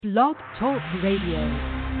Blog Talk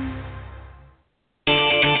Radio.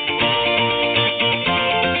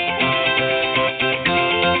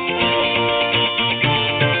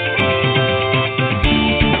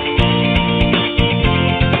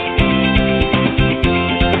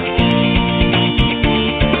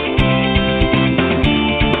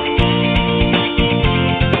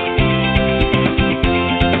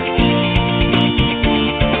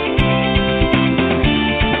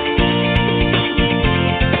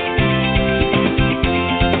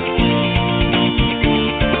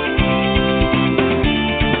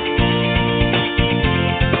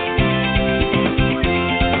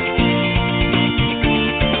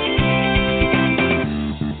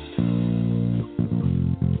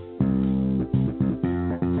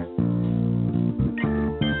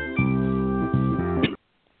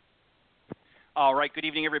 All right, good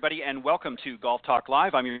evening, everybody, and welcome to Golf Talk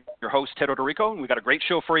Live. I'm your host, Ted Odorico, and we've got a great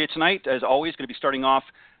show for you tonight. As always, going to be starting off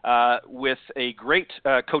with a great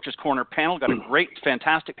Coach's Corner panel. Got a great,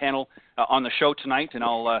 fantastic panel on the show tonight, and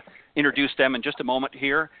I'll introduce them in just a moment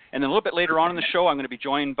here. And then a little bit later on in the show, I'm going to be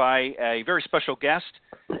joined by a very special guest,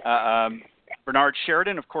 Bernard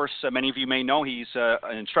Sheridan. Of course, many of you may know he's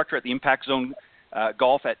an instructor at the Impact Zone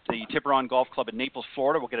Golf at the Tiburón Golf Club in Naples,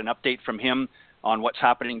 Florida. We'll get an update from him on what's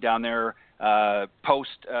happening down there post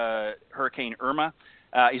Hurricane Irma.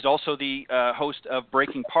 He's also the host of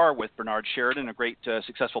Breaking Par with Bernard Sheridan, a great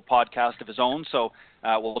successful podcast of his own. So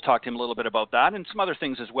we'll talk to him a little bit about that and some other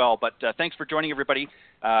things as well. But thanks for joining everybody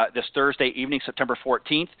this Thursday evening, September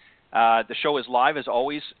 14th. The show is live as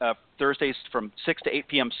always, Thursdays from 6 to 8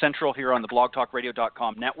 p.m. Central here on the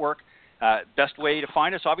blogtalkradio.com network. Best way to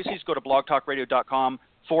find us, obviously, is go to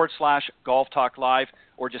blogtalkradio.com/Golf Talk Live,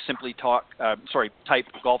 or just simply type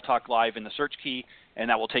Golf Talk Live in the search key, and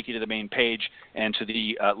that will take you to the main page and to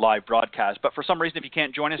the live broadcast. But for some reason, if you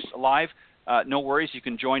can't join us live, no worries. You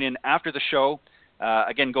can join in after the show.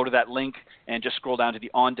 Again, go to that link and just scroll down to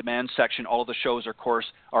the on-demand section. All of the shows, of course,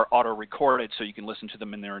 are auto-recorded, so you can listen to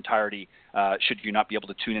them in their entirety should you not be able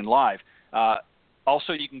to tune in live.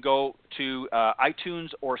 Also, you can go to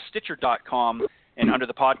iTunes or Stitcher.com, and under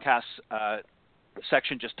the podcasts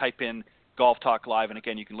section, just type in Golf Talk Live, and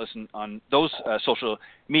again, you can listen on those social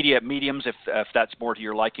media mediums if that's more to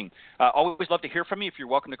your liking. Always love to hear from you. If you're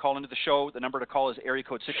welcome to call into the show, the number to call is area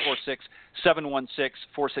code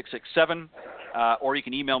 646-716-4667, or you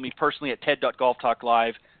can email me personally at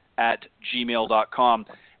ted.golftalklive@gmail.com,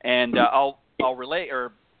 and I'll relay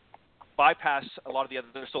or bypass a lot of the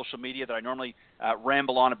other social media that I normally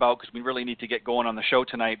ramble on about because we really need to get going on the show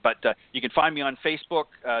tonight. But you can find me on Facebook,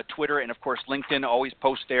 Twitter, and, of course, LinkedIn. Always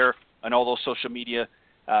post there on all those social media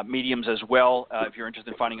mediums as well if you're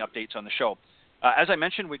interested in finding updates on the show. As I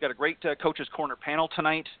mentioned, we've got a great Coach's Corner panel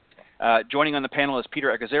tonight. Joining on the panel is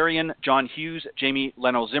Peter Egazarian, John Hughes, Jamie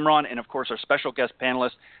Leno Zimron, and, of course, our special guest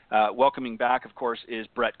panelist welcoming back, of course, is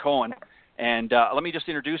Brett Cohen. And let me just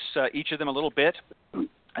introduce each of them a little bit,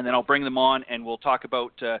 and then I'll bring them on, and we'll talk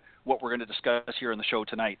about what we're going to discuss here on the show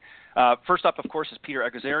tonight. First up, of course, is Peter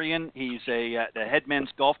Egazarian. He's the head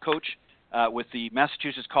men's golf coach with the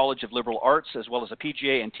Massachusetts College of Liberal Arts, as well as a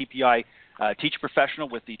PGA and TPI teacher professional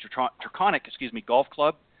with the Traconic Golf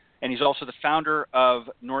Club. And he's also the founder of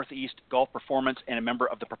Northeast Golf Performance and a member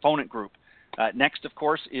of the Proponent Group. Next, of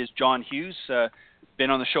course, is John Hughes. Been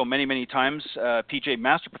on the show many, many times, PGA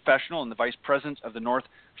Master Professional and the Vice President of the North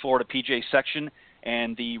Florida PGA Section,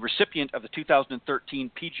 and the recipient of the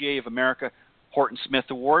 2013 PGA of America Horton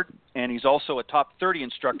Smith Award, and he's also a top 30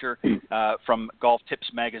 instructor from Golf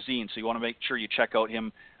Tips magazine, so you want to make sure you check out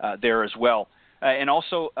him there as well. And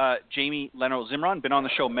also Jamie Leno Zimron, been on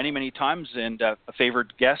the show many, many times, and a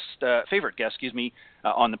favorite guest,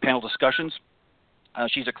 on the panel discussions.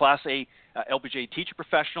 She's a Class A LPGA teacher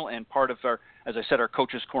professional and part of our, as I said, our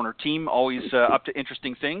Coach's Corner team, always up to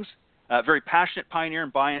interesting things. Very passionate pioneer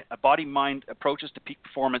in body-mind approaches to peak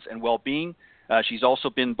performance and well-being. She's also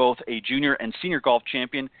been both a junior and senior golf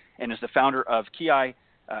champion and is the founder of Ki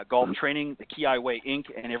Golf Training, the Ki Way Inc.,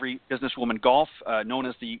 and Every Businesswoman Golf, known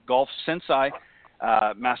as the Golf Sensei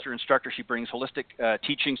Master Instructor. She brings holistic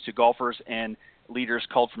teachings to golfers and leaders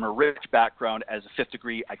called from a rich background as a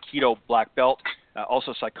fifth-degree Aikido black belt,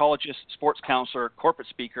 also psychologist, sports counselor, corporate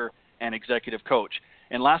speaker, and executive coach.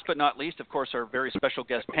 And last but not least, of course, our very special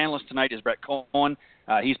guest panelist tonight is Brett Cohen.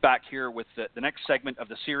 He's back here with the next segment of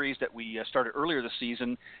the series that we started earlier this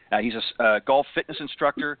season. He's a golf fitness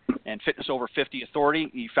instructor and Fitness Over 50 authority.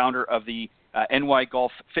 He's founder of the NY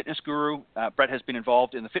Golf Fitness Guru. Brett has been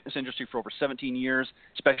involved in the fitness industry for over 17 years,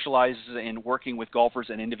 specializes in working with golfers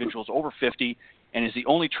and individuals over 50, and is the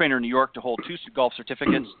only trainer in New York to hold 2 golf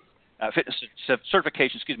certificates, fitness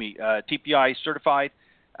certification, TPI certified,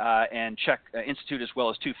 and Czech Institute, as well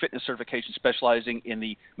as 2 fitness certifications specializing in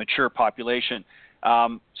the mature population.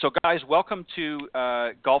 So, guys, welcome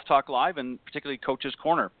to Golf Talk Live, and particularly Coach's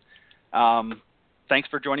Corner. Thanks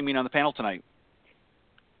for joining me on the panel tonight.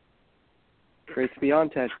 Great to be on,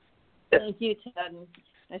 Ted. Thank you, Ted.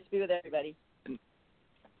 Nice to be with everybody.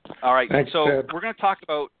 All right. Thanks, so Ted. we're going to talk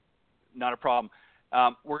about, not a problem.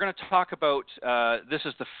 We're going to talk about, this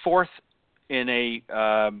is the 4th in a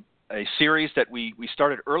series that we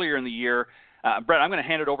started earlier in the year. Brett, I'm going to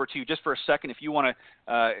hand it over to you just for a second if you want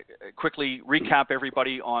to quickly recap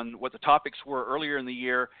everybody on what the topics were earlier in the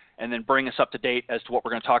year and then bring us up to date as to what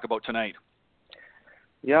we're going to talk about tonight.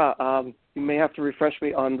 Yeah, you may have to refresh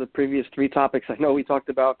me on the previous 3 topics. I know we talked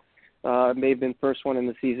about, may have been first one in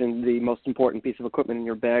the season, the most important piece of equipment in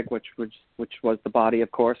your bag, which was the body,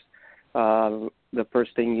 of course. The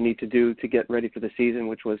first thing you need to do to get ready for the season,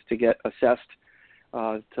 which was to get assessed,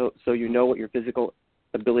 so you know what your physical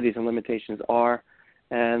abilities and limitations are.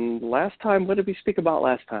 And last time, what did we speak about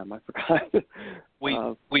last time? I forgot.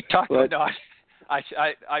 We talked about.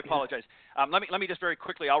 I apologize. Let me just very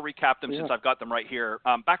quickly, I'll recap them since I've got them right here.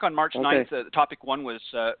 Back on March 9th, topic 1 was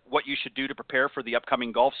what you should do to prepare for the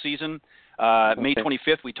upcoming golf season. May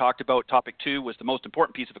 25th, we talked about topic 2 was the most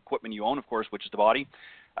important piece of equipment you own, of course, which is the body.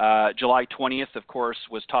 July 20th, of course,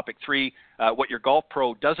 was topic 3, what your golf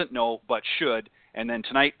pro doesn't know but should. And then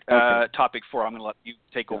tonight, topic 4, I'm going to let you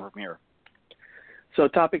take over from here. So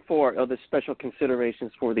topic 4 are the special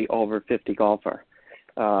considerations for the over 50 golfer.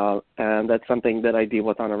 And that's something that I deal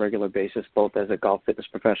with on a regular basis, both as a golf fitness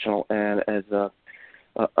professional and as a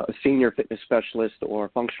senior fitness specialist or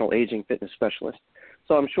functional aging fitness specialist.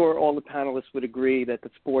 So I'm sure all the panelists would agree that the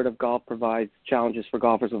sport of golf provides challenges for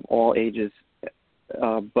golfers of all ages,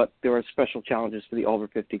 but there are special challenges for the over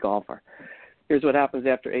 50 golfer. Here's what happens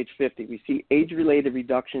after age 50. We see age-related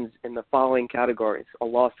reductions in the following categories: a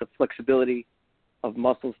loss of flexibility of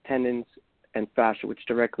muscles, tendons, and fascia, which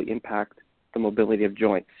directly impact the mobility of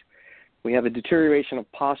joints. We have a deterioration of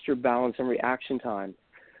posture, balance, and reaction time,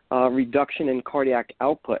 reduction in cardiac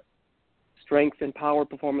output. Strength and power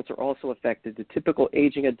performance are also affected. The typical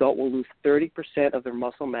aging adult will lose 30% of their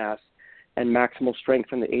muscle mass and maximal strength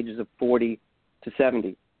from the ages of 40 to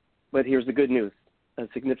 70. But here's the good news. As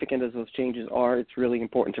significant as those changes are, it's really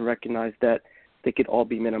important to recognize that they could all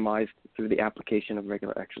be minimized through the application of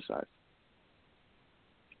regular exercise.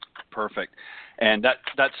 Perfect. And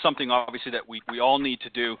that's something, obviously, that we all need to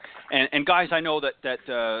do. And guys, I know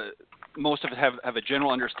that most of us have a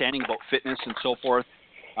general understanding about fitness and so forth.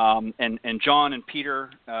 And John and Peter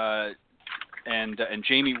and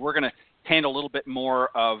Jamie, we're going to handle a little bit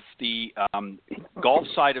more of the golf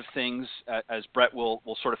side of things, as Brett will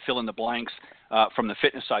sort of fill in the blanks from the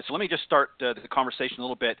fitness side. So let me just start the conversation a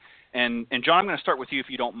little bit. And John, I'm going to start with you if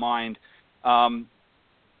you don't mind.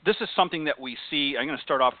 This is something that we see. I'm going to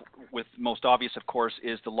start off with most obvious, of course,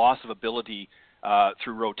 is the loss of ability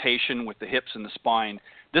through rotation with the hips and the spine.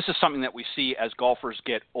 This is something that we see as golfers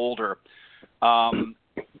get older.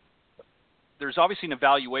 There's obviously an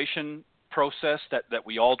evaluation process that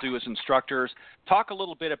we all do as instructors. Talk a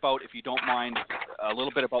little bit about, if you don't mind, a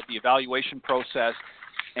little bit about the evaluation process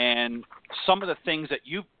and some of the things that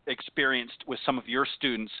you've experienced with some of your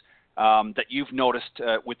students that you've noticed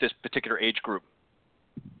with this particular age group.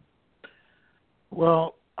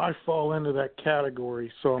 Well, I fall into that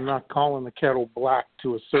category, so I'm not calling the kettle black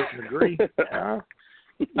to a certain degree.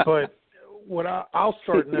 But what I'll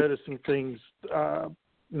start noticing things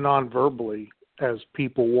non-verbally as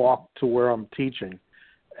people walk to where I'm teaching,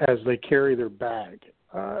 as they carry their bag,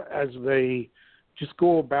 as they just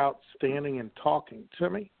go about standing and talking to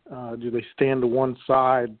me. Do they stand to one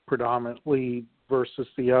side predominantly versus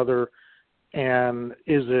the other? And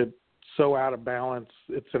is it so out of balance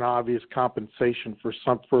it's an obvious compensation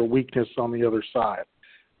for a weakness on the other side?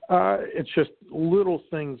 It's just little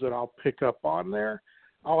things that I'll pick up on there.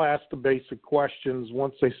 I'll ask the basic questions.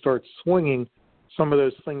 Once they start swinging, some of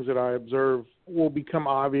those things that I observe will become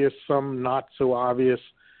obvious, some not so obvious.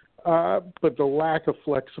 But the lack of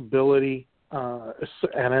flexibility,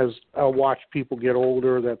 and as I watch people get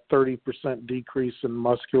older, that 30% decrease in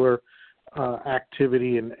muscular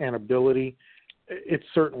activity and ability, it's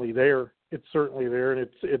certainly there. It's certainly there, and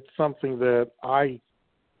it's something that I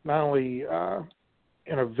not only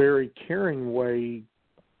in a very caring way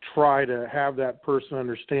try to have that person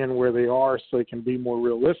understand where they are so they can be more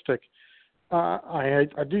realistic. I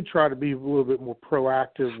do try to be a little bit more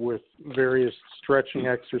proactive with various stretching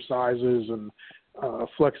exercises and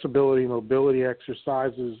flexibility, mobility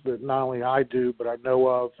exercises that not only I do, but I know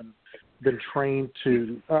of and been trained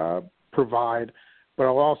to provide. But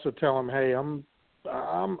I'll also tell them, hey, I'm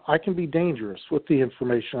I can be dangerous with the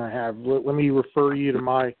information I have. Let me refer you to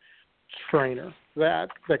my trainer that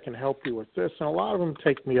can help you with this. And a lot of them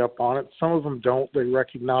take me up on it. Some of them don't. They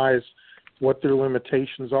recognize what their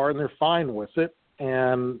limitations are, and they're fine with it.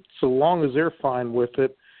 And so long as they're fine with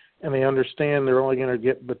it and they understand they're only going to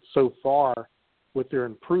get but so far with their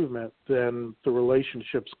improvement, then the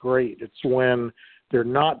relationship's great. It's when they're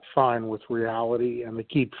not fine with reality and they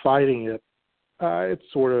keep fighting it. It's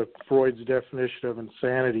sort of Freud's definition of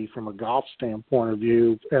insanity from a golf standpoint of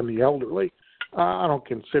view and the elderly. I don't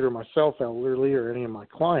consider myself elderly or any of my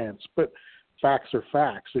clients, but facts are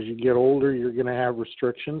facts. As you get older, you're going to have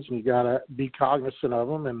restrictions, and you got to be cognizant of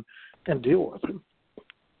them and deal with them.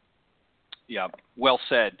 Yeah, well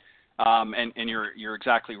said. And you're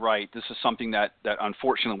exactly right. This is something that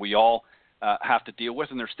unfortunately we all have to deal with,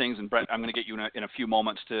 and there's things, and Brett, I'm going to get you in a few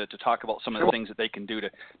moments to talk about some of the things that they can do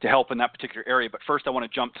to help in that particular area. But first I want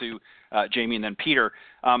to jump to Jamie and then Peter.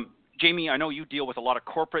 Jamie, I know you deal with a lot of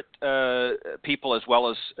corporate people as well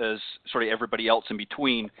as sort of everybody else in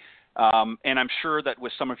between. And I'm sure that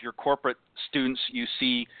with some of your corporate students you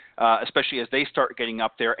see, especially as they start getting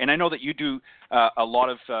up there, and I know that you do a lot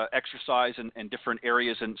of exercise in different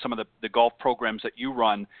areas and some of the golf programs that you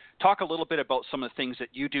run. Talk a little bit about some of the things that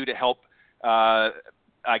you do to help,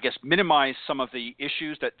 I guess, minimize some of the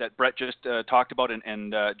issues that Brett just talked about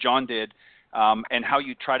and John did, and how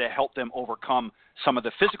you try to help them overcome some of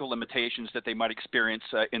the physical limitations that they might experience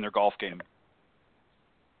in their golf game.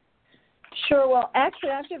 Sure. Well,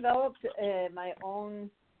 actually, I've developed my own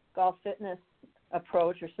golf fitness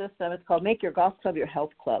approach or system. It's called Make Your Golf Club Your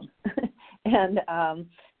Health Club. And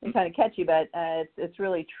it's kind of catchy, but it's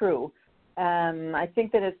really true. I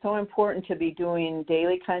think that it's so important to be doing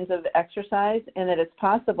daily kinds of exercise, and that it's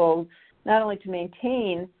possible not only to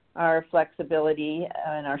maintain our flexibility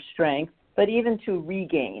and our strength, but even to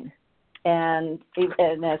regain and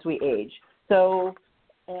as we age. So,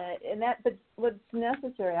 but what's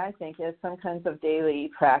necessary, I think, is some kinds of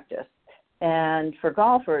daily practice. And for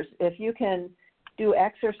golfers, if you can do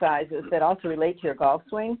exercises that also relate to your golf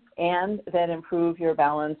swing and that improve your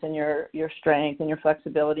balance and your strength and your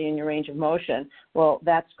flexibility and your range of motion, well,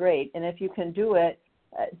 that's great. And if you can do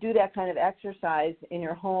that kind of exercise in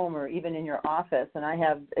your home or even in your office, and I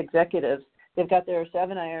have executives, they've got their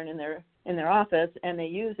 7-iron in their office, and they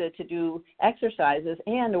use it to do exercises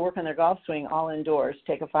and to work on their golf swing all indoors.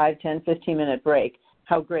 Take a 5, 10, 15-minute break.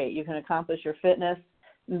 How great. You can accomplish your fitness,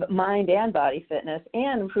 mind and body fitness,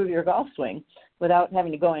 and improve your golf swing without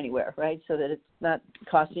having to go anywhere, right? So that it's not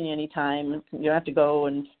costing you any time. You don't have to go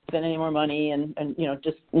and spend any more money and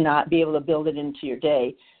just not be able to build it into your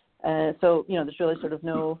day. So, there's really sort of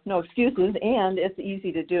no excuses, and it's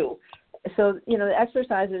easy to do. So, the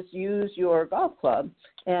exercises use your golf club,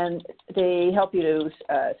 and they help you to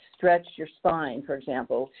stretch your spine, for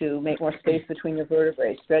example, to make more space between your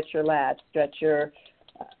vertebrae, stretch your lats, stretch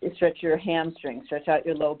your hamstring, stretch out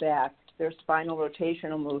your low back. There's spinal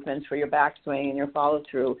rotational movements for your backswing and your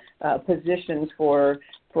follow-through, positions for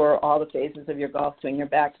all the phases of your golf swing, your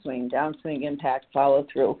backswing, downswing, impact,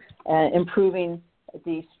 follow-through, improving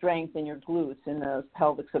the strength in your glutes and those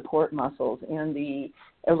pelvic support muscles and the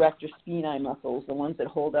erector spinae muscles, the ones that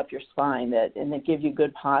hold up your spine and that give you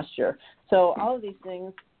good posture. So all of these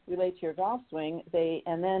things relate to your golf swing. They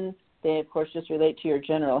of course just relate to your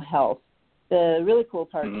general health. The really cool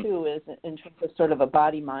part too is, in terms of sort of a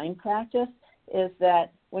body-mind practice, is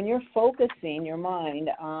that when you're focusing your mind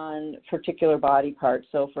on particular body parts,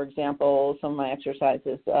 so for example, some of my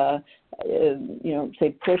exercises,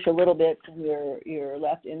 say push a little bit from your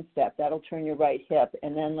left instep, that'll turn your right hip,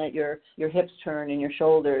 and then let your hips turn and your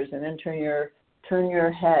shoulders, and then turn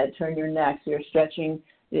your head, turn your neck, so you're stretching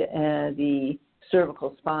the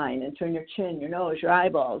cervical spine, and turn your chin, your nose, your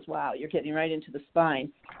eyeballs. Wow, you're getting right into the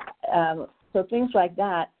spine. So things like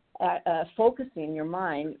that. Focusing your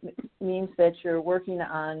mind means that you're working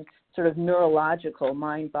on sort of neurological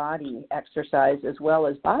mind-body exercise as well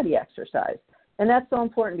as body exercise. And that's so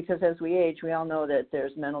important because as we age, we all know that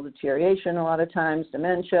there's mental deterioration a lot of times,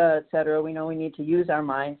 dementia, et cetera. We know we need to use our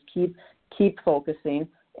minds, keep focusing,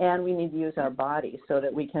 and we need to use our bodies so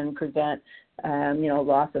that we can prevent,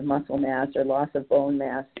 loss of muscle mass or loss of bone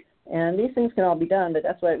mass. And these things can all be done, but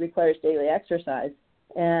that's why it requires daily exercise.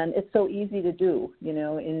 And it's so easy to do, in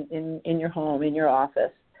your home, in your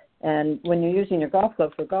office. And when you're using your golf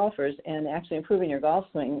club for golfers and actually improving your golf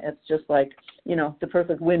swing, it's just like, the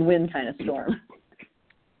perfect win-win kind of storm.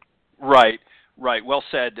 Right. Well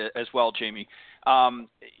said as well, Jamie.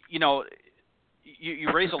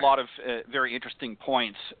 You raise a lot of very interesting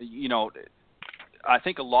points. I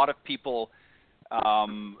think a lot of people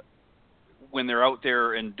when they're out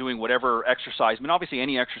there and doing whatever exercise. I mean, obviously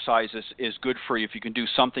any exercise is good for you if you can do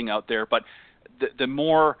something out there, but the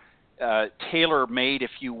more tailor-made,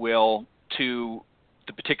 if you will, to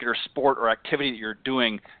the particular sport or activity that you're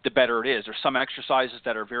doing, the better it is. There's some exercises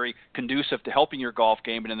that are very conducive to helping your golf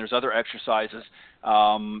game, and then there's other exercises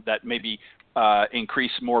that maybe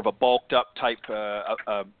increase more of a bulked up type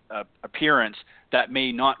appearance that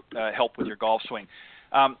may not help with your golf swing.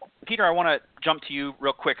 Peter, I want to jump to you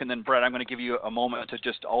real quick, and then Brett, I'm going to give you a moment to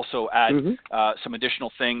just also add some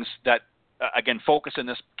additional things that, again, focus in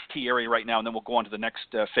this key area right now, and then we'll go on to the next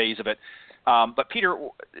phase of it. But Peter,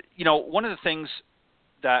 one of the things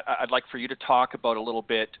that I'd like for you to talk about a little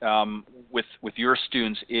bit with your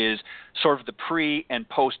students is sort of the pre and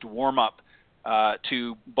post warm-up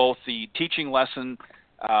to both the teaching lesson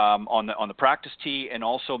on the practice tee, and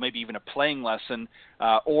also maybe even a playing lesson,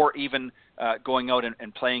 or even going out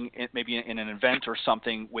and playing maybe in an event or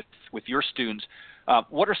something with your students.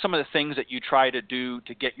 What are some of the things that you try to do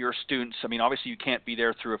to get your students? I mean, obviously you can't be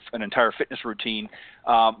there through an entire fitness routine,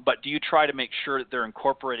 but do you try to make sure that they're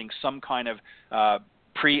incorporating some kind of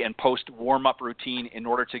pre and post warm-up routine in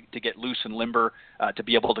order to get loose and limber to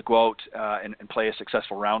be able to go out and play a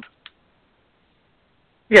successful round?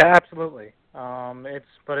 Yeah, absolutely.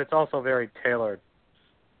 It's also very tailored.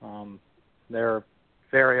 They're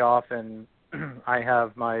very often, I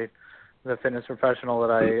have the fitness professional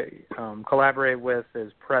that I collaborate with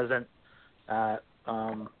is present at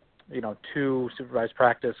 2 supervised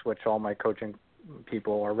practice, which all my coaching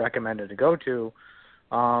people are recommended to go to.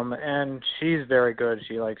 And she's very good.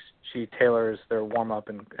 She tailors their warm up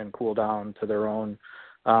and cool down to their own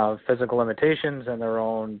physical limitations and their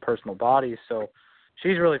own personal bodies. So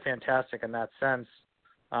she's really fantastic in that sense.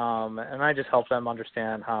 And I just help them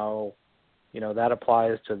understand how, that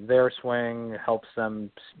applies to their swing, helps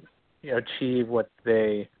them achieve what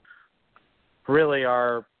they really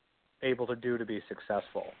are able to do to be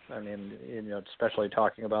successful. I mean, especially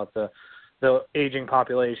talking about the aging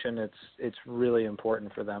population, it's really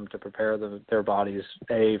important for them to prepare their bodies,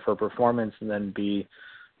 A, for performance, and then B,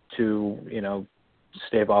 to,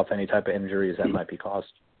 stave off any type of injuries that might be caused.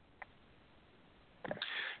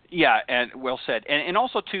 Yeah, and well said. And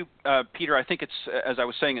also, too, Peter, I think it's, as I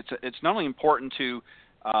was saying, it's not only important to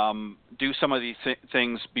do some of these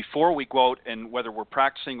things before we go out and whether we're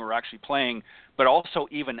practicing or actually playing, but also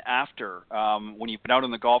even after, when you've been out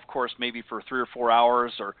on the golf course maybe for 3 or 4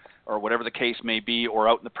 hours or whatever the case may be, or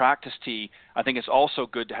out in the practice tee. I think it's also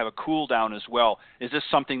good to have a cool down as well. Is this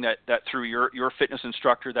something that through your fitness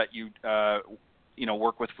instructor that you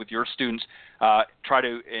work with your students, try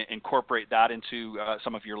to incorporate that into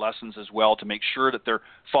some of your lessons as well, to make sure that they're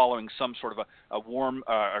following some sort of a warm,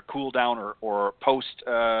 a cool down or post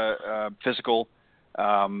physical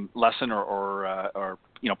lesson or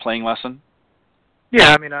playing lesson?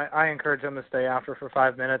 Yeah, I mean, I encourage them to stay after for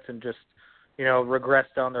 5 minutes and just, regress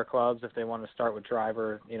down their clubs. If they want to start with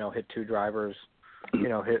driver, hit 2 drivers,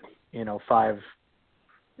 hit, 5,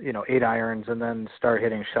 8 irons, and then start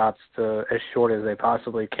hitting shots to as short as they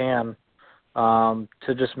possibly can,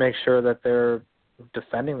 to just make sure that they're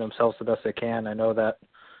defending themselves the best they can. I know that,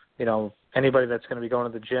 anybody that's going to be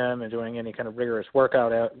going to the gym and doing any kind of rigorous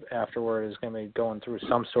workout afterward is going to be going through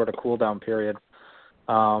some sort of cool down period.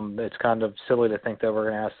 It's kind of silly to think that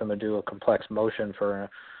we're going to ask them to do a complex motion for,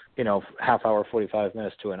 half hour, 45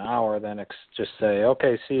 minutes to an hour, then just say,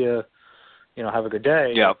 okay, see you, have a good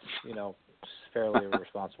day. Yep. It's fairly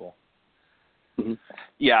irresponsible. Mm-hmm.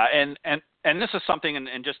 Yeah, and this is something,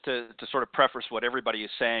 and just to sort of preface what everybody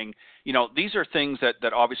is saying, these are things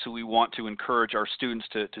that obviously we want to encourage our students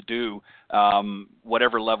to do,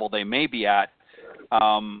 whatever level they may be at.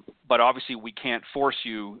 But obviously we can't force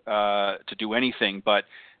you to do anything. But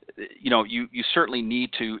you certainly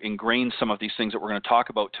need to ingrain some of these things that we're going to talk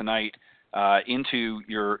about tonight into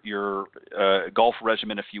your golf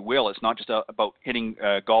regimen, if you will. It's not just about hitting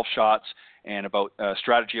golf shots and about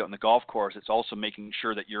strategy out on the golf course. It's also making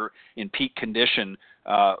sure that you're in peak condition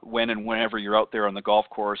when and whenever you're out there on the golf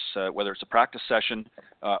course, whether it's a practice session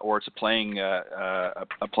or it's a playing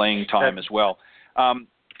time as well.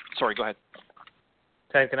 Sorry, go ahead.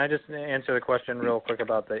 Ted, can I just answer the question real quick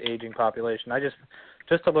about the aging population?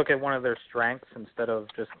 Just to look at one of their strengths instead of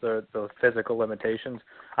just the physical limitations.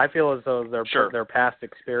 I feel as though their past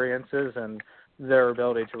experiences and their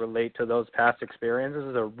ability to relate to those past experiences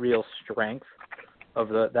is a real strength of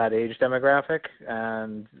that age demographic.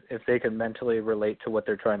 And if they can mentally relate to what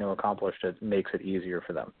they're trying to accomplish, it makes it easier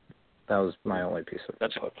for them. That was my only piece of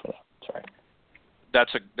input for that. Sorry.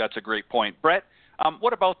 That's a great point, Brett.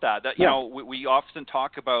 What about that? We often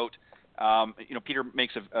talk about Peter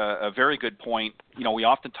makes a very good point. We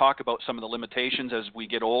often talk about some of the limitations as we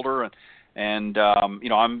get older, and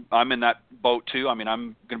I'm in that boat too. I mean,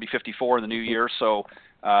 I'm going to be 54 in the new year, so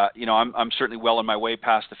I'm certainly well on my way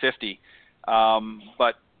past the 50.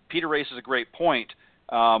 But Peter raises a great point.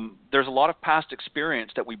 There's a lot of past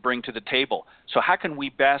experience that we bring to the table. So how can we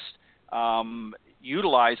best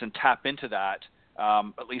utilize and tap into that,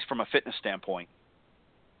 at least from a fitness standpoint?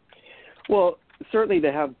 Well, certainly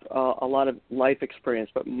they have a lot of life experience,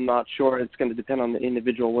 but I'm not sure it's going to depend on the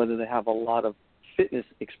individual whether they have a lot of fitness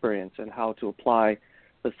experience and how to apply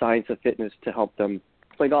the science of fitness to help them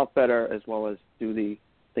play golf better, as well as do the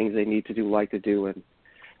things they need to do, like to do,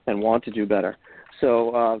 and want to do better.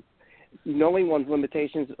 So knowing one's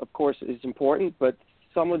limitations, of course, is important, but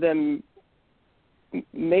some of them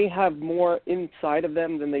may have more inside of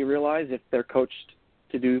them than they realize if they're coached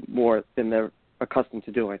to do more than they're accustomed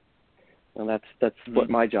to doing. And that's what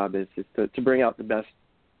my job is to bring out the best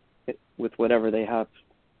with whatever they have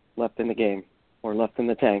left in the game or left in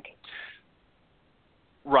the tank.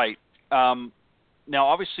 Right. Now,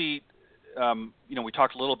 obviously, we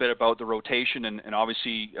talked a little bit about the rotation, and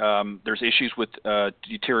obviously there's issues with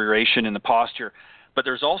deterioration in the posture. But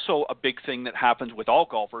there's also a big thing that happens with all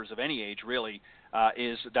golfers of any age, really,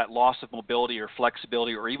 is that loss of mobility or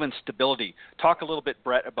flexibility or even stability. Talk a little bit,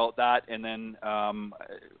 Brett, about that, and then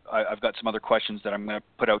I've got some other questions that I'm going to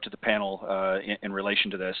put out to the panel in relation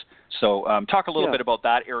to this. So talk a little bit about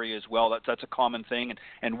that area as well. That's a common thing.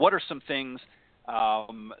 And what are some things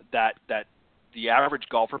that the average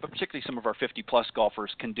golfer, but particularly some of our 50-plus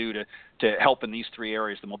golfers, can do to help in these three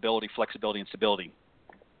areas, the mobility, flexibility, and stability?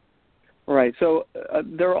 Right. So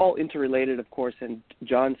they're all interrelated, of course, and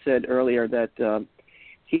John said earlier that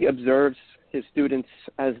he observes his students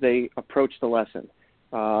as they approach the lesson.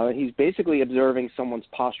 He's basically observing someone's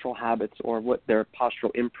postural habits or what their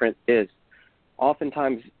postural imprint is.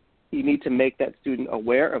 Oftentimes, you need to make that student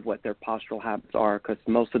aware of what their postural habits are, because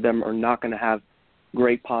most of them are not going to have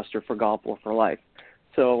great posture for golf or for life.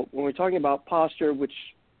 So when we're talking about posture, which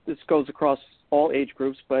this goes across all age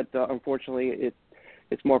groups, but unfortunately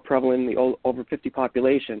it's more prevalent in the over 50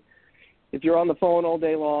 population. If you're on the phone all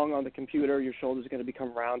day long on the computer, your shoulders are going to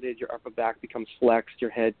become rounded, your upper back becomes flexed, your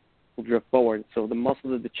head will drift forward. So the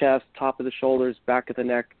muscles of the chest, top of the shoulders, back of the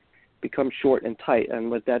neck become short and tight. And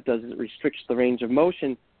what that does is it restricts the range of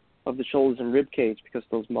motion of the shoulders and rib cage, because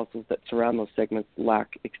those muscles that surround those segments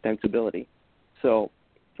lack extensibility. So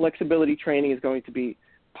flexibility training is going to be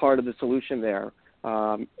part of the solution there,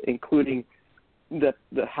 including the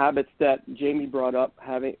habits that Jamie brought up,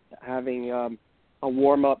 having a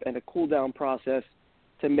warm-up and a cool-down process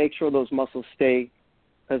to make sure those muscles stay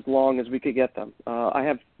as long as we could get them. I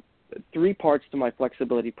have 3 parts to my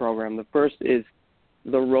flexibility program. The first is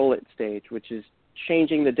the roll-it stage, which is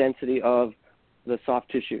changing the density of the soft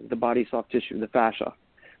tissue, the body soft tissue, the fascia.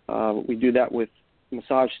 We do that with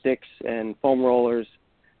massage sticks and foam rollers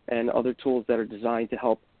and other tools that are designed to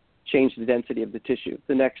help change the density of the tissue.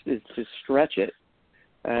 The next is to stretch it,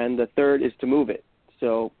 and the third is to move it.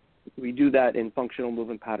 So we do that in functional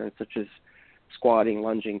movement patterns such as squatting,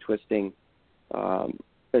 lunging, twisting,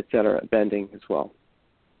 etc., bending as well.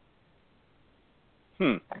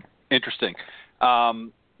 Interesting.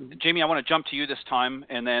 Jamie, I want to jump to you this time,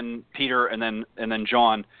 and then Peter, and then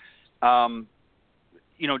John.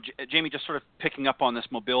 Jamie, just sort of picking up on this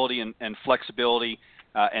mobility and flexibility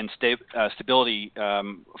and stability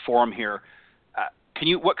forum here.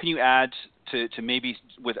 What can you add to maybe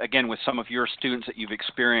with some of your students that you've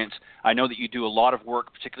experienced? I know that you do a lot of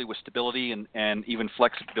work, particularly with stability and even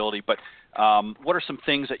flexibility. But what are some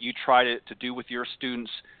things that you try to do with your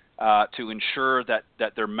students to ensure that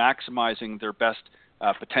they're maximizing their best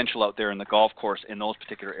potential out there in the golf course in those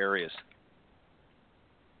particular areas?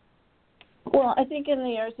 Well, I think in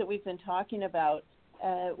the areas that we've been talking about,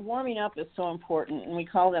 warming up is so important, and we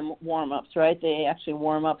call them warm-ups, right? They actually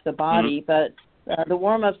warm up the body, but the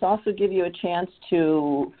warm-ups also give you a chance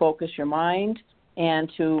to focus your mind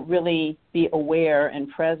and to really be aware and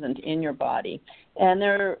present in your body. And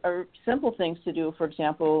there are simple things to do, for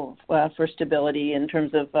example, for stability in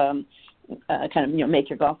terms of make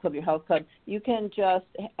your golf club your health club. You can just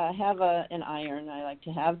have an iron, I like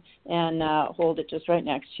to have, and hold it just right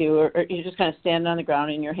next to you, or you just kind of stand on the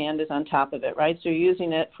ground and your hand is on top of it, right? So you're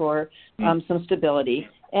using it for some stability.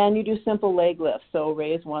 And you do simple leg lifts. So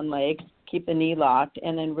raise one leg, keep the knee locked,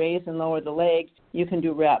 and then raise and lower the leg. You can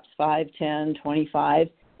do reps, 5, 10, 25.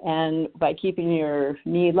 And by keeping your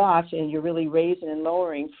knee locked, and you're really raising and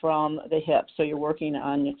lowering from the hips. So you're working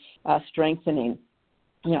on strengthening.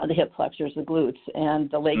 the hip flexors, the glutes, and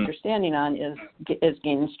the leg you're standing on is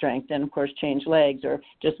gaining strength. And, of course, change legs or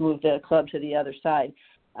just move the club to the other side.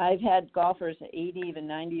 I've had golfers 80, even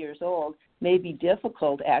 90 years old, may be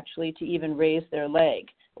difficult, actually, to even raise their leg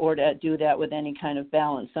or to do that with any kind of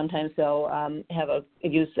balance. Sometimes they'll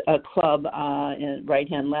use a club in right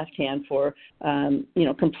hand, left hand for,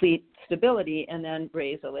 complete stability and then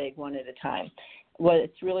raise a leg one at a time. What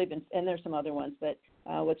it's really been, and there's some other ones, but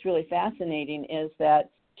what's really fascinating is that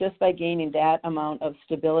just by gaining that amount of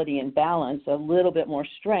stability and balance, a little bit more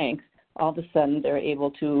strength, all of a sudden they're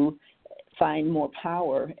able to find more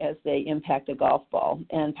power as they impact a golf ball.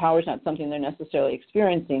 And power is not something they're necessarily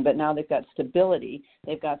experiencing, but now they've got stability.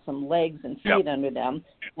 They've got some legs and feet under them,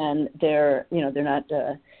 and they're not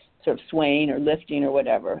sort of swaying or lifting or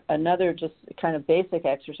whatever. Another just kind of basic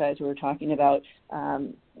exercise we were talking about,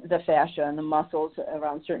 the fascia and the muscles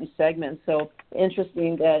around certain segments. So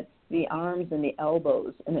interesting that the arms and the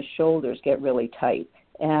elbows and the shoulders get really tight.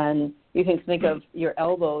 And you can think of your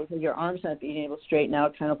elbows and your arms not being able to straighten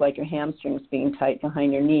out, kind of like your hamstrings being tight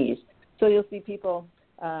behind your knees. So you'll see people,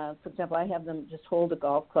 for example, I have them just hold a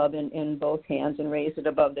golf club in both hands and raise it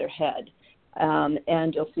above their head.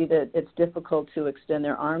 And you'll see that it's difficult to extend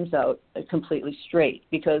their arms out completely straight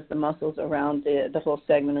because the muscles around the whole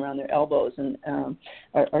segment around their elbows and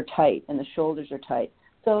are tight, and the shoulders are tight.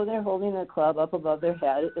 So they're holding the club up above their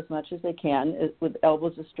head as much as they can, with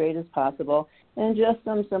elbows as straight as possible, and just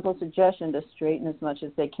some simple suggestion to straighten as much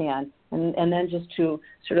as they can, and then just to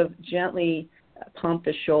sort of gently pump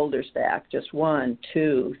the shoulders back, just 1,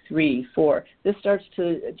 2, 3, 4. This starts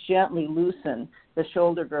to gently loosen the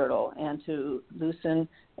shoulder girdle and to loosen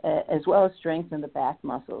as well as strengthen the back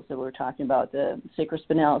muscles that we're talking about, the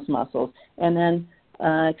sacrospinalis muscles, and then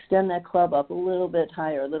extend that club up a little bit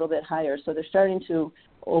higher. So they're starting to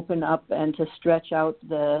open up and to stretch out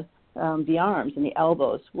the arms and the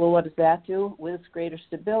elbows. Well, what does that do? With greater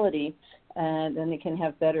stability, and then they can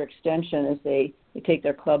have better extension as they take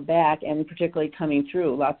their club back, and particularly coming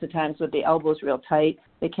through. Lots of times with the elbows real tight,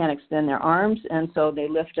 they can't extend their arms, and so they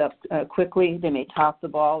lift up quickly. They may top the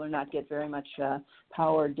ball or not get very much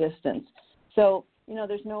power distance. So,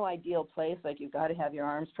 there's no ideal place. Like, you've got to have your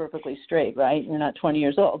arms perfectly straight, right? You're not 20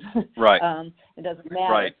 years old. Right. It doesn't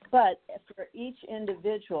matter. Right. But for each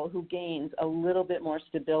individual who gains a little bit more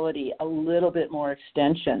stability, a little bit more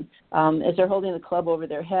extension, as they're holding the club over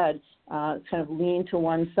their head, kind of lean to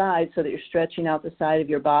one side so that you're stretching out the side of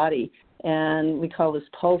your body. And we call this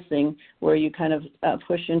pulsing, where you kind of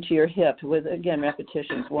push into your hip with, again,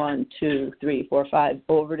 repetitions, 1, 2, 3, 4, 5,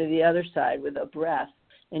 over to the other side with a breath.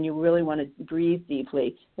 And you really want to breathe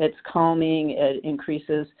deeply. It's calming. It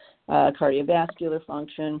increases cardiovascular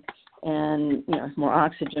function, and more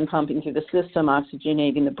oxygen pumping through the system,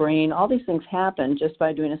 oxygenating the brain. All these things happen just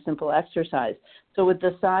by doing a simple exercise. So with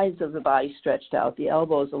the sides of the body stretched out, the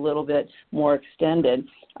elbows a little bit more extended,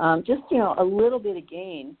 just a little bit of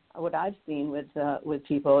gain. What I've seen with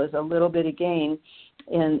people is a little bit of gain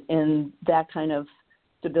in that kind of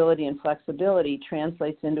stability and flexibility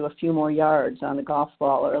translates into a few more yards on the golf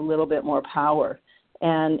ball or a little bit more power.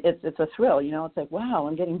 And it's a thrill, it's like, wow,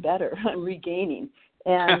 I'm getting better. I'm regaining.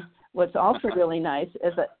 And what's also really nice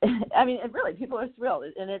is that, really, people are thrilled.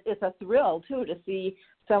 And it's a thrill, too, to see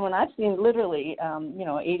someone. I've seen literally,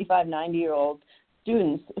 85, 90-year-old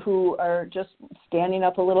students who are just standing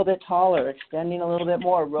up a little bit taller, extending a little bit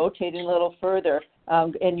more, rotating a little further,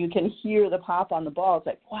 and you can hear the pop on the ball. It's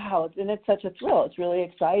like, wow, and it's such a thrill. It's really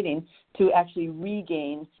exciting to actually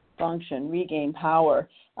regain function, regain power,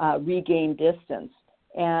 regain distance.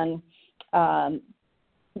 And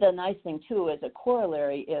the nice thing, too, as a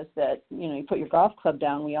corollary is that, you put your golf club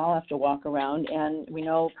down, we all have to walk around, and we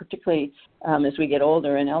know particularly as we get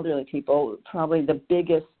older and elderly people, probably the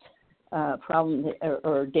biggest problem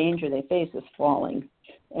or danger they face is falling.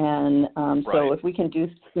 And so if we can do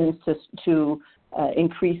things to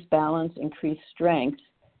increase balance, increase strength,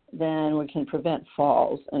 then we can prevent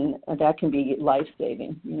falls, and that can be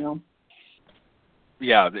life-saving,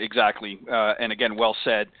 Yeah, exactly. And again, well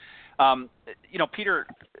said. Peter,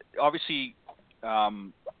 obviously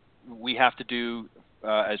we have to do,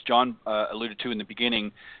 as John alluded to in the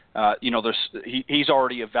beginning, he's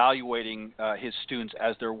already evaluating his students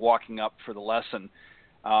as they're walking up for the lesson.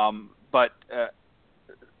 But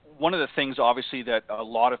one of the things, obviously, that a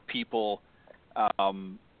lot of people,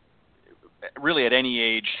 really at any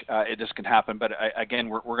age, this can happen. But again,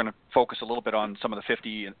 we're going to focus a little bit on some of the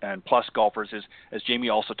 50 and plus golfers, as Jamie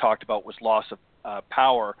also talked about, was loss of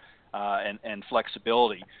power and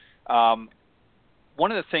flexibility. One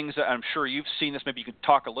of the things that I'm sure you've seen this, maybe you could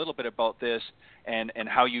talk a little bit about this and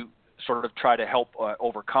how you sort of try to help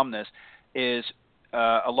overcome this, is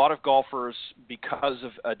a lot of golfers, because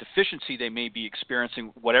of a deficiency they may be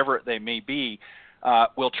experiencing, whatever they may be,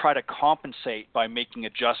 will try to compensate by making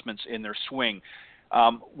adjustments in their swing.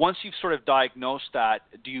 Once you've sort of diagnosed that,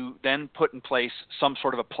 do you then put in place some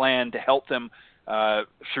sort of a plan to help them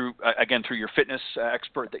through your fitness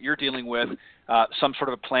expert that you're dealing with, some sort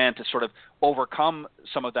of a plan to sort of overcome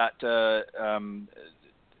some of that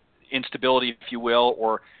instability, if you will,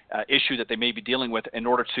 or issue that they may be dealing with, in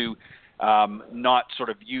order to not sort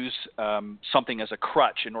of use something as a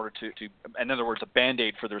crutch, in order to, in other words, a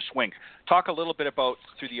Band-Aid for their swing. Talk a little bit about,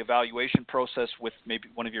 through the evaluation process with maybe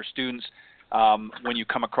one of your students, when you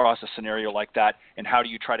come across a scenario like that, and how do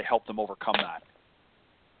you try to help them overcome that?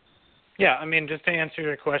 Yeah, I mean, just to answer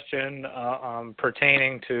your question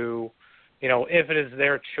pertaining to, if it is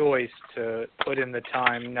their choice to put in the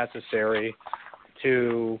time necessary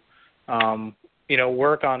to,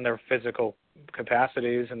 work on their physical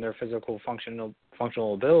capacities and their physical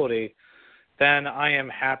functional ability, then I am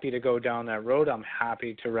happy to go down that road. I'm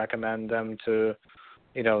happy to recommend them to,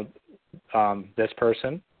 this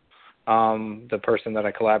person, the person that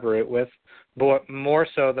I collaborate with. But more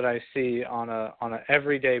so that I see on a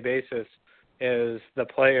everyday basis is the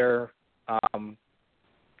player,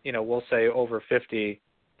 we'll say over 50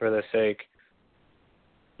 for the sake,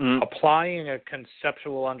 applying a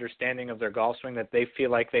conceptual understanding of their golf swing that they feel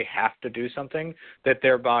like they have to do something that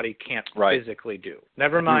their body can't physically do.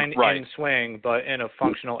 Never mind in swing, but in a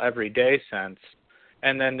functional everyday sense,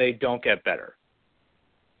 and then they don't get better.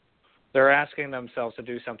 They're asking themselves to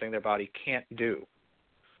do something their body can't do.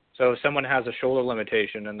 So if someone has a shoulder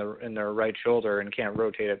limitation in their right shoulder and can't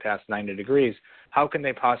rotate it past 90 degrees, how can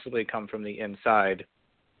they possibly come from the inside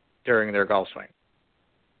during their golf swing?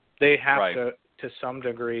 They have to some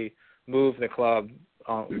degree, move the club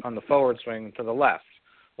on the forward swing to the left.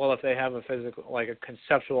 Well, if they have a physical, like a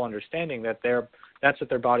conceptual understanding that that's what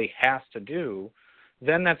their body has to do,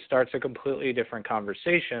 then that starts a completely different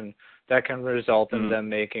conversation that can result in them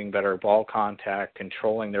making better ball contact,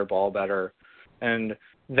 controlling their ball better, and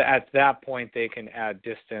at that point they can add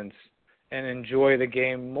distance and enjoy the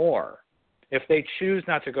game more. If they choose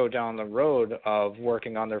not to go down the road of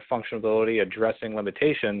working on their functionality, addressing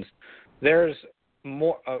limitations, there's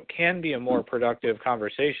can be a more productive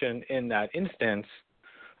conversation in that instance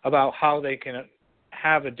about how they can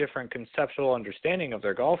have a different conceptual understanding of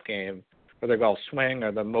their golf game or their golf swing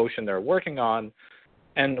or the motion they're working on,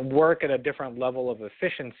 and work at a different level of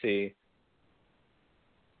efficiency,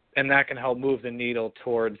 and that can help move the needle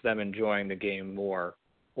towards them enjoying the game more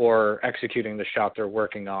or executing the shot they're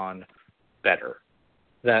working on better.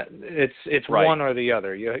 That it's one or the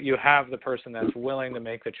other. You have the person that's willing to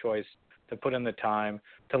make the choice to put in the time,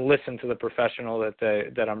 to listen to the professional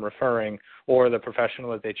that I'm referring, or the professional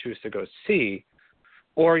that they choose to go see,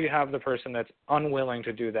 or you have the person that's unwilling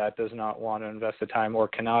to do that, does not want to invest the time or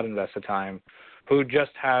cannot invest the time, who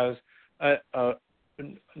just has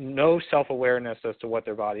no self-awareness as to what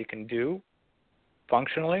their body can do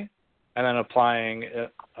functionally, and then applying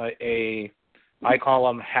I call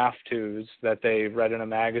them have-tos that they read in a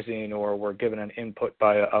magazine or were given an input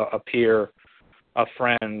by a peer, a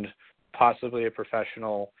friend, possibly a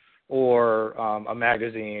professional, or a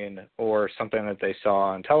magazine or something that they saw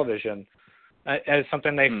on television as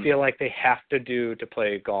something they feel like they have to do to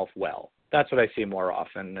play golf well. That's what I see more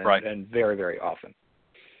often, and very, very often.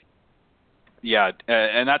 Yeah,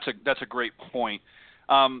 and that's a great point.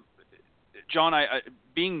 John,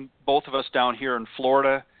 being both of us down here in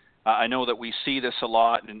Florida, I know that we see this a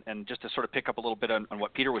lot, and just to sort of pick up a little bit on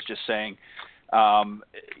what Peter was just saying,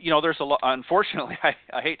 there's a lot, unfortunately,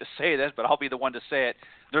 I hate to say this, but I'll be the one to say it,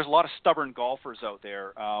 there's a lot of stubborn golfers out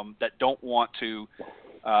there that don't want to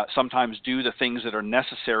sometimes do the things that are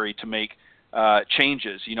necessary to make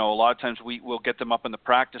changes. A lot of times we'll get them up in the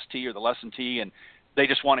practice tee or the lesson tee, and they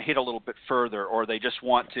just want to hit a little bit further, or they just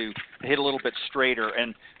want to hit a little bit straighter,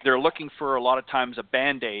 and they're looking for a lot of times a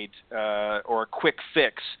Band-Aid or a quick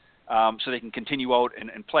fix so they can continue out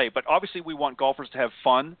and play. But obviously we want golfers to have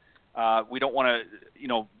fun. We don't want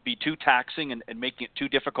to, be too taxing and making it too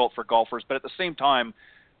difficult for golfers. But at the same time,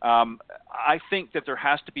 I think that there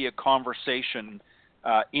has to be a conversation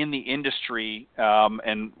in the industry,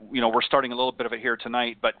 and, we're starting a little bit of it here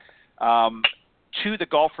tonight, but to the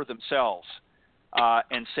golfer themselves,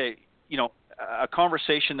 and say, a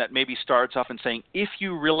conversation that maybe starts off and saying, if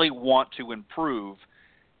you really want to improve,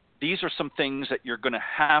 these are some things that you're going to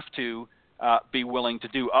have to be willing to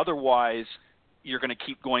do. Otherwise, you're going to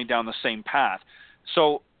keep going down the same path.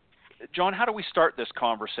 So, John, how do we start this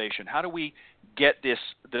conversation? How do we get this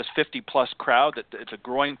 50-plus crowd? That it's a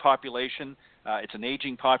growing population, it's an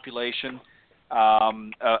aging population.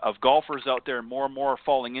 of golfers out there, and more are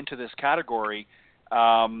falling into this category.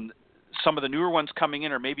 Some of the newer ones coming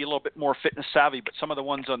in are maybe a little bit more fitness savvy, but some of the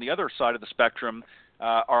ones on the other side of the spectrum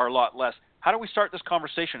are a lot less. How do we start this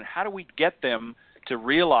conversation? How do we get them to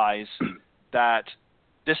realize that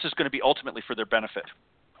this is going to be ultimately for their benefit?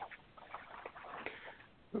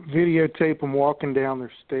 Videotape them walking down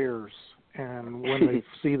their stairs, and when they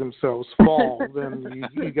see themselves fall, then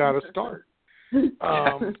you got to start. Again,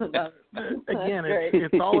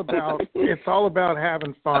 it's all about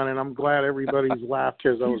having fun, and I'm glad everybody's laughed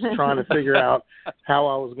because I was trying to figure out how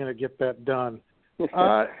I was going to get that done.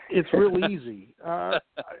 It's real easy.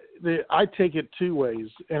 I take it two ways,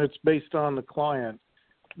 and it's based on the client.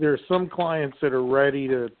 There are some clients that are ready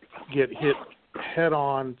to get hit head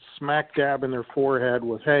on, smack dab in their forehead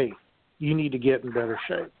with, hey, you need to get in better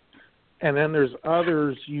shape. And then there's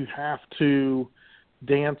others you have to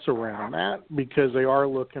dance around that because they are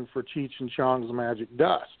looking for Cheech and Chong's magic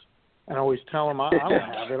dust. And I always tell them, I don't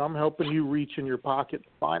have it. I'm helping you reach in your pocket to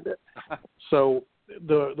find it. So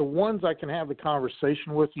the ones I can have the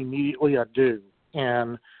conversation with immediately, I do.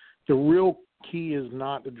 And the real key is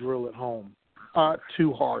not to drill it home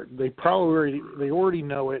too hard. They already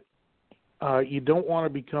know it. You don't want to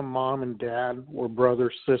become mom and dad or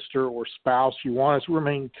brother, sister, or spouse. You want to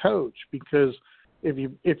remain coach, because if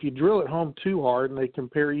you drill it home too hard and they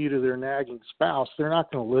compare you to their nagging spouse, they're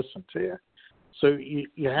not going to listen to you. So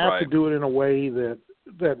you have to do it in a way that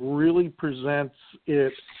really presents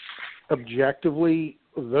it objectively.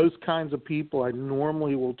 Those kinds of people, I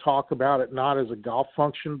normally will talk about it not as a golf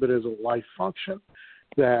function, but as a life function.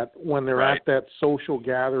 That when they're at that social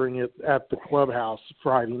gathering at the clubhouse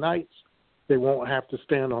Friday nights, they won't have to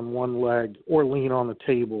stand on one leg or lean on the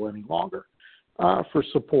table any longer for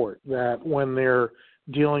support. That when they're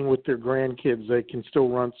dealing with their grandkids, they can still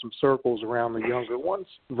run some circles around the younger ones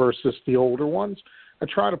versus the older ones. I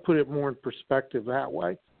try to put it more in perspective that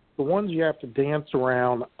way. The ones you have to dance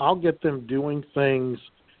around, I'll get them doing things,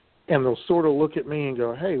 and they'll sort of look at me and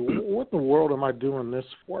go, hey, what in the world am I doing this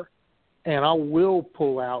for? And I will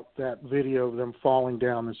pull out that video of them falling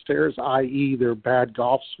down the stairs, i.e. their bad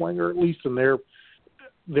golf swing, or at least in their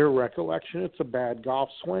recollection, it's a bad golf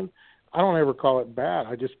swing. I don't ever call it bad.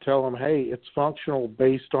 I just tell them, hey, it's functional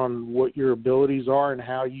based on what your abilities are and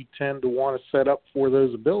how you tend to want to set up for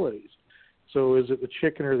those abilities. So is it the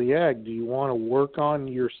chicken or the egg? Do you want to work on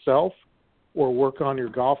yourself or work on your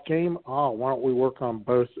golf game? Oh, why don't we work on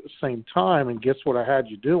both at the same time? And guess what I had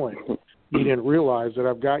you doing? You didn't realize that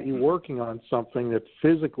I've got you working on something that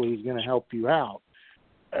physically is going to help you out.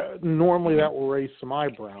 Normally that will raise some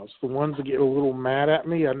eyebrows. The ones that get a little mad at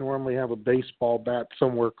me, I normally have a baseball bat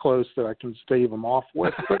somewhere close that I can stave them off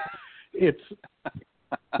with. But it's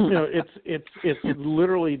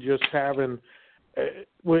literally just having. I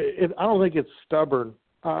don't think it's stubborn.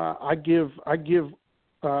 I give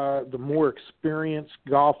the more experienced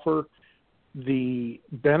golfer the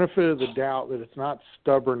benefit of the doubt that it's not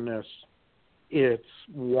stubbornness. It's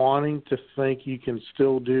wanting to think you can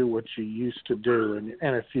still do what you used to do.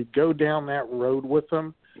 And if you go down that road with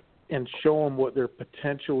them and show them what their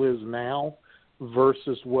potential is now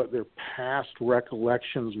versus what their past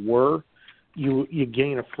recollections were, you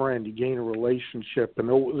gain a friend, you gain a relationship, and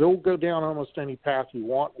they'll go down almost any path you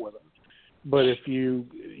want with them. But if you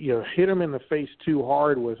hit them in the face too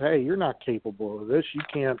hard with, hey, you're not capable of this, you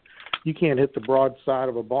can't hit the broadside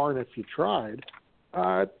of a barn if you tried,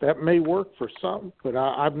 that may work for some, but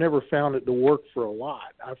I've never found it to work for a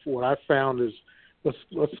lot. What I found is let's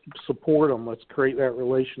support them. Let's create that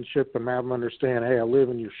relationship and have them understand, hey, I live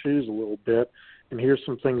in your shoes a little bit, and here's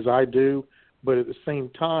some things I do. But at the same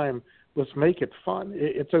time, let's make it fun.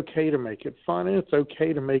 It's okay to make it fun, and it's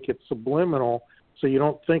okay to make it subliminal so you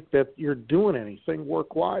don't think that you're doing anything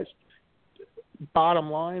work-wise. Bottom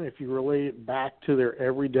line, if you relate it back to their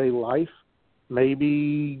everyday life,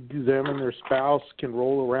 maybe them and their spouse can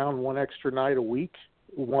roll around one extra night a week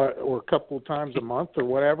or a couple of times a month or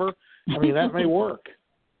whatever. I mean, that may work.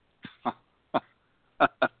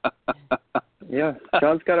 Yeah,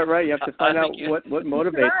 John's got it right. You have to find out what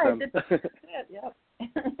motivates them.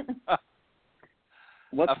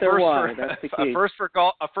 What's their why? That's the key. A first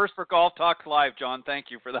for Golf Talk Live, John. Thank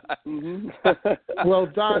you for that. Mm-hmm. Well,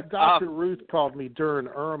 Dr. Ruth called me during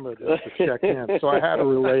Irma to check in, so I had to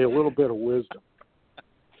relay a little bit of wisdom.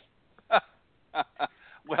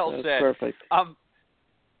 Well That's said. Perfect.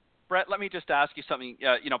 Brett, let me just ask you something.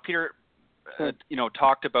 Peter,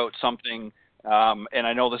 talked about something, and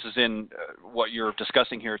I know this is in what you're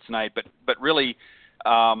discussing here tonight, but really,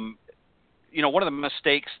 one of the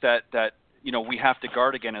mistakes that we have to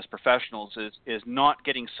guard against as professionals is not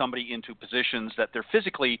getting somebody into positions that they're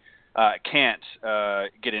physically can't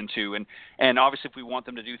get into. And obviously, if we want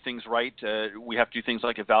them to do things right, we have to do things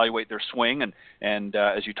like evaluate their swing and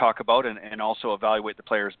as you talk about, and also evaluate the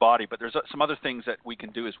player's body. But there's some other things that we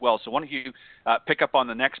can do as well. So why don't you pick up on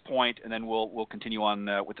the next point, and then we'll continue on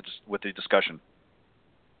with the discussion.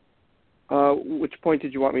 Which point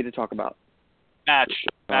did you want me to talk about?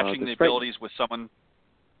 Matching the abilities with someone.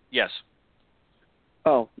 Yes.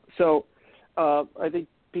 Oh, so I think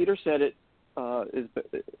Peter said it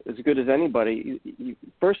as good as anybody. You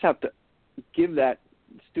first have to give that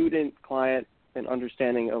student, client, an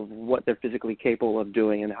understanding of what they're physically capable of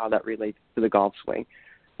doing and how that relates to the golf swing.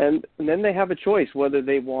 And then they have a choice whether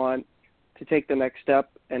they want to take the next step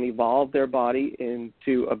and evolve their body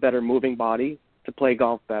into a better moving body to play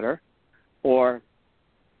golf better, or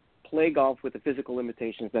play golf with the physical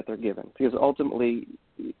limitations that they're given. Because ultimately,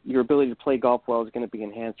 your ability to play golf well is going to be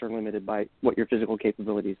enhanced or limited by what your physical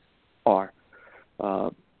capabilities are.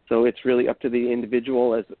 So it's really up to the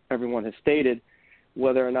individual, as everyone has stated,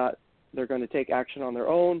 whether or not they're going to take action on their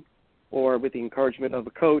own or with the encouragement of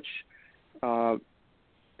a coach to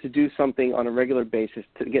do something on a regular basis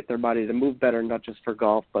to get their body to move better, not just for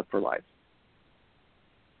golf, but for life.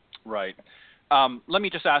 Right. Let me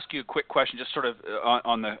just ask you a quick question, just sort of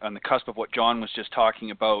on the cusp of what John was just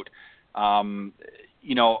talking about.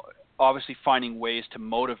 Obviously finding ways to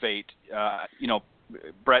motivate.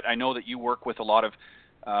 Brett, I know that you work with a lot of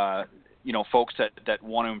folks that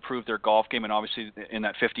want to improve their golf game, and obviously in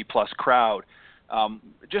that 50-plus crowd.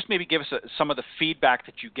 Just maybe give us some of the feedback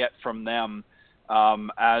that you get from them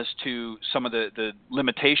as to some of the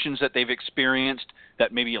limitations that they've experienced,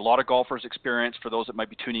 that maybe a lot of golfers experience, for those that might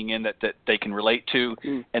be tuning in, that they can relate to,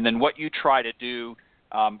 and then what you try to do,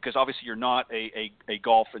 because obviously you're not a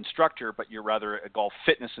golf instructor, but you're rather a golf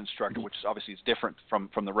fitness instructor, which obviously is different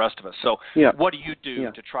from the rest of us. So what do you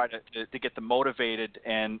do to try to get them motivated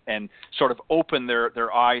and sort of open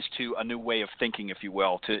their eyes to a new way of thinking, if you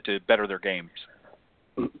will, to better their games?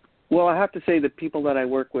 Well, I have to say that people that I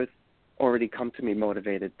work with already come to me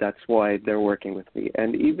motivated. That's why they're working with me.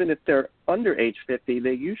 And even if they're under age 50,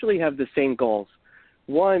 they usually have the same goals.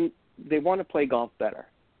 One, they want to play golf better.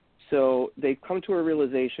 So they've come to a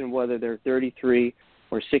realization, whether they're 33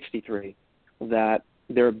 or 63, that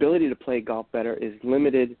their ability to play golf better is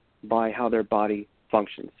limited by how their body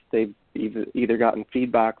functions. They've either gotten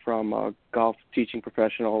feedback from a golf teaching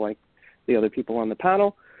professional like the other people on the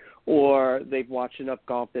panel, or they've watched enough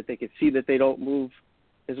golf that they could see that they don't move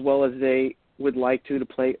as well as they would like to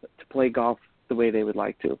play golf the way they would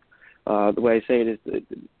like to. The way I say it is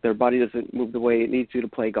their body doesn't move the way it needs to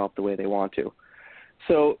play golf the way they want to.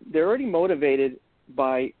 So they're already motivated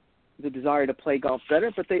by the desire to play golf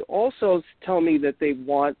better, but they also tell me that they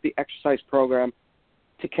want the exercise program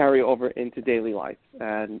to carry over into daily life.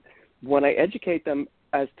 And when I educate them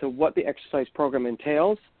as to what the exercise program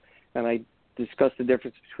entails, and I discuss the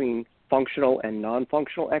difference between functional and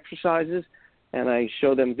non-functional exercises, and I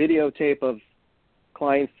show them videotape of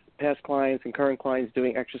clients, past clients and current clients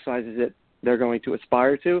doing exercises that they're going to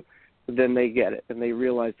aspire to, then they get it. And they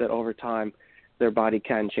realize that over time, their body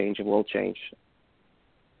can change and will change.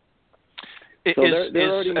 So they're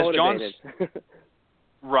already motivated.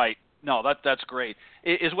 Right. No, that's great.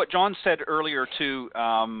 Is what John said earlier, too,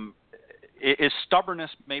 is stubbornness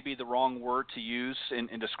maybe the wrong word to use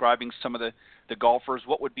in describing some of the golfers?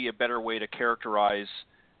 What would be a better way to characterize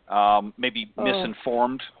maybe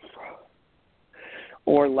misinformed?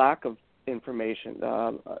 Or lack of information.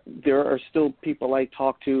 There are still people I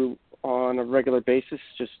talk to on a regular basis.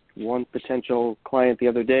 Just one potential client the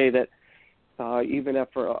other day that even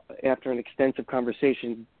after an extensive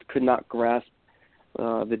conversation could not grasp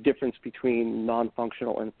the difference between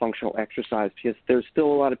non-functional and functional exercise, because there's still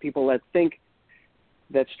a lot of people that think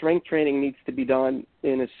that strength training needs to be done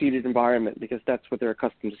in a seated environment because that's what they're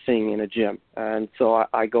accustomed to seeing in a gym. And so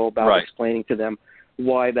I go about explaining to them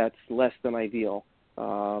why that's less than ideal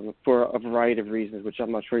for a variety of reasons, which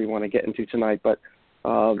I'm not sure you want to get into tonight. But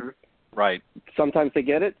sometimes they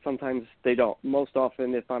get it, sometimes they don't. Most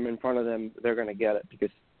often, if I'm in front of them, they're going to get it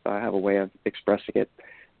because I have a way of expressing it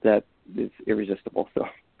that is irresistible. So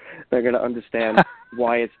they're going to understand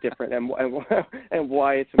why it's different and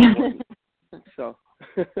why it's important. So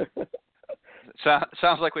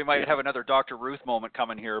sounds like we might have another Dr. Ruth moment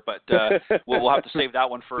coming here, but we'll have to save that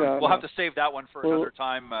one for have to save that one for another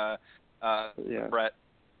time, Brett.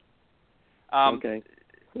 Okay.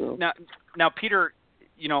 Now, Peter,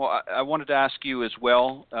 I wanted to ask you as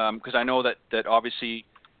well, because I know that obviously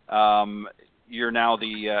you're now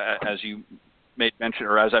the as you made mention,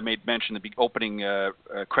 or as I made mention, the opening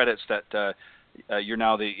credits that you're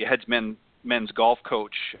now the headsman men's golf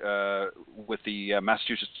coach with the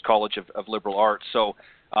Massachusetts College of Liberal Arts. So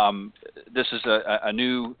this is a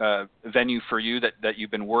new venue for you that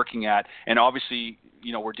you've been working at, and obviously,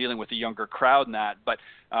 we're dealing with a younger crowd in that. But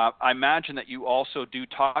I imagine that you also do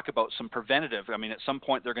talk about some preventative. I mean, at some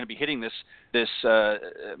point they're going to be hitting this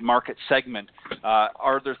market segment.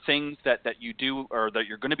 Are there things that you do or that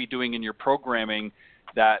you're going to be doing in your programming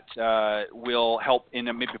that will help in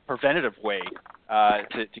a maybe preventative way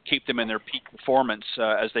to keep them in their peak performance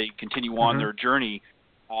as they continue on their journey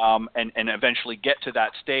and eventually get to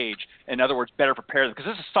that stage? In other words, better prepare them.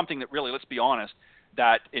 Because this is something that really, let's be honest,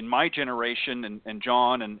 that in my generation and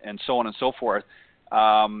John and so on and so forth,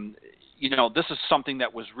 this is something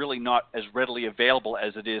that was really not as readily available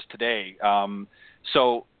as it is today.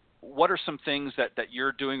 So what are some things that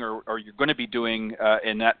you're doing or you're going to be doing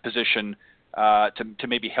in that position to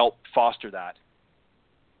maybe help foster that?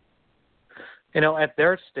 At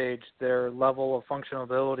their stage, their level of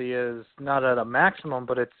functionality is not at a maximum,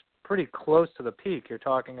 but it's pretty close to the peak. You're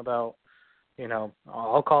talking about,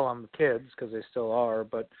 I'll call them kids because they still are,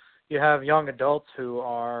 but you have young adults who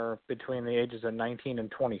are between the ages of 19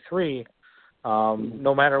 and 23.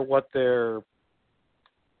 No matter what their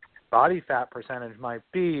body fat percentage might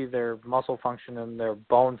be, their muscle function and their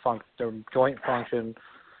their joint function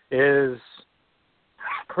is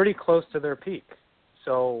pretty close to their peak.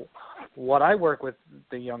 So what I work with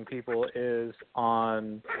the young people is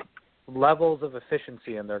on levels of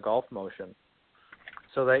efficiency in their golf motion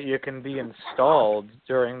so that you can be installed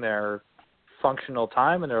during their functional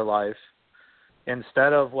time in their life,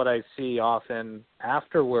 instead of what I see often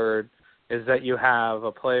afterward is that you have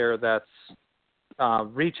a player that's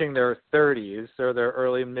reaching their 30s or their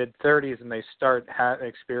early mid-30s and they start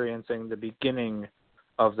experiencing the beginning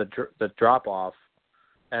of the drop-off,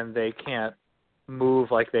 and they can't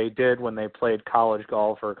move like they did when they played college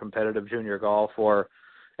golf or competitive junior golf,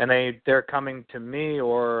 and they're coming to me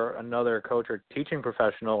or another coach or teaching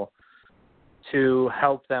professional to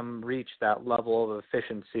help them reach that level of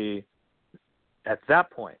efficiency at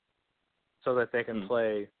that point so that they can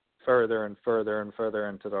play further and further and further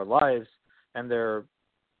into their lives, and they're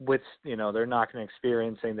not going to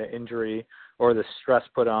experiencing the injury or the stress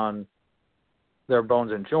put on their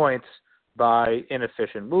bones and joints by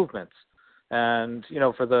inefficient movements. And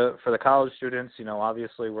for the college students,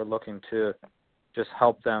 obviously we're looking to just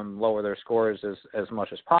help them lower their scores as much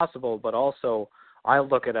as possible, but also I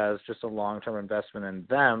look at it as just a long-term investment in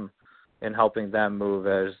them, in helping them move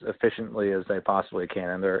as efficiently as they possibly can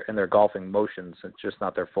in their golfing motions. It's just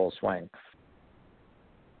not their full swing.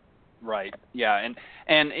 Right. Yeah.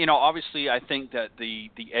 And obviously I think that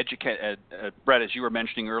the Brett, as you were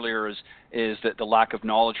mentioning earlier, is that the lack of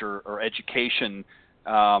knowledge or education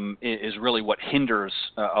is really what hinders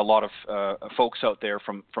a lot of folks out there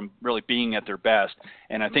from really being at their best.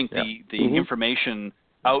 And I think the information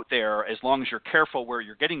out there, as long as you're careful where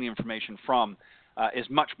you're getting the information from, is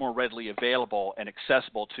much more readily available and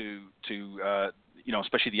accessible to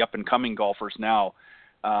especially the up and coming golfers now.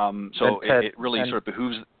 So it really sort of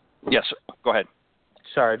behooves. Yes, go ahead.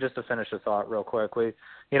 Sorry, just to finish the thought real quickly.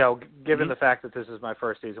 Given the fact that this is my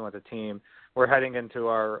first season with the team, we're heading into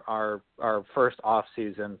our first off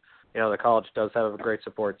season. The college does have a great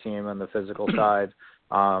support team on the physical side.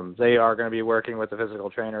 They are going to be working with the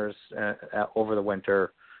physical trainers over the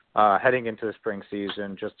winter, heading into the spring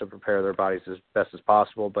season, just to prepare their bodies as best as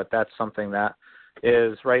possible. But that's something that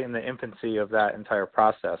is right in the infancy of that entire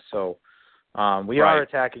process. So we are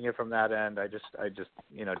attacking it from that end. I just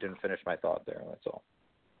didn't finish my thought there. That's all.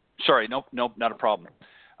 Sorry, nope, not a problem.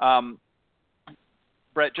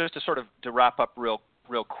 Brett, just to wrap up real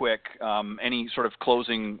quick, any sort of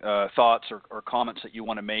closing thoughts or comments that you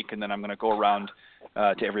want to make, and then I'm going to go around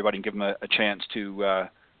to everybody and give them a chance to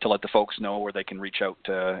let the folks know where they can reach out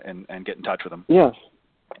and get in touch with them. Yeah,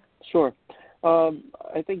 sure.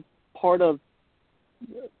 I think part of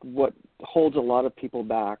what holds a lot of people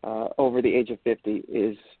back over the age of 50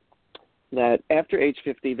 is that after age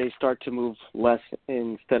 50 they start to move less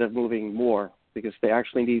instead of moving more, because they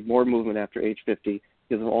actually need more movement after age 50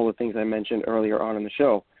 because of all the things I mentioned earlier on in the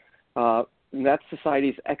show. And that's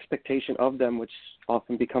society's expectation of them, which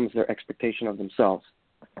often becomes their expectation of themselves.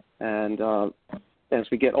 And as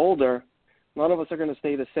we get older, none of us are going to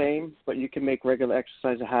stay the same, but you can make regular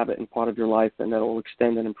exercise a habit and part of your life, and that will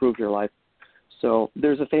extend and improve your life. So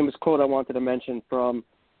there's a famous quote I wanted to mention from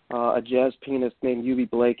a jazz pianist named U.B.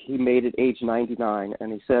 Blake. He made it age 99,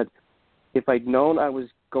 and he said, "If I'd known I was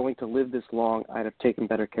going to live this long, I'd have taken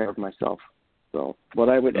better care of myself." So what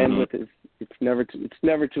I would end with is it's never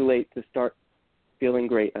too late to start feeling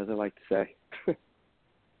great, as I like to say.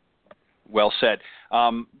 Well said.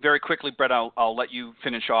 Very quickly, Brett, I'll let you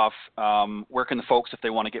finish off. Where can the folks, if they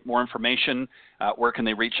want to get more information, where can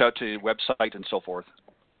they reach out to the website and so forth?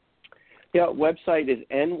 Yeah, website is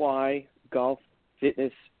NY Golf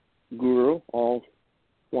Fitness Guru, all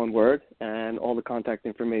one word, and all the contact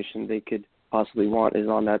information they could possibly want is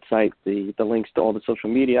on that site. The links to all the social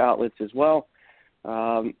media outlets as well.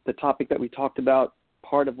 The topic that we talked about,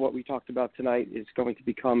 part of what we talked about tonight, is going to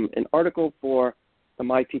become an article for the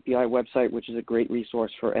MyPPI website, which is a great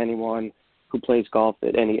resource for anyone who plays golf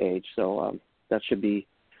at any age. So that should be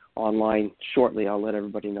online shortly. I'll let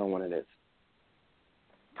everybody know when it is.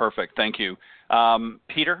 Perfect. Thank you.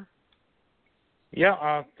 Peter?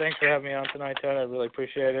 Yeah, thanks for having me on tonight, Ted. I really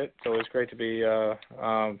appreciate it. It's always great to be,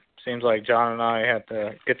 seems like John and I have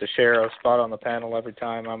to get to share a spot on the panel every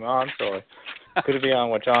time I'm on, so good to be on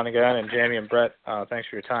with John again. And Jamie and Brett, thanks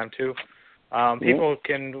for your time, too. People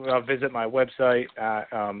can visit my website at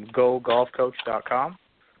gogolfcoach.com.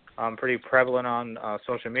 I'm pretty prevalent on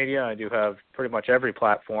social media. I do have pretty much every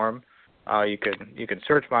platform. You can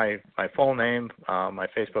search my full name. My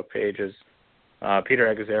Facebook page is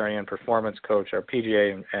Peter Egazarian, Performance Coach, or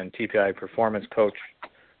PGA and TPI Performance Coach.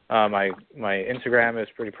 My Instagram is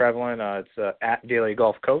pretty prevalent. It's at Daily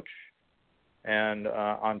Golf Coach, and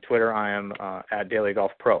on Twitter I am at Daily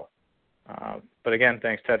Golf Pro. But again,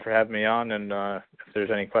 thanks, Ted, for having me on. And if there's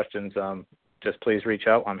any questions, just please reach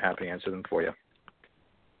out. I'm happy to answer them for you.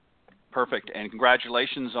 Perfect. And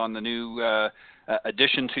congratulations on the new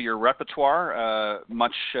addition to your repertoire.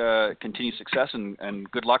 Much continued success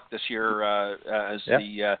and good luck this year as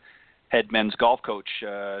the head men's golf coach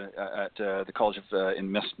at the College of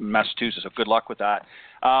in Massachusetts. So good luck with that.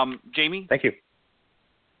 Jamie? Thank you.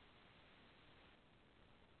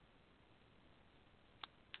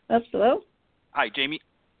 Hello? Hi, Jamie.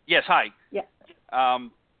 Yes, hi. Yeah.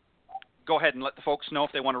 Go ahead and let the folks know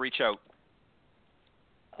if they want to reach out.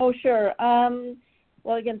 Oh, sure.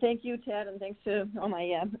 Well, again, thank you, Ted, and thanks to all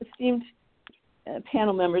my esteemed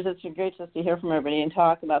panel members. It's great just to hear from everybody and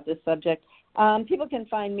talk about this subject. People can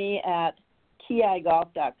find me at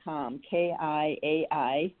kiaigolf.com,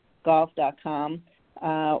 Kiai golf.com,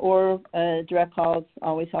 or direct call is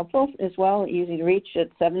always helpful as well, easy to reach at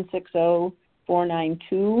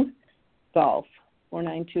 760-492-GOLF,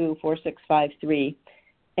 492-4653.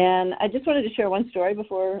 And I just wanted to share one story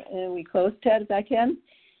before we close, Ted, if I can.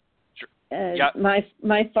 My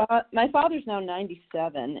father's now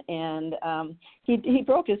 97, and he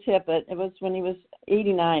broke his hip, but it was when he was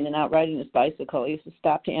 89 and out riding his bicycle. He used to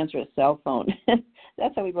stop to answer his cell phone.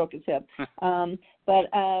 That's how he broke his hip. But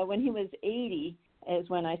when he was 80 is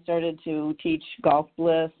when I started to teach Golf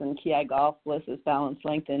Bliss, and Ki Golf Bliss is balance,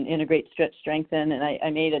 length, and integrate, stretch, strengthen. And I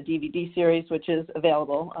made a DVD series, which is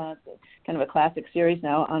available, kind of a classic series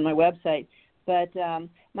now on my website. But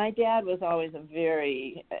my dad was always a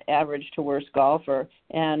very average to worse golfer,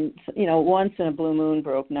 and once in a blue moon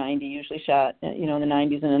broke 90. Usually shot in the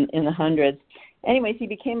 90s and in the hundreds. Anyways, he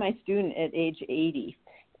became my student at age 80,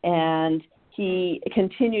 and he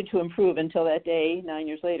continued to improve until that day 9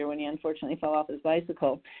 years later when he unfortunately fell off his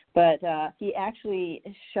bicycle. But he actually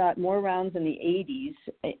shot more rounds in his 80s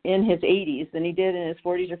than he did in his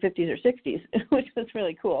 40s or 50s or 60s, which was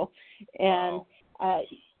really cool. And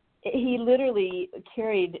he literally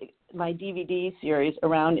carried my DVD series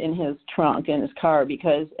around in his trunk in his car,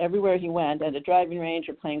 because everywhere he went, at a driving range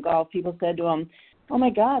or playing golf, people said to him, "Oh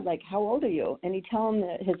my God, how old are you?" And he'd tell them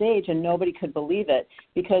his age, and nobody could believe it,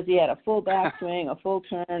 because he had a full backswing, a full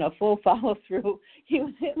turn, a full follow through. He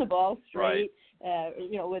was hitting the ball straight,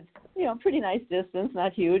 with pretty nice distance,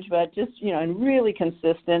 not huge, but just and really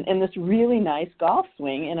consistent, and this really nice golf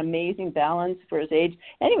swing and amazing balance for his age.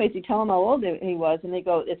 Anyways, you tell him how old he was, and they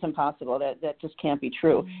go, "It's impossible. That just can't be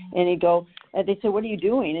true." And he'd go, they say, "What are you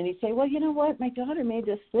doing?" And he'd say, "Well, you know what? My daughter made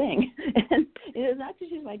this thing." And it's not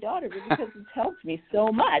because she's my daughter, but because it's helped me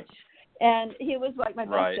so much. And he was like my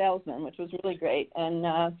best salesman, which was really great. And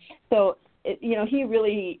he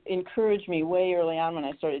really encouraged me way early on when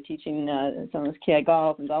I started teaching some of this Ki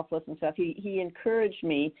Golf and Golf Bliss and stuff. He encouraged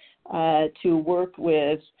me to work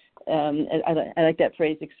with, I like that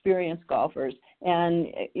phrase, experienced golfers, and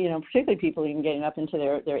particularly people even getting up into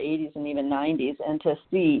their 80s and even 90s, and to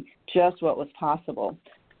see just what was possible.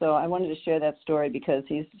 So I wanted to share that story because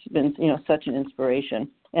he's been such an inspiration.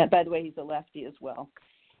 And by the way, he's a lefty as well.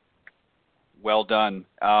 Well done.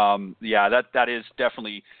 That is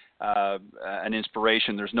definitely an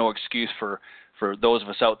inspiration. There's no excuse for those of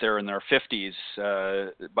us out there in their 50s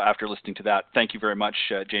after listening to that. Thank you very much,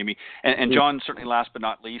 Jamie. And John, certainly last but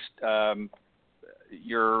not least,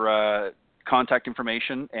 your contact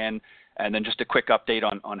information, and then just a quick update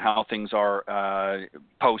on how things are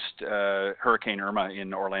post Hurricane Irma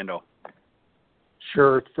in Orlando.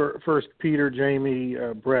 Sure. First, Peter, Jamie,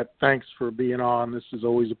 Brett, thanks for being on. This is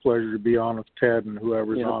always a pleasure to be on with Ted and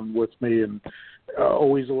whoever's on with me, and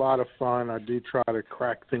always a lot of fun. I do try to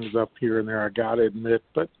crack things up here and there, I got to admit,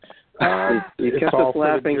 but you it's kept all us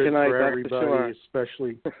laughing for tonight, for everybody, that's for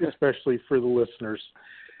sure. especially for the listeners.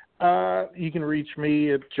 You can reach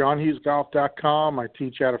me at johnhughesgolf.com. I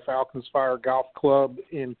teach out of Falcons Fire Golf Club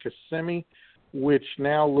in Kissimmee, which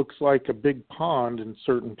now looks like a big pond in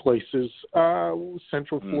certain places.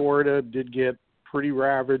 Central Florida did get pretty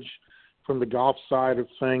ravaged from the golf side of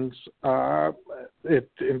things.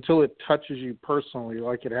 Until it touches you personally,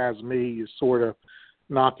 like it has me, you sort of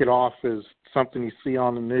knock it off as something you see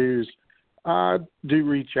on the news. Do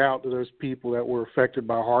reach out to those people that were affected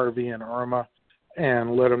by Harvey and Irma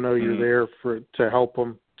and let them know you're there to help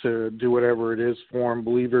them, to do whatever it is for them.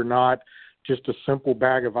 Believe it or not, just a simple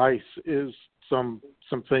bag of ice is some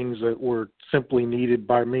things that were simply needed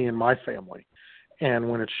by me and my family. And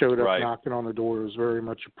when it showed up knocking on the door, it was very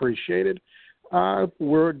much appreciated.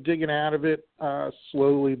 We're digging out of it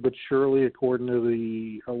slowly but surely, according to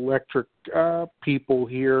the electric people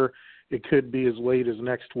here. It could be as late as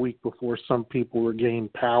next week before some people regain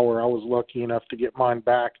power. I was lucky enough to get mine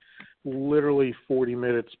back literally 40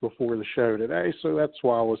 minutes before the show today, so that's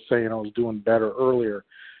why I was saying I was doing better earlier.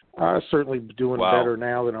 Certainly doing better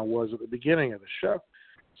now than I was at the beginning of the show.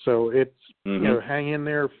 So it's, hang in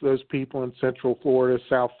there for those people in Central Florida,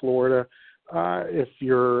 South Florida. If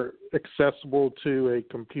you're accessible to a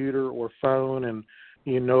computer or phone and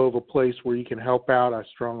you know of a place where you can help out, I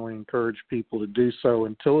strongly encourage people to do so.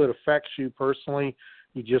 Until it affects you personally,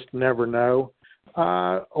 you just never know.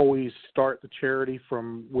 Always start the charity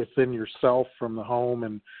from within yourself, from the home,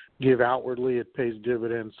 and give outwardly. It pays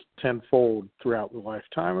dividends tenfold throughout the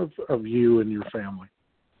lifetime of you and your family.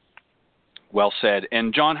 Well said.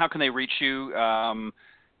 And John, how can they reach you?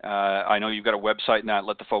 I know you've got a website and that.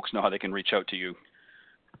 Let the folks know how they can reach out to you.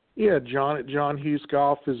 Yeah, John at John Hughes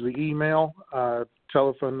Golf is the email.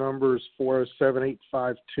 Telephone number is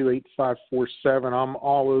 407-852-8547. I'm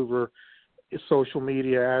all over social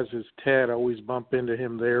media, as is Ted. I always bump into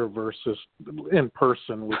him there versus in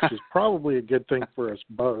person, which is probably a good thing for us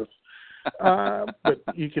both. But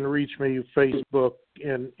you can reach me Facebook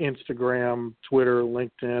and Instagram, Twitter,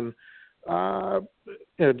 LinkedIn.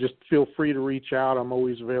 Just feel free to reach out. I'm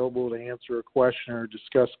always available to answer a question or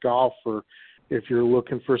discuss golf, or if you're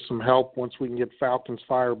looking for some help, once we can get Falcons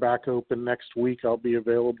Fire back open next week, I'll be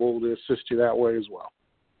available to assist you that way as well.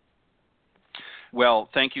 Well,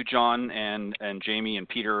 thank you, John and Jamie and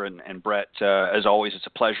Peter and Brett. As always, it's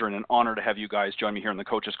a pleasure and an honor to have you guys join me here on the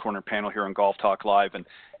Coach's Corner panel here on Golf Talk Live.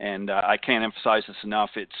 And I can't emphasize this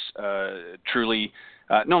enough. It's truly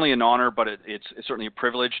not only an honor, but it's certainly a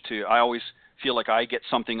privilege to. I always feel like I get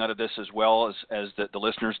something out of this as well as the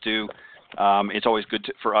listeners do. It's always good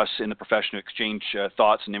for us in the profession to exchange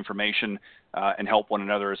thoughts and information and help one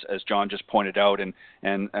another, as John just pointed out, and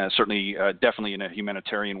certainly definitely in a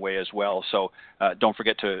humanitarian way as well. So don't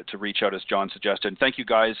forget to reach out, as John suggested. And thank you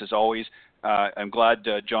guys, as always. I'm glad,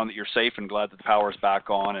 John, that you're safe, and glad that the power is back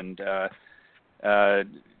on. And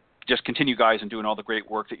just continue, guys, and doing all the great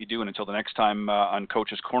work that you do. And until the next time on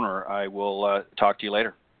Coach's Corner, I will talk to you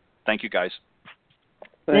later. Thank you, guys.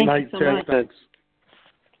 Thank you so much. Thanks.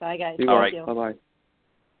 Bye, guys. All right. Bye-bye.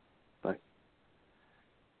 Bye.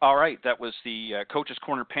 All right. That was the Coach's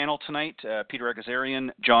Corner panel tonight. Peter Egazarian,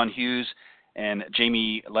 John Hughes, and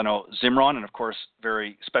Jamie Leno Zimron. And, of course,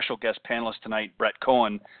 very special guest panelist tonight, Brett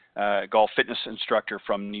Cohen, golf fitness instructor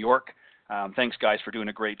from New York. Thanks, guys, for doing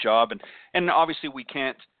a great job. And obviously we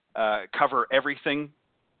can't cover everything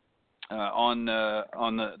on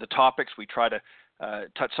the topics. We try to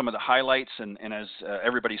touch some of the highlights. And as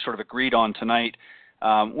everybody sort of agreed on tonight,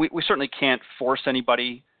 we certainly can't force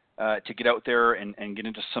anybody to get out there and get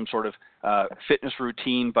into some sort of fitness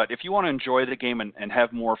routine. But if you want to enjoy the game and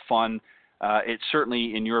have more fun, it's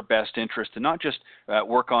certainly in your best interest to not just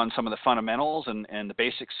work on some of the fundamentals and the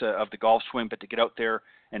basics of the golf swing, but to get out there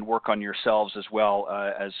and work on yourselves as well.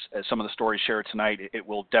 As some of the stories shared tonight, it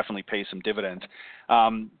will definitely pay some dividends.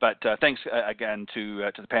 But thanks again to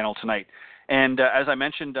the panel tonight. And as I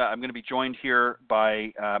mentioned, I'm going to be joined here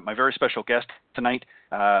by my very special guest tonight,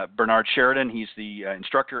 Bernard Sheridan. He's the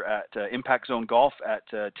instructor at Impact Zone Golf at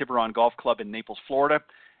Tiburón Golf Club in Naples, Florida,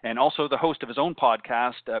 and also the host of his own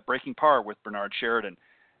podcast, Breaking Par with Bernard Sheridan.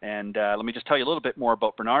 And let me just tell you a little bit more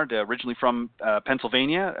about Bernard. Originally from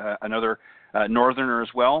Pennsylvania, another northerner as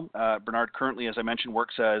well. Bernard currently, as I mentioned,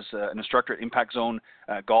 works as an instructor at Impact Zone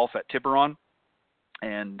Golf at Tiburón.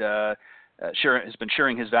 And has been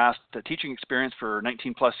sharing his vast teaching experience for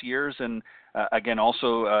 19 plus years, and again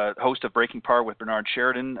also host of Breaking Par with Bernard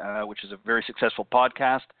Sheridan, which is a very successful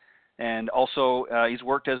podcast. And also he's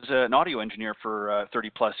worked as an audio engineer for 30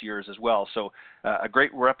 plus years as well. So a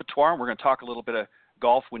great repertoire. And we're going to talk a little bit of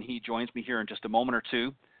golf when he joins me here in just a moment or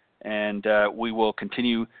two. And we will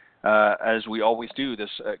continue, as we always do, this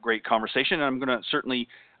great conversation. And I'm going to certainly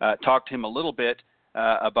talk to him a little bit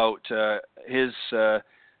about his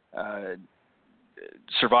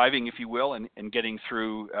surviving, if you will, and getting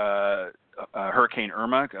through Hurricane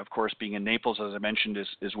Irma. Of course, being in Naples, as I mentioned,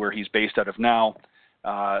 is where he's based out of now.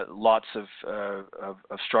 Lots of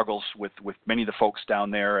struggles with many of the folks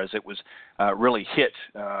down there, as it was really hit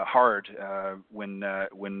hard when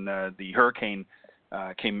the hurricane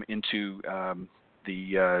came into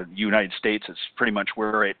the United States. It's pretty much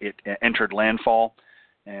where it entered landfall,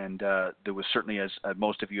 and there was certainly, as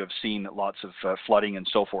most of you have seen, lots of flooding and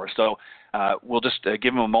so forth. So we'll just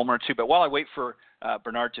give him a moment or two. But while I wait for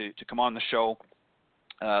Bernard to come on the show,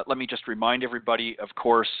 let me just remind everybody, of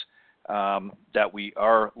course, that we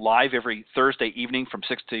are live every Thursday evening from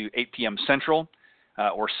 6 to 8 p.m. Central,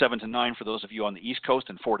 or 7 to 9 for those of you on the East Coast,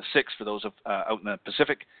 and 4 to 6 for those of out in the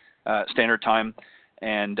Pacific Standard Time.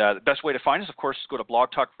 And the best way to find us, of course, is go to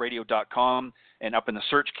blogtalkradio.com, and up in the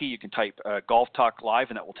search key you can type Golf Talk Live,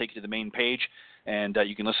 and that will take you to the main page. And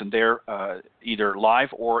you can listen there either live,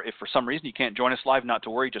 or if for some reason you can't join us live, not to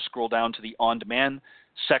worry, just scroll down to the on-demand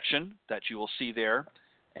section that you will see there.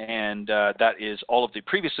 And that is all of the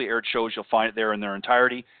previously aired shows. You'll find it there in their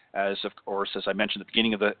entirety. As of course, as I mentioned at the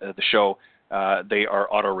beginning of the show, they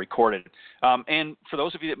are auto-recorded. And for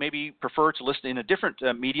those of you that maybe prefer to listen in a different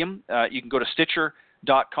medium, you can go to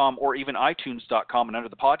Stitcher.com or even iTunes.com, and under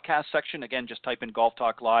the podcast section, again, just type in Golf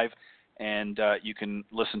Talk Live, and you can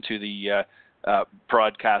listen to the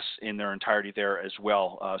broadcasts in their entirety there as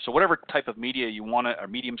well. So whatever type of media you want to, or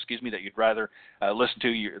medium, that you'd rather listen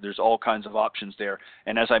to, there's all kinds of options there.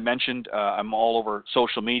 And as I mentioned, I'm all over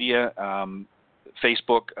social media,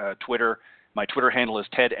 Facebook, Twitter. My Twitter handle is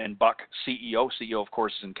Ted and Buck CEO. CEO, of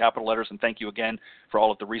course, is in capital letters. And thank you again for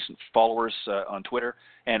all of the recent followers on Twitter.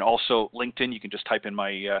 And also LinkedIn. You can just type in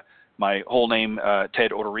my whole name,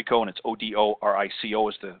 Ted Odorico, and it's Odorico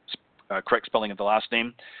is the correct spelling of the last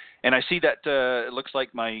name. And I see that it looks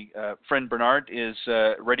like my friend Bernard is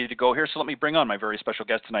ready to go here. So let me bring on my very special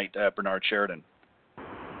guest tonight, Bernard Sheridan.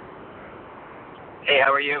 Hey,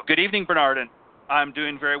 how are you? Good evening, Bernard. And I'm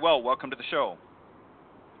doing very well. Welcome to the show.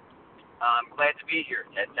 I'm glad to be here,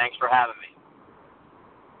 Ted. Thanks for having me.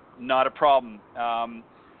 Not a problem.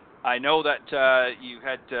 I know that you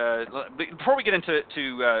had, before we get into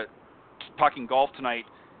talking golf tonight,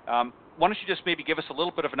 why don't you just maybe give us a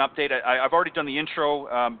little bit of an update? I've already done the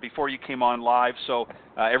intro before you came on live, so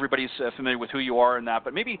everybody's familiar with who you are and that.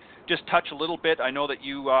 But maybe just touch a little bit. I know that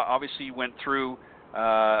you obviously went through,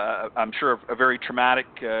 I'm sure, a very traumatic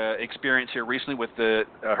experience here recently with the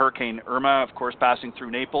Hurricane Irma, of course, passing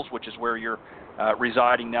through Naples, which is where you're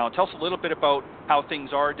residing now. Tell us a little bit about how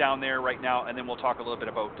things are down there right now, and then we'll talk a little bit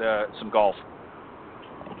about some golf.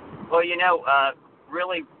 Well,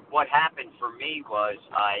 really what happened for me was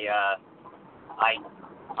I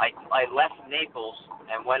left Naples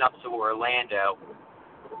and went up to Orlando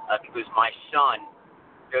because my son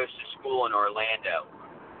goes to school in Orlando.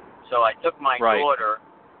 So I took my daughter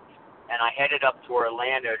and I headed up to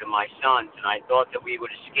Orlando to my son's, and I thought that we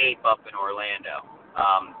would escape up in Orlando.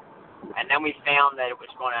 And then we found that it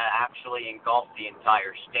was going to actually engulf the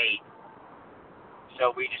entire state.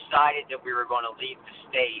 So we decided that we were going to leave the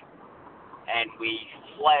state, and we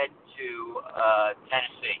fled to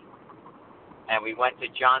Tennessee. And we went to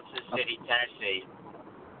Johnson City, Tennessee,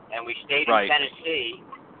 and we stayed in Tennessee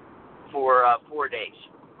for 4 days.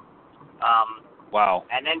 Wow.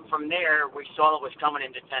 And then from there, we saw it was coming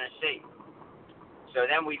into Tennessee. So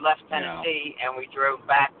then we left Tennessee and we drove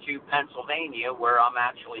back to Pennsylvania, where I'm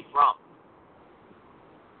actually from.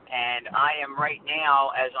 And I am right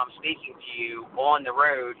now, as I'm speaking to you, on the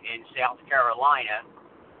road in South Carolina,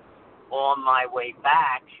 on my way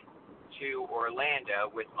back to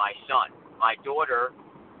Orlando with my son. My daughter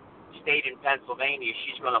stayed in Pennsylvania.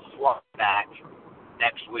 She's going to fly back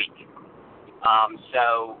next week.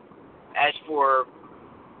 So as for,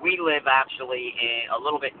 we live actually in a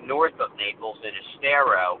little bit north of Naples in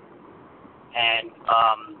Estero, and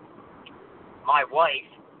my wife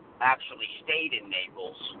actually stayed in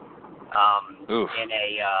Naples in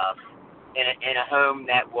a home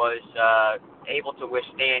that was able to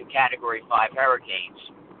withstand Category 5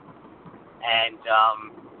 hurricanes, and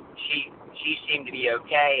she seemed to be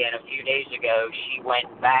okay. And a few days ago, she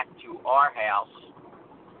went back to our house,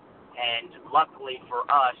 and luckily for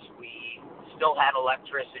us, we still had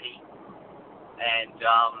electricity, and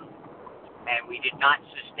we did not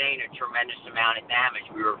sustain a tremendous amount of damage.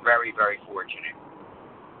 We were very, very fortunate.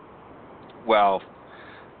 Wow.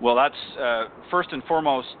 Well, that's first and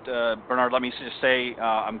foremost, Bernard, let me just say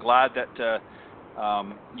I'm glad that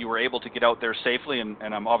you were able to get out there safely, and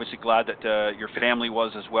I'm obviously glad that your family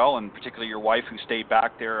was as well, and particularly your wife who stayed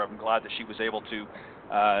back there. I'm glad that she was able to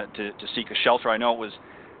seek a shelter. I know it was,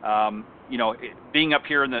 being up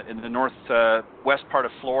here in the northwest part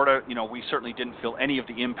of Florida, we certainly didn't feel any of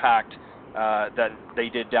the impact that they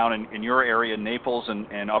did down in your area, Naples,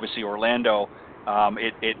 and obviously Orlando.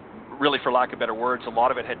 It really, for lack of better words, a lot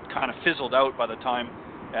of it had kind of fizzled out by the time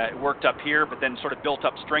it worked up here, but then sort of built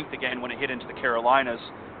up strength again when it hit into the Carolinas.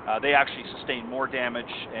 They actually sustained more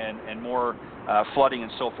damage and more flooding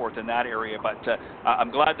and so forth in that area. But I'm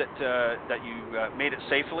glad that you made it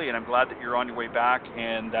safely, and I'm glad that you're on your way back,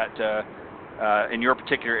 and that in your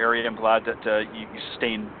particular area, I'm glad that you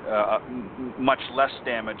sustained much less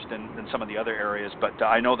damage than some of the other areas. But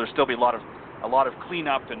I know there'll still be a lot of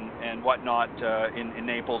cleanup and whatnot in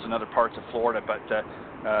Naples and other parts of Florida. But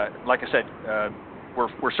like I said,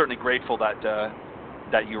 we're certainly grateful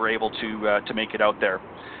that you were able to make it out there.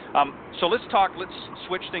 So let's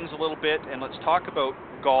switch things a little bit, and let's talk about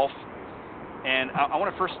golf. And I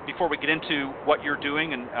want to first, before we get into what you're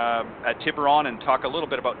doing and at Tiburón and talk a little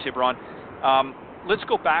bit about Tiburón, let's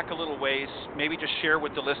go back a little ways, maybe just share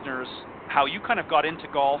with the listeners how you kind of got into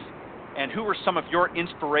golf and who were some of your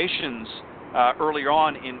inspirations earlier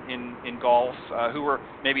on in golf, who were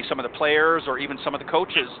maybe some of the players or even some of the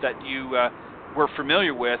coaches that you were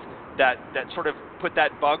familiar with that sort of put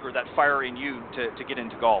that bug or that fire in you to get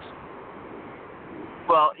into golf.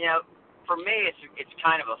 Well, for me, it's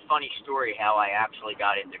kind of a funny story how I actually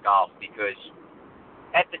got into golf, because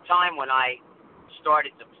at the time when I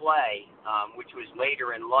started to play, which was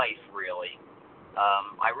later in life, really,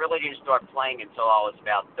 I really didn't start playing until I was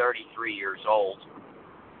about 33 years old.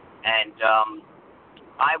 And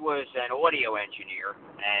I was an audio engineer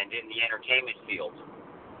and in the entertainment field.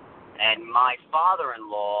 And my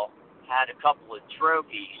father-in-law had a couple of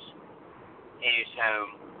trophies in his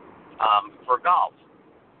home for golf.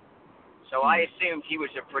 So I assumed he was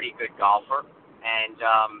a pretty good golfer. And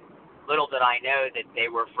little did I know that they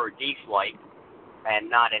were for D flight and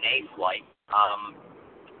not an A flight.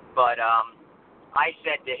 But I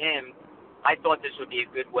said to him, I thought this would be a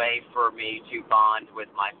good way for me to bond with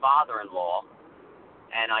my father-in-law.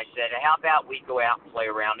 And I said, how about we go out and play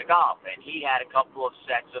around the golf? And he had a couple of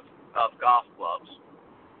sets of golf clubs.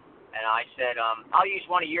 And I said, I'll use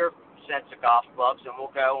one of your sets of golf clubs, and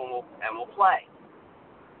we'll go and we'll play.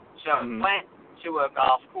 So I went to a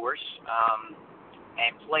golf course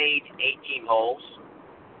and played 18 holes.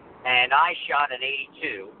 And I shot an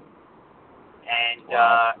 82. And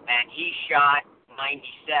and he shot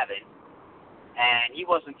 97. And he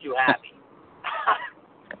wasn't too happy.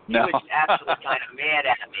 He was actually kind of mad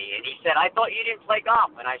at me. And he said, I thought you didn't play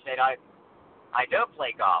golf. And I said, I don't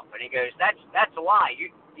play golf. And he goes, that's a lie.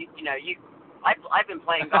 I've been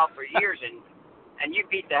playing golf for years, and you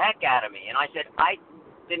beat the heck out of me. And I said, I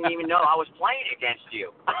didn't even know I was playing against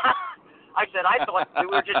you. I said, I thought we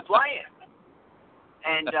were just playing.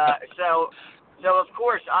 And so of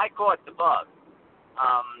course I caught the bug.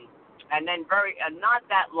 And then not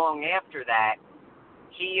that long after that,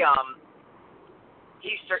 he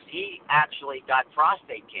actually got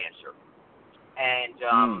prostate cancer.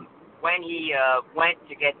 And when he went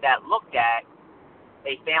to get that looked at,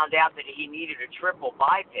 they found out that he needed a triple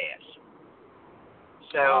bypass.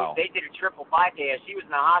 So they did a triple bypass. He was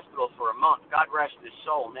in the hospital for a month. God rest his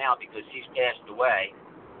soul now, because he's passed away.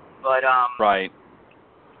 But right.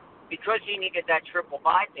 Because he needed that triple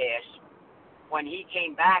bypass, when he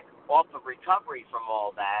came back off of recovery from all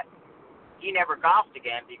that, he never golfed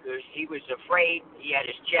again because he was afraid. He had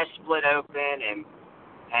his chest split open, and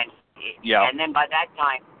then by that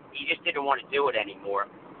time he just didn't want to do it anymore.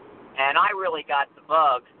 And I really got the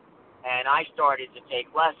bug, and I started to take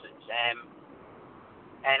lessons.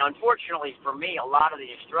 And unfortunately for me, a lot of the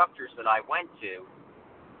instructors that I went to,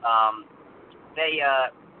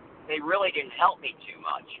 they really didn't help me too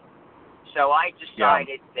much. So I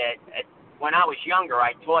decided that when I was younger,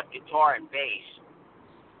 I taught guitar and bass.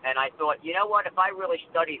 And I thought, you know what, if I really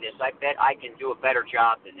study this, I bet I can do a better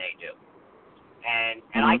job than they do. And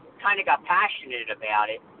I kind of got passionate about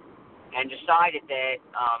it and decided that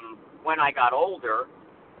when I got older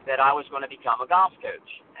that I was going to become a golf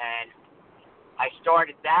coach. And I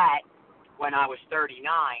started that when I was 39,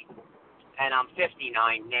 and I'm 59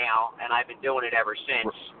 now, and I've been doing it ever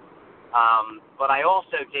since. But I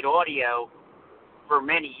also did audio for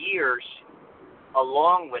many years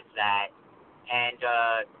along with that,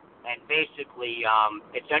 and basically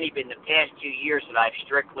it's only been the past 2 years that I've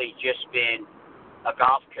strictly just been a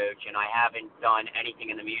golf coach, and I haven't done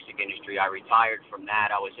anything in the music industry. I retired from that.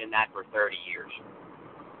 I was in that for 30 years.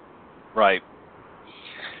 Right.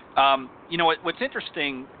 What's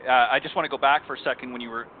interesting, I just want to go back for a second when you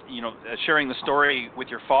were, sharing the story with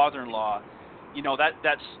your father-in-law.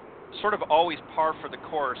 That's sort of always par for the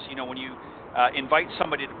course. When you invite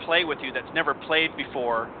somebody to play with you that's never played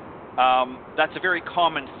before, that's a very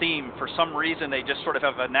common theme. For some reason, they just sort of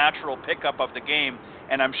have a natural pickup of the game,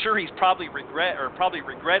 and I'm sure he's probably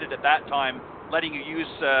regretted at that time letting you use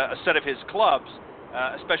a set of his clubs,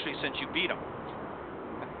 especially since you beat him.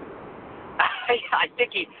 I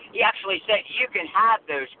think he actually said, "You can have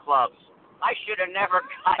those clubs." I should have never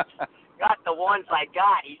got the ones I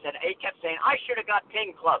got. He kept saying, "I should have got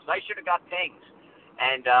ping clubs. I should have got pings."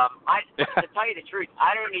 And to tell you the truth,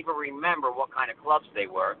 I don't even remember what kind of clubs they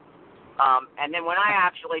were. And then when I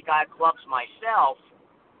actually got clubs myself,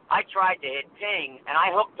 I tried to hit ping, and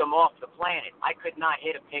I hooked them off the planet. I could not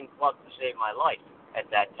hit a ping club to save my life at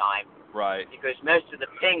that time. Right. Because most of the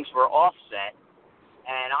pings were offset,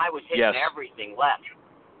 and I was hitting everything left.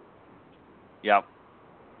 Yeah.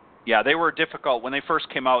 Yeah, they were difficult. When they first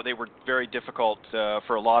came out, they were very difficult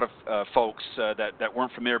for a lot of folks that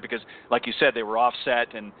weren't familiar because, like you said, they were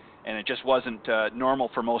offset and it just wasn't normal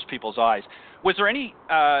for most people's eyes. Was there any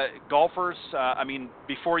golfers,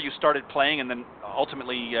 before you started playing and then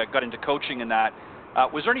ultimately got into coaching and that,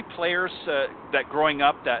 was there any players that growing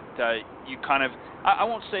up that you kind of, I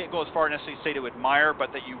won't say go as far as necessarily say to admire,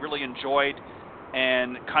 but that you really enjoyed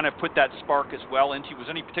and kind of put that spark as well into you? Was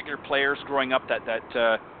there any particular players growing up that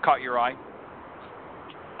caught your eye?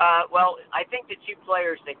 Well, I think the two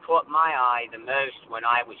players that caught my eye the most when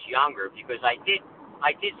I was younger, because I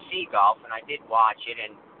did see golf and I did watch it,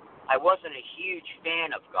 and I wasn't a huge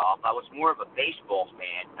fan of golf. I was more of a baseball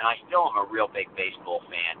fan, and I still am a real big baseball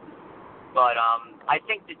fan. But I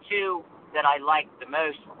think the two that I liked the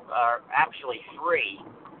most are actually three.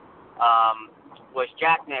 Was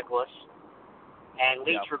Jack Nicklaus, and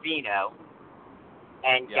Lee Trevino,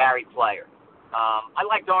 and Gary Player. I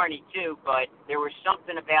liked Arnie too, but there was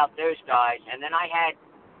something about those guys. And then I had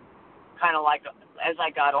kind of like, as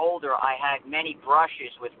I got older, I had many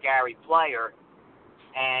brushes with Gary Player,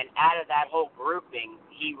 and out of that whole grouping,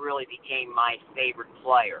 he really became my favorite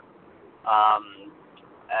player.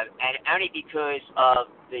 And only because of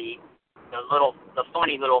the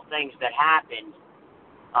funny little things that happened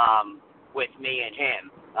with me and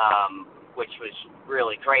him. Which was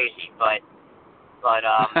really crazy, but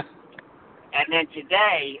and then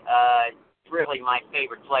today, really my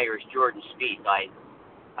favorite player is Jordan Spieth.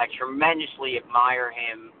 I tremendously admire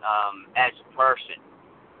him as a person,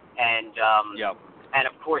 and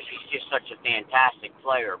of course he's just such a fantastic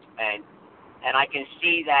player, and I can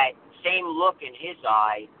see that same look in his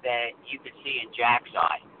eye that you could see in Jack's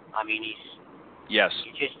eye. I mean, he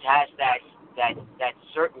just has that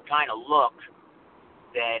certain kind of look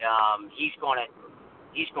that he's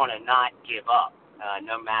gonna not give up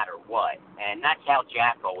no matter what, and that's how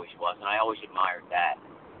Jack always was, and I always admired that.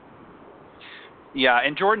 Yeah,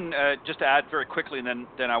 and Jordan, just to add very quickly, and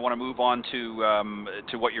then I want to move on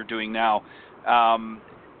to what you're doing now.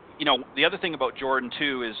 The other thing about Jordan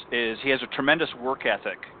too is he has a tremendous work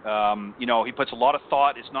ethic. He puts a lot of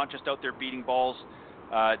thought. It's not just out there beating balls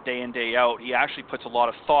day in, day out. He actually puts a lot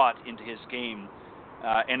of thought into his game.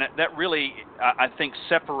 And that really, I think,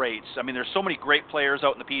 separates. I mean, there's so many great players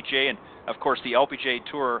out in the PGA and, of course, the LPGA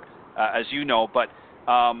Tour, as you know, but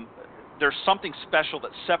there's something special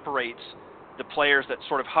that separates the players that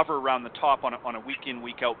sort of hover around the top on a week-in,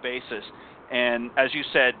 week-out basis. And as you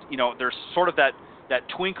said, there's sort of that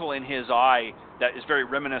twinkle in his eye that is very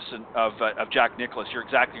reminiscent of Jack Nicklaus. You're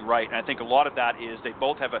exactly right. And I think a lot of that is they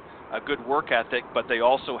both have a good work ethic, but they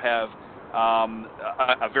also have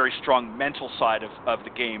a very strong mental side of the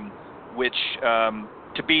game, which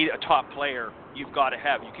to be a top player, you've got to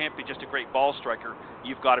have. You can't be just a great ball striker.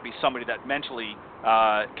 You've got to be somebody that mentally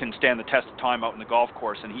can stand the test of time out in the golf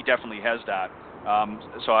course, and he definitely has that.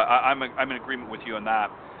 So I'm in agreement with you on that.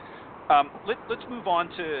 Let's move on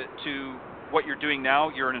to what you're doing now.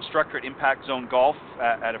 You're an instructor at Impact Zone Golf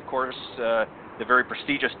at of course, the very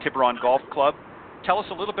prestigious Tiburón Golf Club. Tell us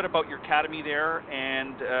a little bit about your academy there,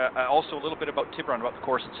 and also a little bit about Tiburón, about the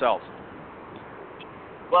course itself.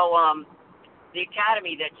 Well, the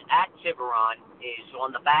academy that's at Tiburón is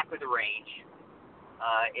on the back of the range.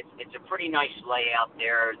 It's a pretty nice layout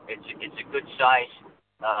there. It's a good size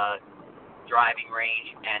driving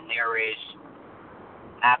range, and there is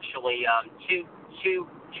actually two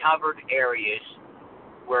covered areas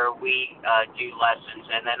where we do lessons,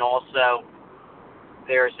 and then also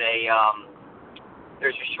there's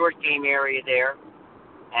a short game area there,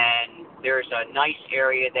 and there's a nice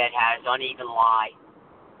area that has uneven lie,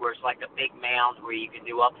 where it's like a big mound where you can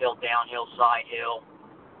do uphill, downhill, side hill,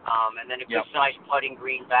 and then a good-sized putting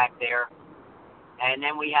green back there. And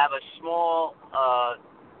then we have a small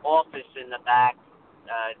office in the back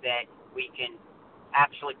that we can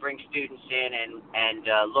actually bring students in and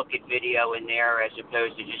look at video in there, as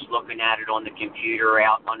opposed to just looking at it on the computer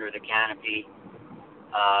out under the canopy.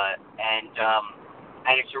 And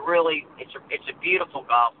it's a beautiful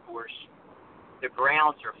golf course. The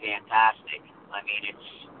grounds are fantastic. I mean,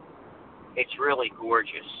 it's really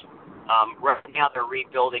gorgeous. Right now they're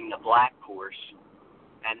rebuilding the black course,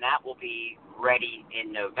 and that will be ready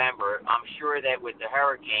in November. I'm sure that with the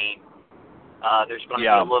hurricane, there's going to be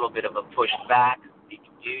a little bit of a push back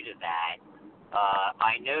due to that.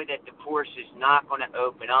 I know that the course is not going to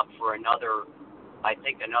open up for another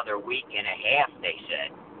week and a half, they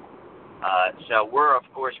said. So we're, of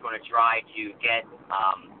course, going to try to get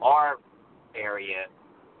our area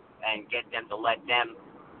and get them to let them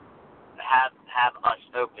have us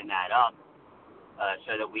open that up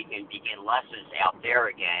so that we can begin lessons out there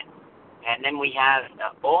again. And then we have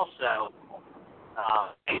also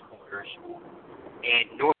headquarters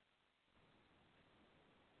in North.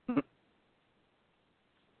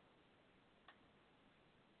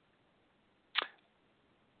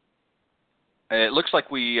 It looks like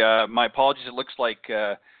my apologies. It looks like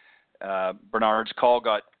Bernard's call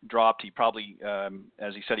got dropped. He probably,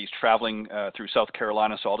 as he said, he's traveling through South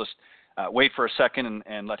Carolina, so I'll just wait for a second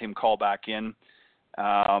and let him call back in.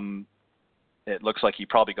 It looks like he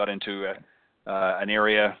probably got into an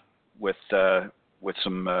area with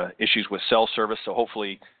some issues with cell service, so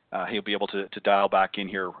hopefully he'll be able to dial back in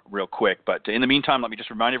here real quick. But in the meantime, let me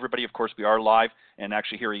just remind everybody, of course, we are live, and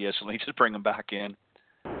actually here he is, so let me just bring him back in.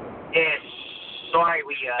 Yes. Sorry,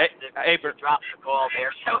 we dropped the call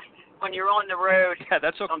there. So when you're on the road,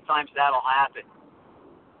 that's okay. Sometimes that'll happen.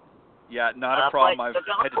 Yeah, not a problem. The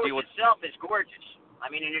golf course itself is gorgeous.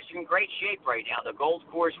 I mean, and it's in great shape right now. The Gold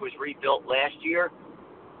Course was rebuilt last year.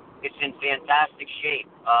 It's in fantastic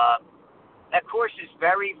shape. That course is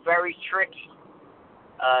very, very tricky.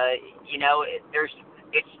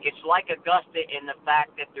 It's like Augusta in the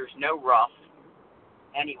fact that there's no rough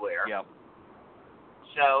anywhere. Yeah.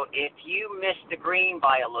 So if you miss the green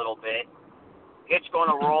by a little bit, it's going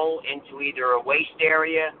to roll into either a waste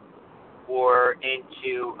area or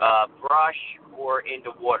into brush or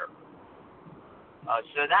into water.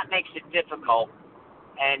 So that makes it difficult.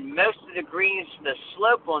 And most of the greens, the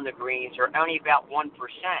slope on the greens are only about 1%.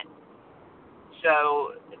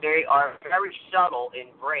 So they are very subtle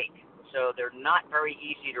in break. So they're not very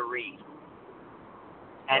easy to read.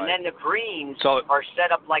 And then the greens are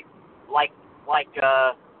set up like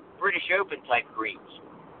British Open type greens,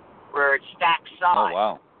 where it's stacked sides. Oh,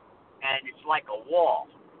 wow. And it's like a wall.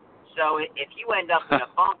 So if you end up in a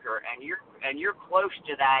bunker and you're close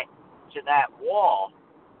to that wall,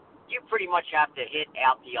 you pretty much have to hit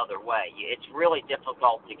out the other way. It's really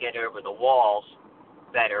difficult to get over the walls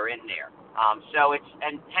that are in there.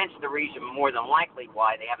 And hence the reason, more than likely,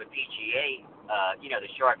 why they have a PGA, the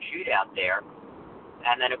sharp shootout there,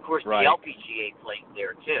 and then of course the LPGA plate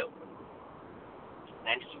there too.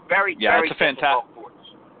 And it's very difficult course.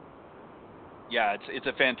 Yeah, it's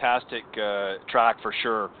a fantastic track for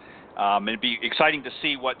sure. It'd be exciting to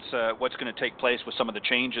see what's going to take place with some of the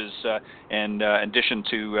changes, and in addition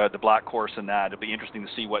to the black course and that. It'll be interesting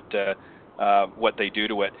to see what they do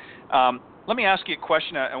to it. Let me ask you a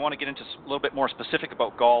question. I want to get into a little bit more specific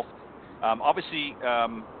about golf. Obviously,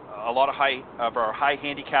 a lot of our high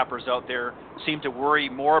handicappers out there seem to worry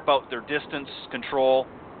more about their distance control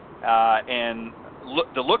and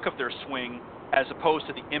the look of their swing as opposed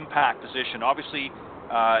to the impact position. Obviously,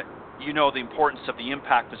 the importance of the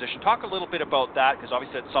impact position. Talk a little bit about that, because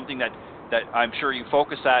obviously that's something that I'm sure you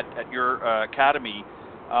focus at your academy.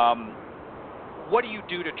 What do you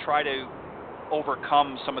do to try to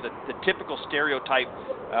overcome some of the typical stereotype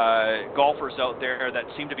golfers out there that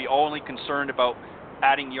seem to be only concerned about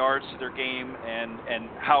adding yards to their game and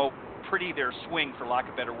how pretty their swing, for lack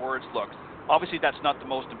of better words, looks? Obviously, that's not the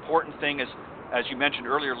most important thing. As you mentioned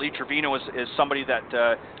earlier, Lee Trevino is somebody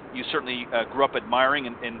that you certainly grew up admiring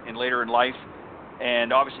in later in life.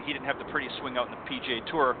 And obviously, he didn't have the prettiest swing out in the PGA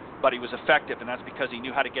Tour, but he was effective, and that's because he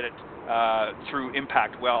knew how to get it through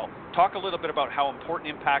impact well. Talk a little bit about how important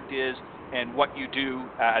impact is and what you do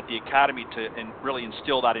at the academy to really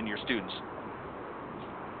instill that in your students.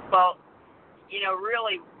 Well,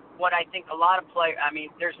 really what I think a lot of players,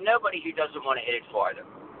 there's nobody who doesn't want to hit it farther.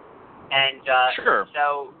 And sure.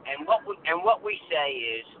 So, what we say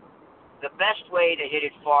is, the best way to hit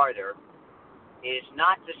it farther is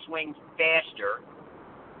not to swing faster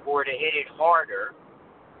or to hit it harder,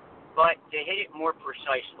 but to hit it more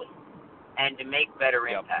precisely and to make better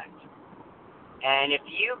impact. And if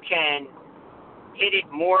you can hit it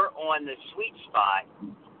more on the sweet spot,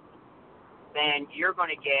 then you're going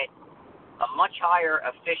to get a much higher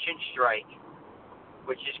efficient strike,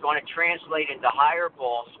 which is going to translate into higher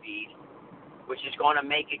ball speed, which is going to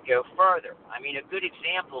make it go further. I mean, a good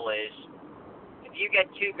example is if you get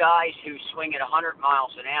two guys who swing at 100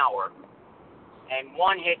 miles an hour, and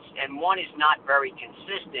one is not very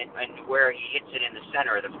consistent in where he hits it in the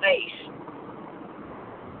center of the face,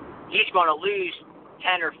 he's going to lose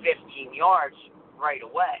 10 or 15 yards right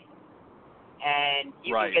away. And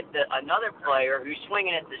you can get another player who's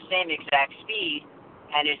swinging at the same exact speed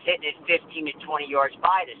and is hitting it 15 to 20 yards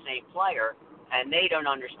by the same player, and they don't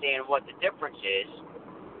understand what the difference is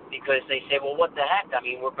because they say, well, what the heck? I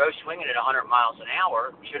mean, we're both swinging at 100 miles an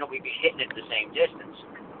hour. Shouldn't we be hitting it the same distance?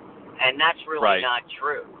 And that's really not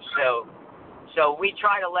true. So we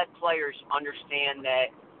try to let players understand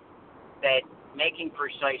that making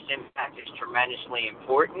precise impact is tremendously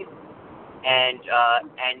important, and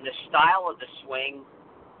the style of the swing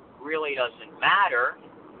really doesn't matter,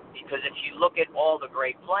 because if you look at all the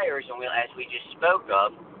great players, and as we just spoke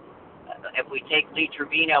of, if we take Lee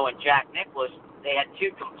Trevino and Jack Nicklaus, they had two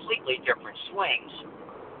completely different swings,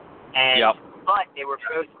 but they were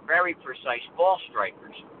both very precise ball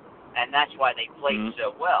strikers, and that's why they played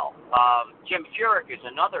so well. Jim Furyk is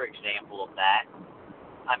another example of that.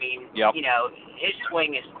 I mean, you know, his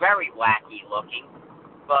swing is very wacky looking,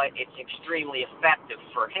 but it's extremely effective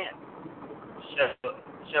for him.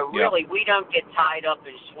 So really, we don't get tied up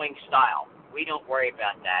in swing style. We don't worry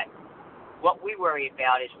about that. What we worry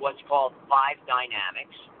about is what's called 5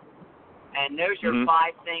 dynamics, and those are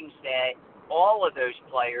 5 things that all of those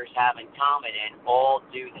players have in common and all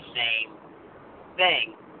do the same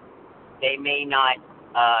thing. They may not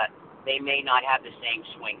have the same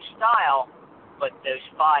swing style, but those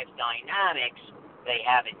 5 dynamics they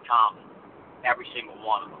have in common, every single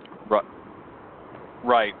one of them.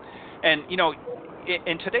 Right. And you know,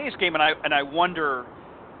 in today's game, and I wonder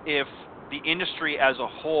if the industry as a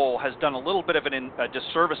whole has done a little bit of a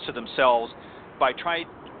disservice to themselves by trying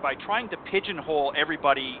to pigeonhole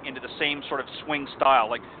everybody into the same sort of swing style.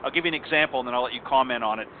 Like, I'll give you an example, and then I'll let you comment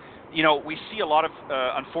on it. You know, we see a lot of,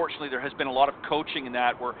 unfortunately, there has been a lot of coaching in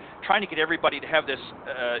that. We're trying to get everybody to have this,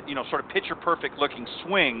 sort of picture-perfect looking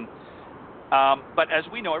swing. But as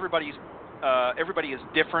we know, everybody is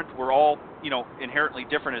different. We're all, inherently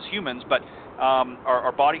different as humans, but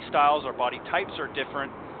our body styles, our body types are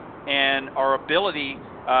different, and our ability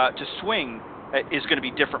to swing is going to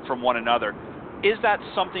be different from one another. Is that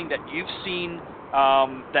something that you've seen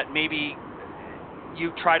that maybe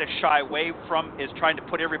you try to shy away from, is trying to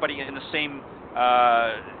put everybody in the same,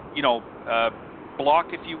 block,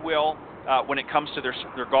 if you will, when it comes to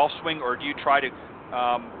their golf swing, or do you try to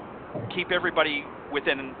keep everybody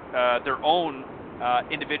within their own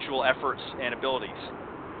individual efforts and abilities?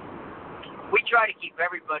 We try to keep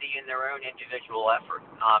everybody in their own individual effort,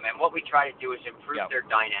 and what we try to do is improve their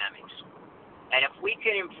dynamics. And if we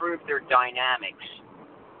can improve their dynamics,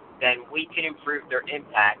 then we can improve their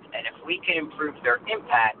impact. And if we can improve their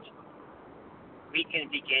impact, we can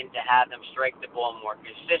begin to have them strike the ball more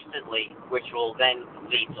consistently, which will then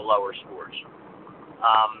lead to lower scores.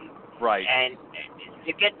 And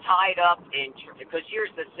to get tied up in, because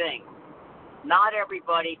here's the thing, not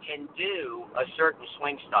everybody can do a certain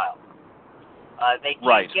swing style. They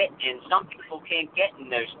can't get in, some people can't get in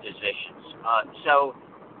those positions. So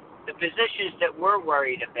the positions that we're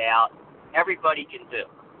worried about, everybody can do.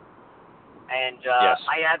 And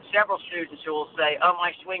I have several students who will say, oh,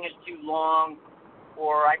 my swing is too long,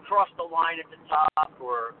 or I crossed the line at the top,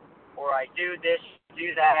 or I do this,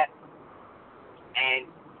 do that. And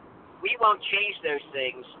we won't change those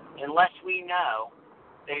things unless we know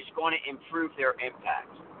that it's going to improve their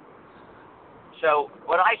impact. So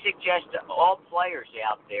what I suggest to all players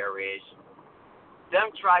out there is,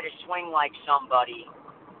 don't try to swing like somebody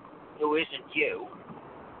who isn't you,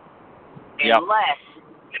 unless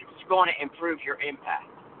it's going to improve your impact.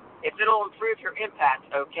 If it'll improve your impact,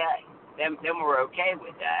 okay, then we're okay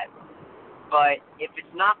with that. But if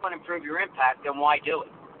it's not going to improve your impact, then why do it?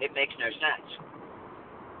 It makes no sense.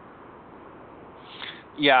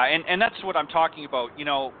 Yeah, and that's what I'm talking about.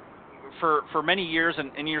 For many years,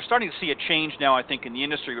 and you're starting to see a change now, I think, in the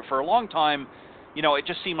industry. But for a long time, it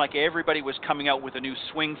just seemed like everybody was coming out with a new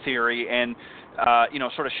swing theory and,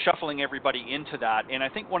 sort of shuffling everybody into that. And I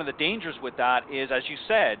think one of the dangers with that is, as you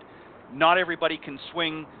said, not everybody can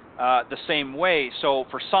swing the same way. So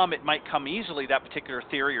for some, it might come easily, that particular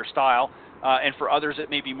theory or style, and for others, it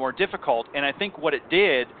may be more difficult. And I think what it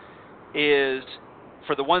did is,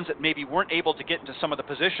 for the ones that maybe weren't able to get into some of the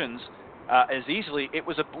positions as easily, it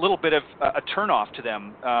was a little bit of a turnoff to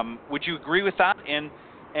them. Would you agree with that? And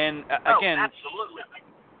again, absolutely.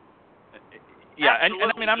 Yeah, absolutely.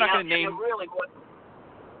 And I mean, I'm not going to name. Really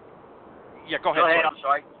Yeah, go ahead. Go ahead. I'm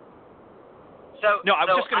sorry. No, I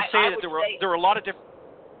was just going to say that there were a lot of different.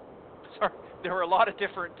 Sorry, there were a lot of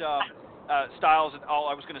different styles, and all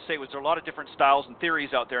I was going to say was there are a lot of different styles and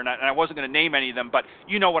theories out there, and I wasn't going to name any of them, but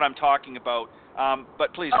you know what I'm talking about.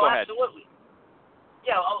 But please go ahead. Absolutely.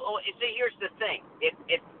 Yeah. See, here's the thing.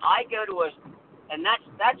 If I go to and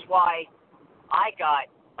that's why I got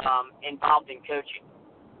involved in coaching,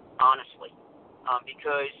 honestly,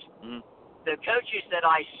 because the coaches that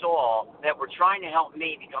I saw that were trying to help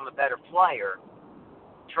me become a better player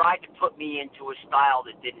tried to put me into a style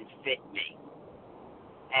that didn't fit me.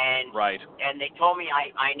 And and they told me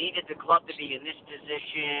I needed the club to be in this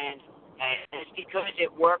position, and it's because it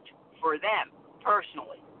worked for them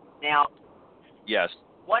personally. Now, yes,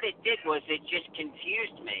 what it did was it just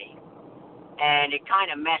confused me, and it kind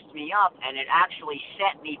of messed me up, and it actually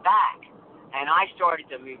set me back, and I started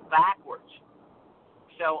to move backwards.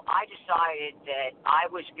 So I decided that I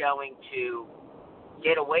was going to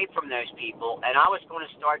get away from those people, and I was going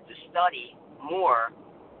to start to study more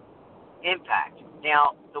impact.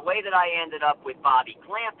 Now, the way that I ended up with Bobby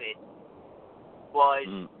Clampett was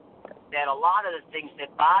that a lot of the things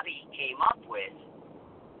that Bobby came up with,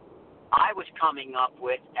 I was coming up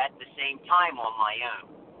with at the same time on my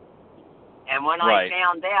own. And when I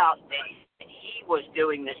found out that he was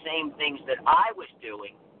doing the same things that I was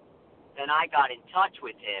doing, then I got in touch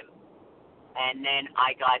with him, and then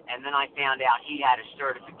I found out he had a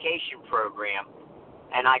certification program,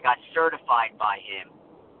 and I got certified by him.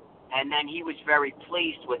 And then he was very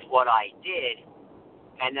pleased with what I did,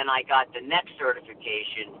 and then I got the next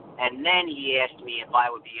certification, and then he asked me if I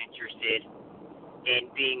would be interested in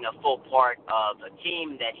being a full part of a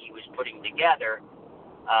team that he was putting together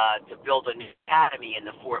to build a new academy in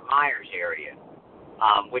the Fort Myers area,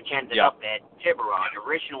 which ended up at Tiburón.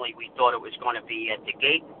 Originally, we thought it was going to be at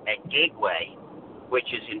Gateway, which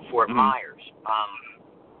is in Fort Myers.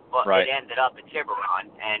 But it ended up at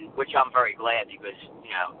Tiburón, and which I'm very glad because,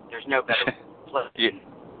 you know, there's no better place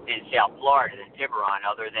in South Florida than Tiburón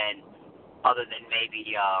other than maybe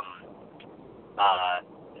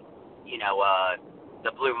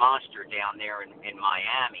the Blue Monster down there in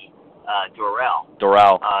Miami, Doral.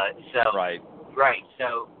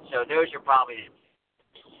 So those are probably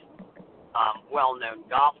well-known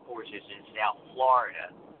golf courses in South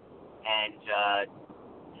Florida, and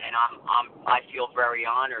I feel very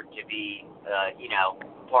honored to be,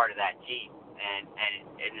 part of that team. And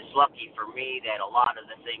it's lucky for me that a lot of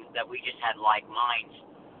the things that we just had like minds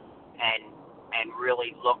and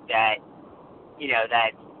really looked at,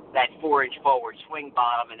 that 4-inch forward swing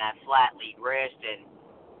bottom and that flat lead wrist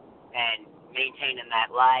and maintaining that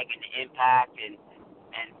lag and impact and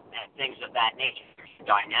things of that nature,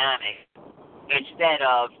 dynamic, instead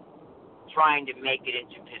of trying to make it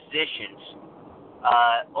into positions.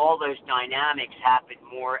 All those dynamics happen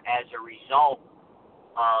more as a result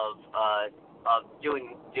of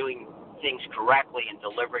doing things correctly and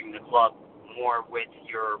delivering the club more with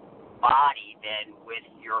your body than with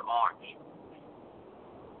your arms.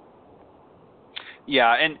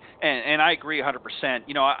 Yeah, and I agree 100%.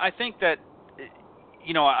 I think that,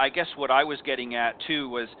 I guess what I was getting at too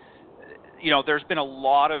was, there's been a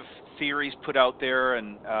lot of theories put out there,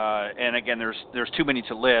 and again, there's too many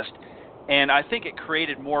to list. And I think it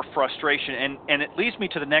created more frustration, and it leads me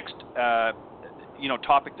to the next,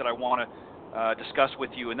 topic that I want to discuss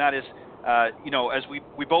with you, and that is, as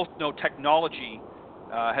we both know, technology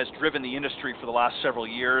has driven the industry for the last several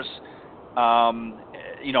years.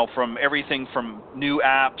 From everything from new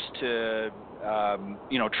apps to,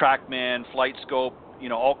 TrackMan, FlightScope,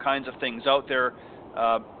 all kinds of things out there.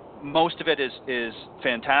 Most of it is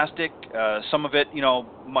fantastic. Some of it,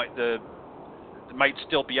 might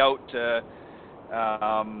still be out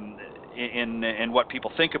in what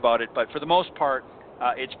people think about it, but for the most part,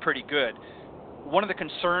 it's pretty good. One of the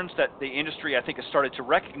concerns that the industry, I think, has started to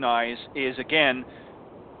recognize is, again,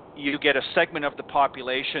 you get a segment of the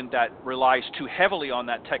population that relies too heavily on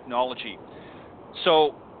that technology.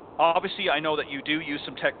 So, obviously, I know that you do use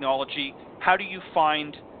some technology. How do you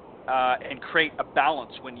find and create a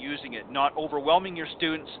balance when using it, not overwhelming your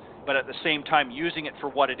students, but at the same time using it for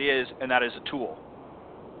what it is, and that is a tool?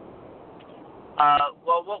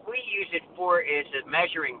 Well, what we use it for is a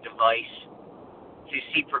measuring device to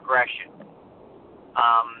see progression.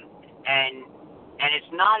 and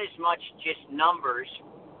it's not as much just numbers,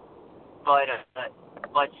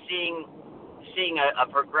 but seeing a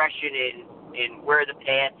progression in where the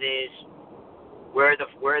path is, where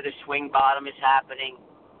the swing bottom is happening,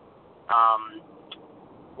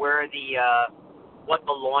 where what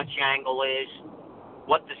the launch angle is,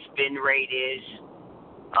 what the spin rate is,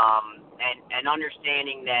 and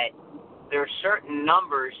understanding that there are certain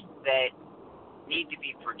numbers that need to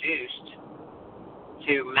be produced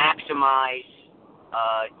to maximize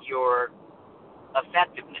your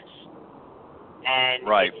effectiveness. And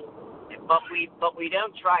right. But we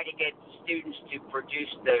don't try to get students to produce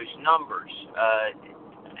those numbers.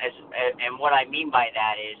 And what I mean by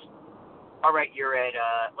that is, all right, you're at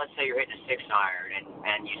let's say you're hitting a 6-iron,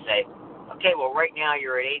 and you say, okay, well right now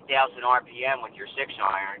you're at 8,000 RPM with your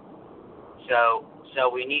 6-iron, so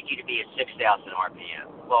we need you to be at 6,000 RPM.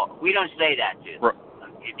 Well, we don't say that to them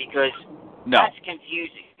because that's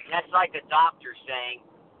confusing. That's like a doctor saying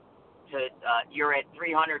you're at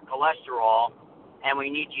 300 cholesterol and we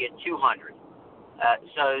need you at 200.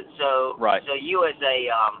 So you as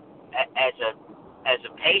a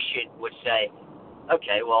patient would say,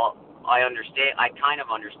 okay, well, I understand. I kind of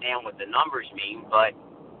understand what the numbers mean, but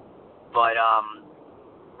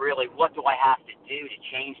really, what do I have to do to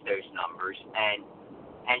change those numbers? And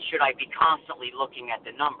should I be constantly looking at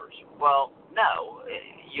the numbers? Well, no.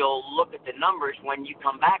 You'll look at the numbers when you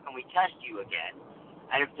come back and we test you again.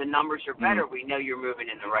 And if the numbers are better, we know you're moving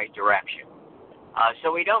in the right direction.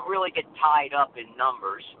 So we don't really get tied up in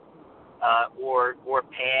numbers or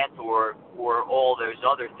path or all those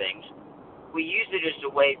other things. We use it as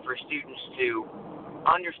a way for students to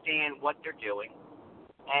understand what they're doing.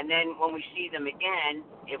 And then when we see them again,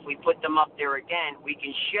 if we put them up there again, we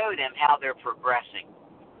can show them how they're progressing.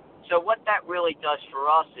 So what that really does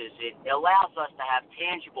for us is it allows us to have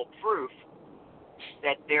tangible proof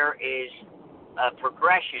that there is a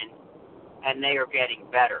progression and they are getting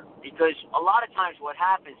better. Because a lot of times what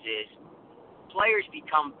happens is players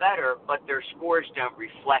become better, but their scores don't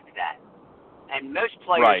reflect that. And most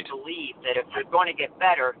players believe that if they're going to get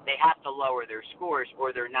better, they have to lower their scores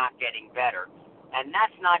or they're not getting better. And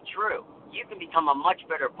that's not true. You can become a much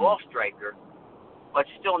better ball striker, but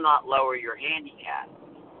still not lower your handicap.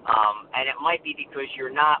 And it might be because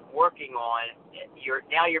you're not working on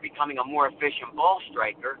now you're becoming a more efficient ball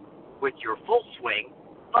striker with your full swing,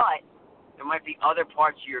 but there might be other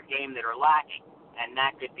parts of your game that are lacking. And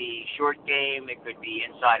that could be short game, it could be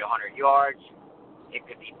inside 100 yards, it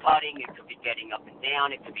could be putting, it could be getting up and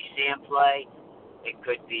down, it could be sand play, it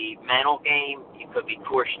could be mental game, it could be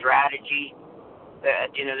core strategy.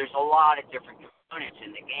 There's a lot of different components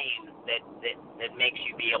in the game that makes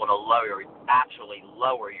you be able to actually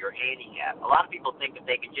lower your handicap. A lot of people think that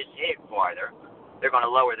they can just hit it farther, they're going to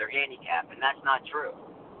lower their handicap, and that's not true.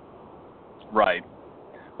 Right.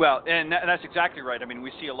 Well, and that's exactly right. I mean,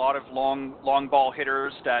 we see a lot of long ball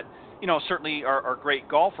hitters that, certainly are great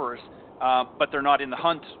golfers, but they're not in the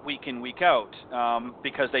hunt week in, week out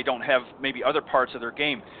because they don't have maybe other parts of their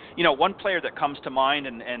game. One player that comes to mind,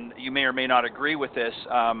 and you may or may not agree with this,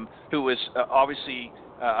 who was obviously,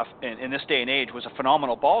 in this day and age, was a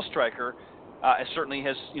phenomenal ball striker, certainly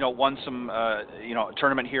has, won some,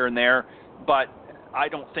 tournament here and there, but I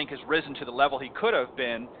don't think has risen to the level he could have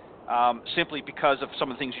been simply because of some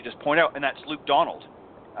of the things you just point out, and that's Luke Donald.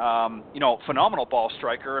 Phenomenal ball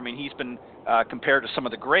striker. I mean, he's been compared to some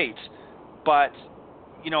of the greats, but,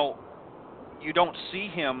 you don't see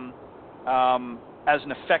him as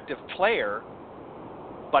an effective player,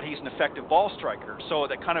 but he's an effective ball striker. So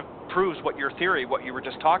that kind of proves what your theory, what you were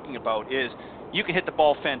just talking about, is you can hit the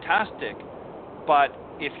ball fantastic, but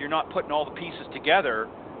if you're not putting all the pieces together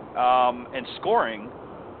and scoring,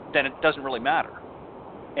 then it doesn't really matter.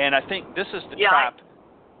 And I think this is the trap,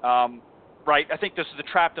 right? I think this is the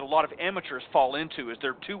trap that a lot of amateurs fall into, is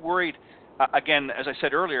they're too worried, again, as I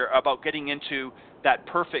said earlier, about getting into that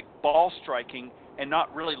perfect ball striking and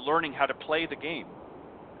not really learning how to play the game.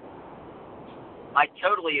 I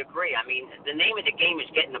totally agree. I mean, the name of the game is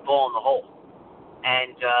getting the ball in the hole.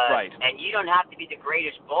 And and you don't have to be the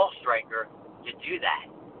greatest ball striker to do that.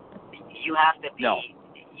 You have to be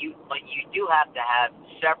but you do have to have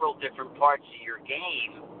several different parts of your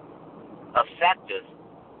game effective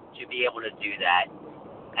to be able to do that.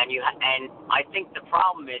 And I think the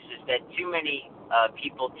problem is that too many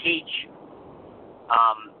people teach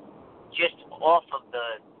just off of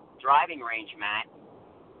the driving range mat,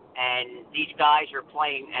 and these guys are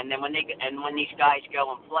playing. And then when these guys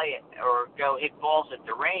go and play it or go hit balls at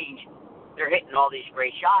the range, they're hitting all these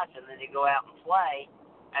great shots, and then they go out and play,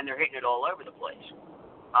 and they're hitting it all over the place.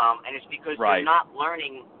 And it's because they're not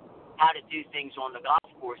learning how to do things on the golf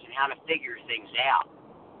course and how to figure things out.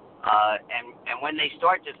 And when they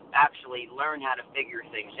start to actually learn how to figure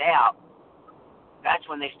things out, that's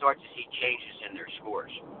when they start to see changes in their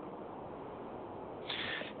scores.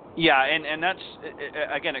 Yeah, and that's,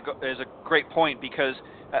 again, is a great point because,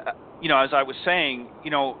 as I was saying,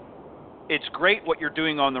 it's great what you're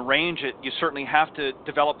doing on the range. You certainly have to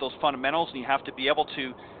develop those fundamentals, and you have to be able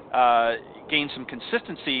to gain some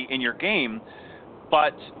consistency in your game.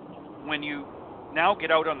 But when you now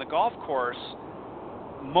get out on the golf course,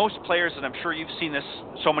 most players, and I'm sure you've seen this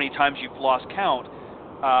so many times you've lost count,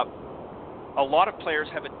 a lot of players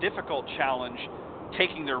have a difficult challenge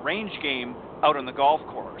taking their range game out on the golf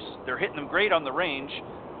course. They're hitting them great on the range,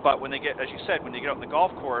 but when they get, as you said, when they get out on the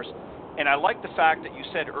golf course, and I like the fact that you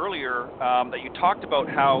said earlier that you talked about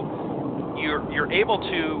how you're able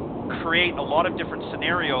to create a lot of different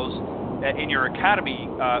scenarios in your academy,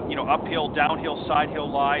 uphill, downhill, side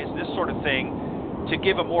hill lies, this sort of thing, to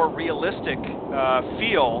give a more realistic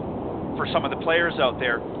feel for some of the players out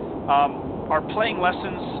there. Are playing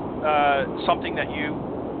lessons something that you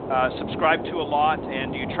subscribe to a lot,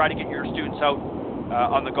 and do you try to get your students out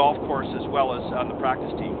on the golf course as well as on the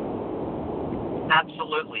practice team?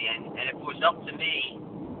 Absolutely, and if it was up to me,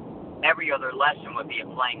 every other lesson would be a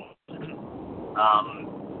playing lesson.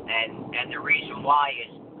 And the reason why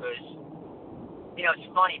is because,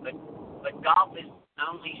 it's funny, but golf is the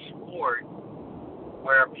only sport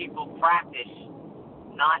where people practice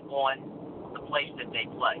not on the place that they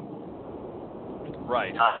play.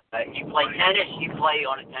 Right. You play tennis, you play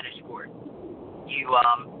on a tennis court. You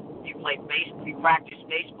practice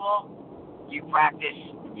baseball, you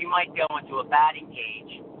might go into a batting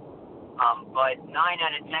cage, but 9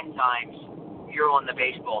 out of 10 times you're on the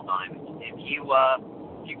baseball diamond. If you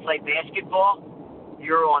play basketball,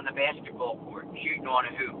 you're on the basketball court shooting on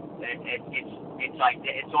a hoop.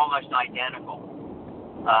 It's almost identical.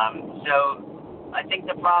 So I think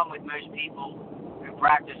the problem with most people who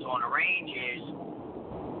practice on a range is,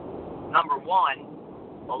 number one,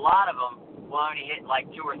 a lot of them will only hit like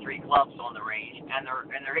 2 or 3 clubs on the range, and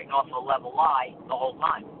they're hitting off a level lie the whole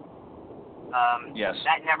time. Yes.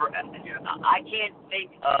 That never. I can't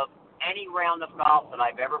think of any round of golf that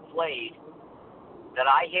I've ever played that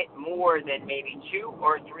I hit more than maybe 2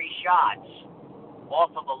 or 3 shots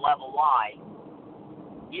off of a level lie.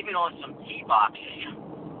 Even on some tee boxes,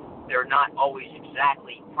 they're not always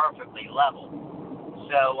exactly perfectly level.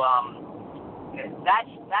 So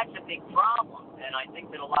that's a big problem, and I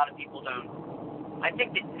think that a lot of people don't. I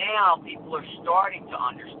think that now people are starting to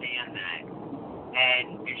understand that,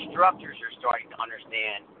 and instructors are starting to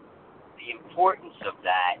understand the importance of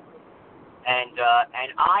that. And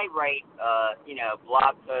I write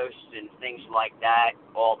blog posts and things like that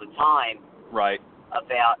all the time. Right.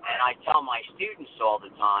 And I tell my students all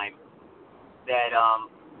the time that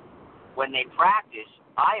when they practice,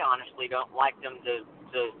 I honestly don't like them to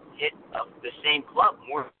hit the same club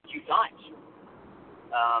more than 2 times,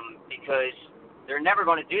 because they're never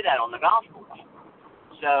going to do that on the golf course.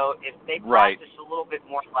 So if they practice a little bit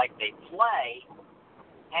more like they play,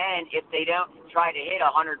 and if they don't try to hit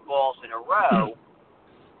 100 balls in a row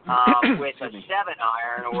with a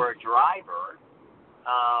 7-iron or a driver,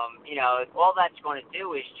 all that's going to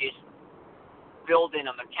do is just build in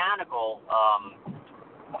a mechanical.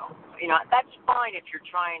 That's fine if you're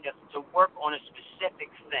trying to work on a specific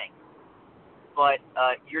thing, but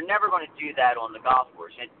you're never going to do that on the golf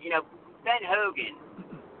course. And Ben Hogan,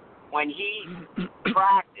 when he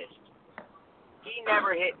practiced, he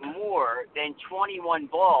never hit more than 21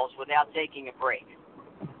 balls without taking a break.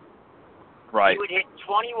 Right. He would hit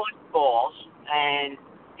 21 balls, and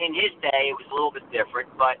in his day it was a little bit different,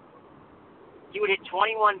 but he would hit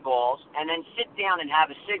 21 balls and then sit down and have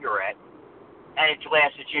a cigarette and a glass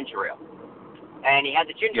of ginger ale. And he had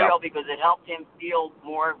the ginger ale because it helped him feel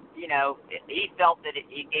more, he felt that it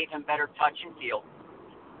gave him better touch and feel.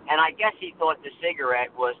 And I guess he thought the cigarette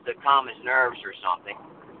was to calm his nerves or something.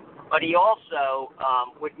 But he also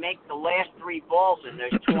would make the last 3 balls in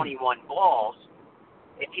those 21 balls.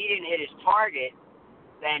 If he didn't hit his target,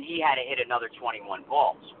 then he had to hit another 21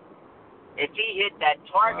 balls. If he hit that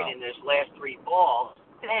target in those last 3 balls,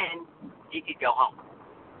 then he could go home.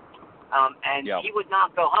 He would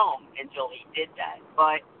not go home until he did that.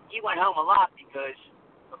 But he went home a lot because,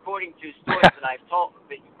 according to stories that I've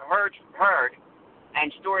heard, and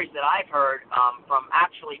stories that I've heard from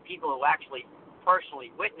actually people who actually personally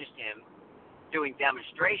witnessed him doing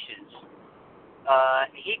demonstrations,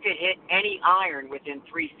 he could hit any iron within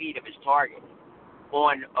 3 feet of his target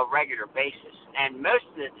on a regular basis. And most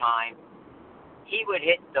of the time, he would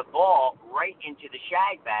hit the ball right into the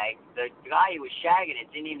shag bag. The guy who was shagging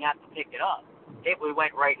it didn't even have to pick it up. It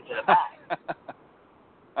went right into the bag.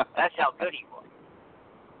 That's how good he was.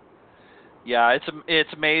 Yeah,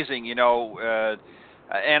 it's amazing, you know.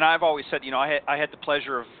 And I've always said, you know, I had the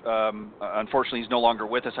pleasure of, unfortunately he's no longer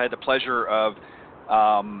with us, I had the pleasure of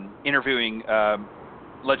interviewing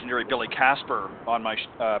legendary Billy Casper on my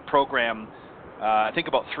program, I think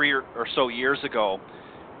about 3 or so years ago.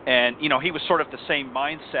 And, you know, he was sort of the same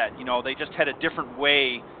mindset. You know, they just had a different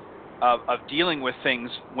way of dealing with things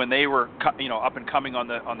when they were, you know, up and coming on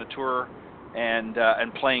the tour and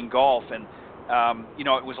playing golf. And, you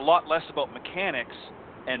know, it was a lot less about mechanics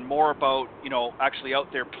and more about, you know, actually out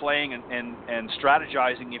there playing and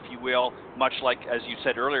strategizing, if you will, much like, as you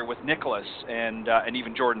said earlier, with Nicklaus and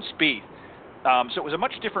even Jordan Spieth. So it was a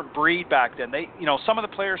much different breed back then. They, you know, some of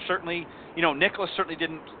the players certainly, you know, Nicklaus certainly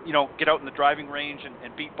didn't, you know, get out in the driving range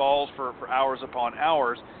and beat balls for hours upon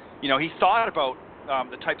hours. You know, he thought about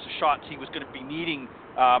the types of shots he was going to be needing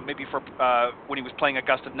maybe for when he was playing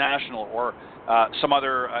Augusta National or some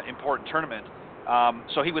other important tournament.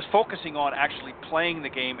 So he was focusing on actually playing the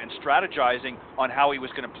game and strategizing on how he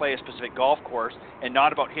was going to play a specific golf course, and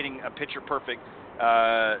not about hitting a picture-perfect,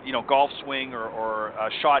 you know, golf swing or a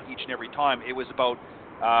shot each and every time. It was about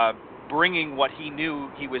bringing what he knew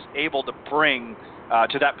he was able to bring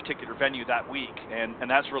to that particular venue that week, and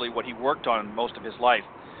that's really what he worked on most of his life.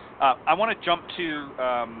 I want to jump to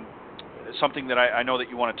something that I know that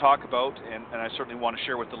you want to talk about, and I certainly want to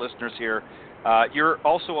share with the listeners here. You're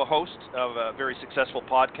also a host of a very successful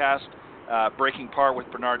podcast, Breaking Par with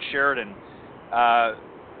Bernard Sheridan.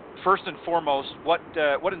 First and foremost, what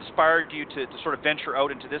inspired you to sort of venture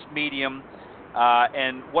out into this medium,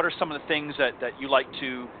 and what are some of the things that you like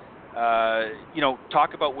to you know,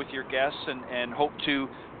 talk about with your guests and hope to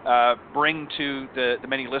bring to the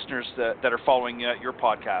many listeners that are following your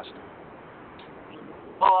podcast?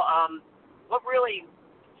 Well, what really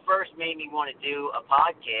first made me want to do a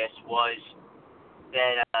podcast was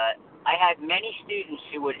that I had many students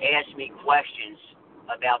who would ask me questions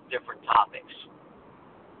about different topics.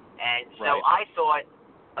 And so I thought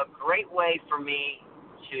a great way for me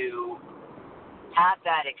to have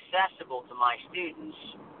that accessible to my students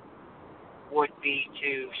would be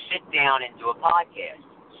to sit down and do a podcast.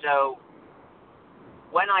 So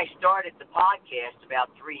when I started the podcast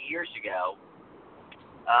about 3 years ago,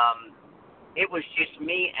 it was just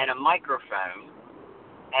me and a microphone,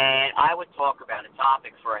 and I would talk about a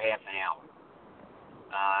topic for a half an hour.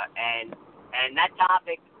 And that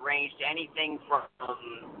topic ranged anything from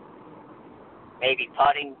maybe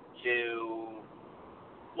putting to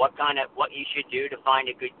what you should do to find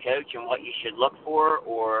a good coach and what you should look for,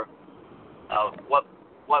 or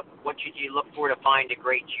what should you look for to find a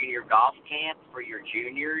great junior golf camp for your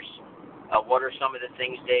juniors? What are some of the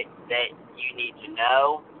things that you need to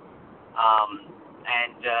know?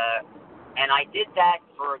 And I did that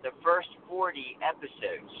for the first 40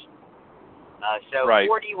 episodes. So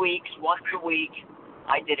 40 weeks, once a week,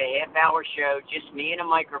 I did a half-hour show, just me and a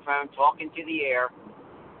microphone talking to the air,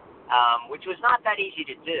 which was not that easy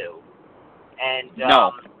to do. And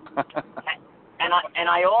no. and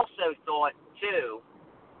I also thought too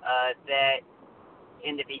that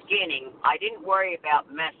in the beginning I didn't worry about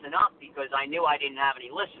messing up because I knew I didn't have any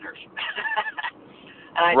listeners.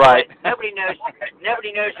 And I thought,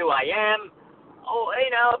 nobody knows who I am. Oh, you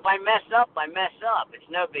know, if I mess up, I mess up. It's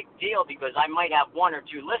no big deal because I might have 1 or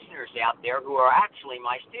 2 listeners out there who are actually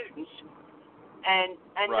my students, and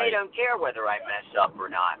they don't care whether I mess up or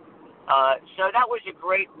not. So that was a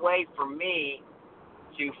great way for me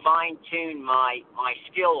to fine-tune my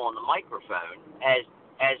skill on the microphone as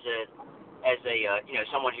a you know,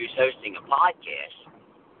 someone who's hosting a podcast,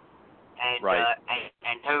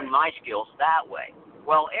 and hone my skills that way.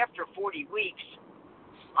 Well, after 40 weeks,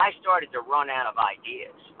 I started to run out of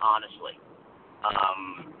ideas, honestly.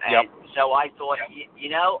 So I thought, you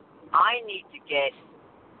know, I need to get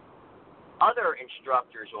other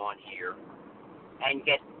instructors on here and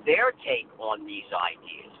get their take on these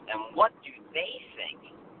ideas and what do they think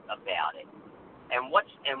about it, and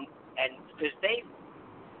because they,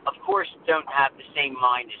 of course, don't have the same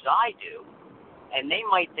mind as I do, and they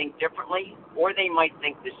might think differently, or they might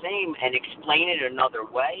think the same and explain it another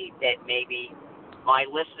way that maybe my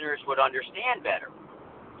listeners would understand better.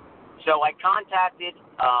 So I contacted,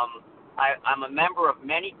 I'm a member of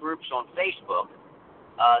many groups on Facebook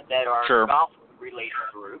that are golf-related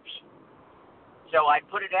groups. So I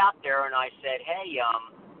put it out there and I said, hey,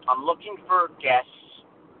 I'm looking for guests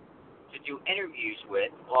to do interviews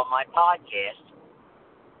with on my podcast.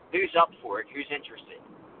 Who's up for it? Who's interested?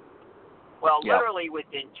 Well, literally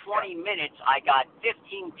within 20 minutes, I got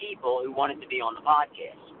 15 people who wanted to be on the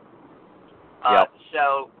podcast.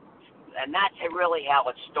 So, and that's really how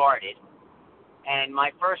it started. And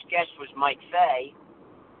my first guest was Mike Fay,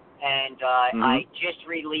 and I just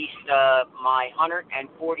released my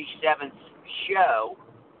 147th show.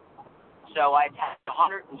 So I've had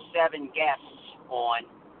 107 guests on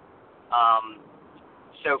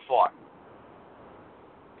so far.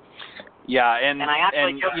 Yeah, and I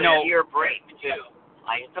actually took a year break too.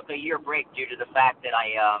 I took a year break due to the fact that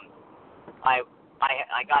I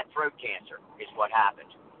got throat cancer is what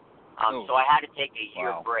happened. So I had to take a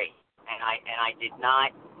year break, and I did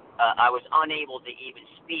not. I was unable to even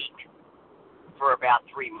speak for about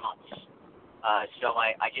 3 months. So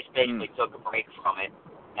I just basically took a break from it,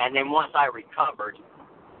 and then once I recovered,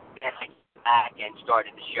 then I came back and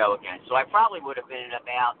started the show again. So I probably would have been at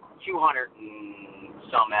about 200 and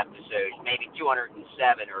some episodes, maybe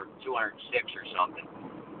 207 or 206 or something.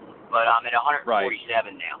 But I'm at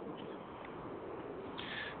 147 now.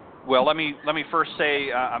 Well, let me first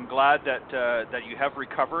say I'm glad that you have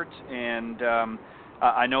recovered, and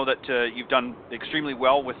I know that you've done extremely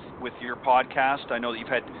well with your podcast. I know that you've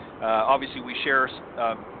had obviously we share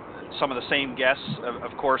some of the same guests,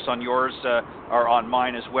 of course, on yours are on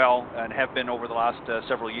mine as well, and have been over the last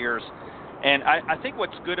several years. And I think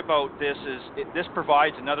what's good about this is this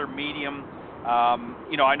provides another medium.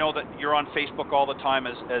 I know that you're on Facebook all the time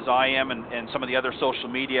as I am, and some of the other social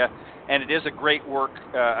media, and it is a great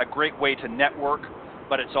way to network,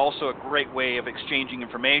 but it's also a great way of exchanging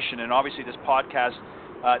information. And obviously this podcast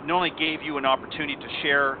not only gave you an opportunity to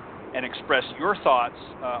share and express your thoughts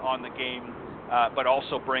on the game, but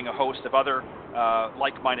also bring a host of other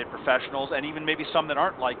like-minded professionals, and even maybe some that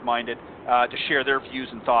aren't like-minded, to share their views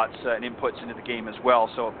and thoughts and inputs into the game as well.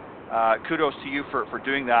 So kudos to you for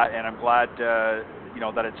doing that, and I'm glad that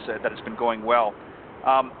it's been going well.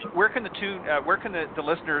 Where can the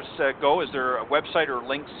listeners go? Is there a website or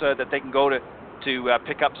links that they can go to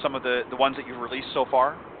pick up some of the ones that you've released so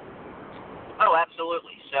far? Oh,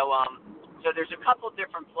 absolutely. So there's a couple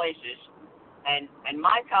different places, and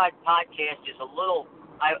my podcast is a little,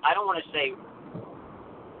 I don't want to say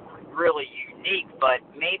really unique, but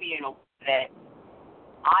maybe in a way that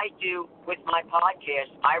I do with my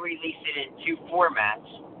podcast, I release it in two formats.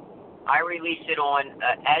 I release it on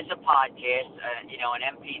as a podcast, an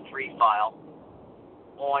MP3 file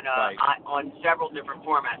on several different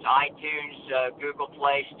formats: iTunes, Google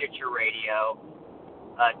Play, Stitcher Radio,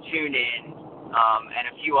 TuneIn, and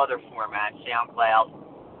a few other formats, SoundCloud,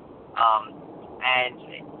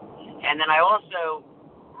 and then I also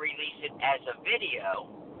release it as a video,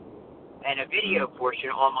 and a video portion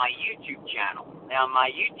on my YouTube channel. Now,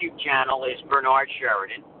 my YouTube channel is Bernard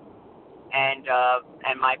Sheridan, and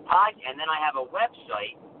then I have a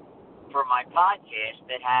website for my podcast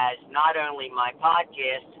that has not only my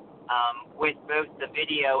podcast with both the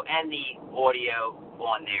video and the audio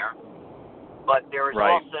on there, but there is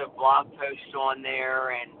also blog posts on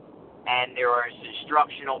there, and there are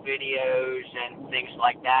instructional videos and things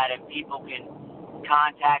like that, and people can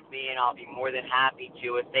contact me, and I'll be more than happy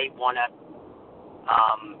to, if they want to,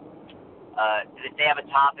 if they have a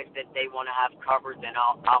topic that they want to have covered, then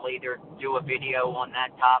I'll either do a video on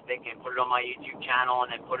that topic and put it on my YouTube channel,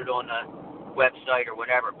 and then put it on the website or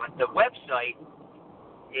whatever. But the website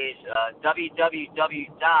is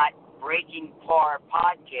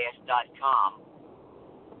www.breakingparpodcast.com.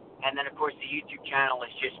 And then, of course, the YouTube channel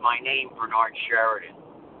is just my name, Bernard Sheridan.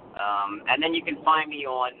 And then you can find me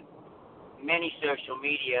on many social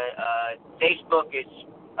media. Facebook is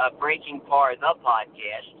Breaking Par the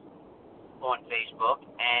Podcast on Facebook,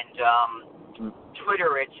 and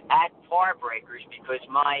Twitter it's @ParBreakers, because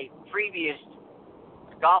my previous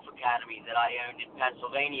golf academy that I owned in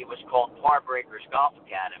Pennsylvania was called Par Breakers Golf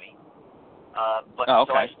Academy.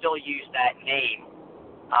 So I still use that name,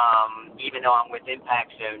 even though I'm with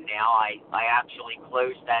Impact Zone now. I actually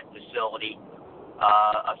closed that facility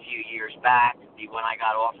a few years back when I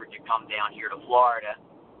got offered to come down here to Florida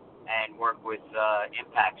and work with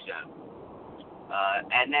Impact Zone.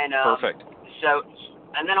 And then perfect.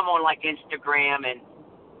 And then I'm on like Instagram and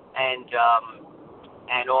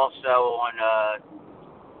also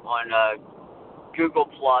on Google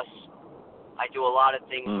Plus. I do a lot of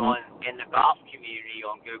things in the golf community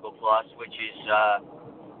on Google Plus, which is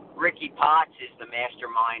Ricky Potts is the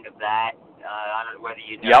mastermind of that. I don't know whether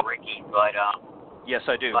you know Ricky, but yes,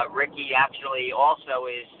 I do. But Ricky actually also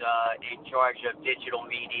is in charge of digital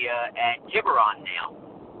media at Tiburón now,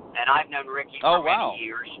 and I've known Ricky for many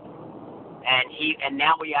years. And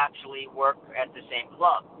now we actually work at the same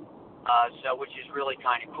club, so which is really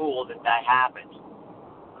kind of cool that happened.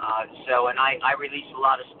 And I release a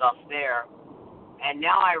lot of stuff there. And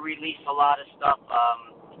now I release a lot of stuff.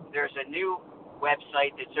 There's a new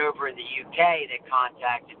website that's over in the UK that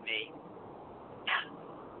contacted me,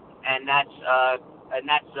 and that's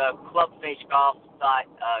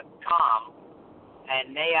clubfacegolf.com,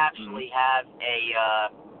 and they actually have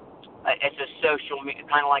it's a social media,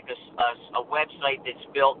 kind of like a website that's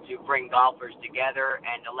built to bring golfers together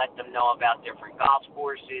and to let them know about different golf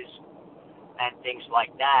courses and things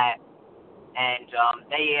like that. And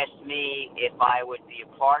they asked me if I would be a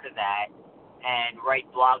part of that and write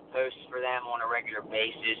blog posts for them on a regular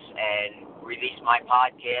basis and release my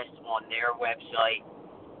podcast on their website,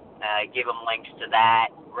 give them links to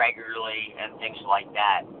that regularly and things like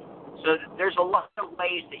that. So there's a lot of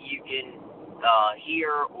ways that you can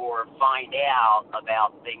hear or find out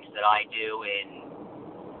about things that I do in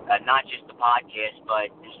not just the podcast,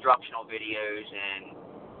 but instructional videos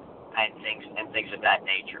and things of that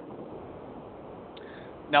nature.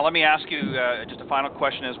 Now, let me ask you just a final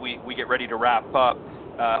question as we get ready to wrap up.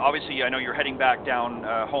 Obviously, I know you're heading back down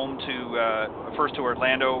home to first to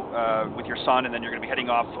Orlando with your son, and then you're going to be heading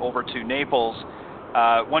off over to Naples.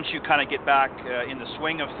 Once you kind of get back in the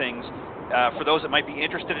swing of things, for those that might be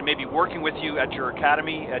interested in maybe working with you at your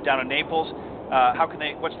academy down in Naples, how can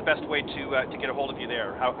they? What's the best way to get a hold of you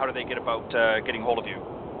there? How do they get about getting hold of you?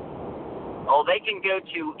 Oh, they can go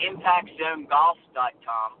to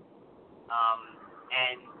impactzonegolf.com.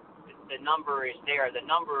 And the number is there. The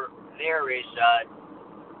number there is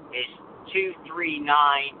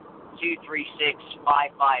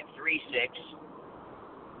 239-236-5536,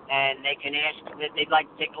 and they can ask that they'd like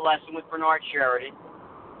to take a lesson with Bernard Sheridan,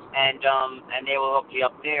 and they will hook you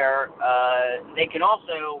up there. They can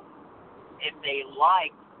also, if they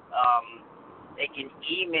like, they can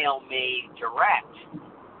email me direct.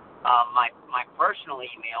 My personal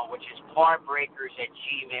email, which is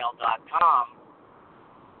parbreakers@gmail.com.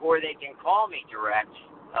 Or they can call me direct,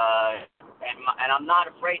 and I'm not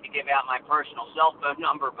afraid to give out my personal cell phone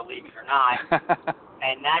number, believe it or not,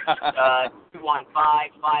 and that's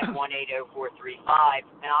 215-518-0435,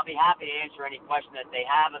 and I'll be happy to answer any question that they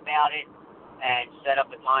have about it and set up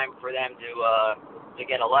a time for them to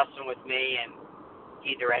get a lesson with me, and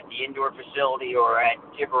either at the indoor facility or at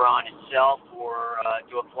Tiburón itself, or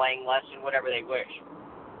do a playing lesson, whatever they wish.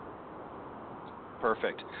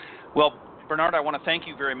 Perfect. Well, Bernard, I want to thank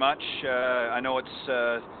you very much. I know it's,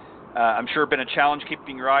 I'm sure, been a challenge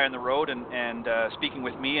keeping your eye on the road and speaking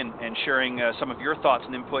with me and sharing some of your thoughts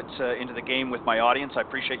and inputs into the game with my audience. I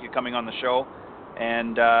appreciate you coming on the show,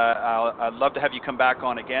 and I'd love to have you come back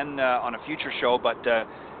on again on a future show, but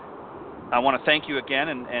I want to thank you again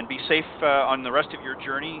and be safe on the rest of your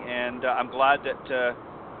journey, and I'm glad that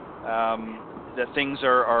things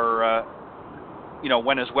are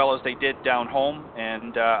went as well as they did down home,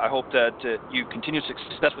 and I hope that you continue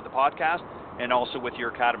success with the podcast and also with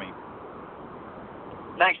your academy.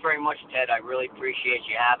 Thanks very much, Ted. I really appreciate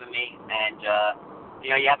you having me, and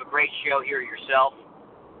you have a great show here yourself,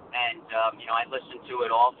 and I listen to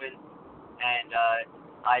it often, and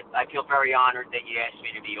I feel very honored that you asked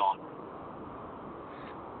me to be on.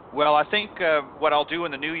 Well, I think what I'll do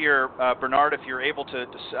in the new year, Bernard, if you're able to,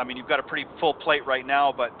 I mean, you've got a pretty full plate right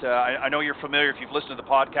now, but I know you're familiar. If you've listened to the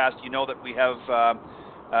podcast, you know that we have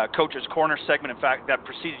Coach's Corner segment. In fact, that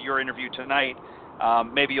preceded your interview tonight.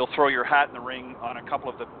 Maybe you'll throw your hat in the ring on a couple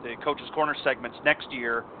of the Coach's Corner segments next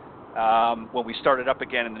year when we start it up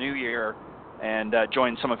again in the new year, and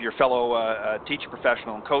join some of your fellow teacher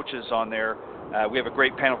professional and coaches on there. We have a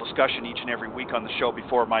great panel discussion each and every week on the show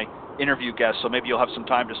before my interview guests, so maybe you'll have some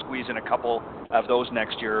time to squeeze in a couple of those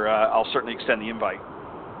next year. I'll certainly extend the invite.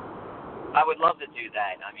 I would love to do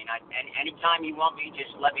that. I mean, anytime you want me,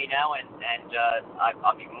 just let me know, and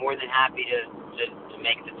I'll be more than happy to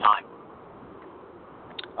make the time.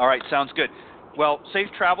 All right, sounds good. Well, safe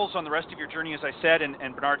travels on the rest of your journey, as I said, and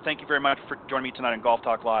Bernard, thank you very much for joining me tonight on Golf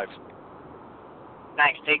Talk Live.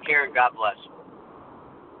 Thanks. Take care, and God bless.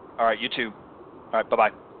 All right, you too. All right,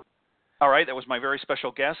 bye-bye. All right, that was my very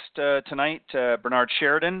special guest tonight, Bernard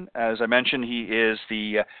Sheridan. As I mentioned, he is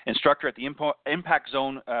the instructor at the Impact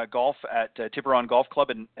Zone Golf at Tiburón Golf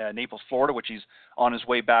Club in Naples, Florida, which he's on his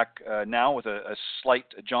way back now with a slight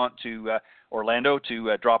jaunt to Orlando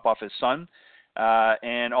to drop off his son.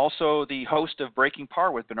 And also the host of Breaking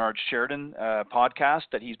Par with Bernard Sheridan podcast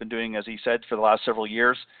that he's been doing, as he said, for the last several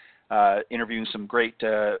years, interviewing some great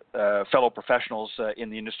fellow professionals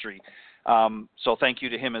in the industry. So thank you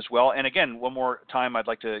to him as well. And again, one more time, I'd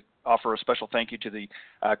like to offer a special thank you to the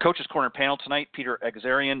Coach's Corner panel tonight, Peter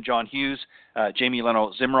Egazarian, John Hughes, Jamie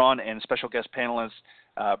Leno Zimron, and special guest panelist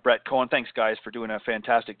Brett Cohen. Thanks, guys, for doing a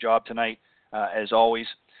fantastic job tonight, as always.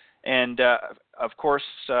 And, of course,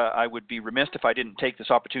 I would be remiss if I didn't take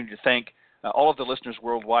this opportunity to thank all of the listeners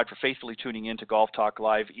worldwide for faithfully tuning in to Golf Talk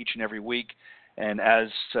Live each and every week. And as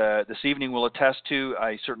this evening will attest to,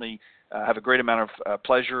 I certainly have a great amount of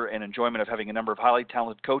pleasure and enjoyment of having a number of highly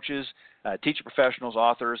talented coaches, teacher professionals,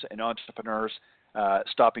 authors, and entrepreneurs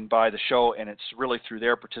stopping by the show. And it's really through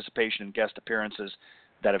their participation and guest appearances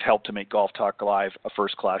that have helped to make Golf Talk Live a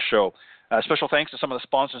first-class show. Special thanks to some of the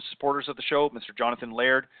sponsors and supporters of the show, Mr. Jonathan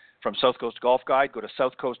Laird from South Coast Golf Guide. Go to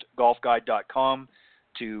southcoastgolfguide.com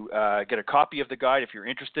to get a copy of the guide if you're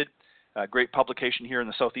interested. Great publication here in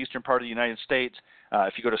the southeastern part of the United States.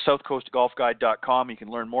 If you go to southcoastgolfguide.com, you can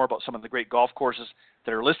learn more about some of the great golf courses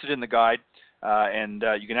that are listed in the guide, and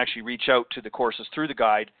you can actually reach out to the courses through the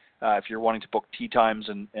guide if you're wanting to book tee times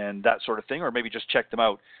and that sort of thing, or maybe just check them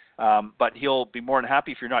out. But he'll be more than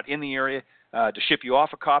happy if you're not in the area to ship you off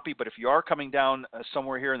a copy. But if you are coming down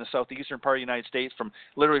somewhere here in the southeastern part of the United States,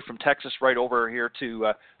 literally from Texas right over here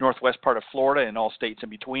to northwest part of Florida and all states in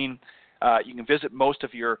between, you can visit most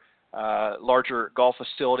of your larger golf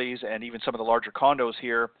facilities and even some of the larger condos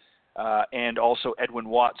here. And also Edwin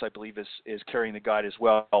Watts, I believe, is carrying the guide as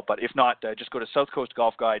well. But if not, just go to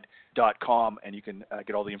southcoastgolfguide.com and you can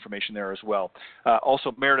get all the information there as well.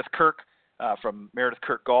 Also, Meredith Kirk from Meredith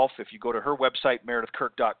Kirk Golf. If you go to her website,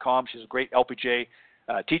 meredithkirk.com, she's a great LPGA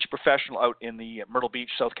teacher professional out in the Myrtle Beach,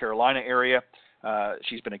 South Carolina area.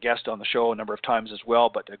 She's been a guest on the show a number of times as well,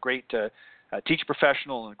 but a great teacher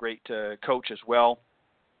professional and a great coach as well,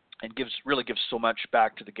 and really gives so much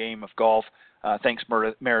back to the game of golf. Thanks,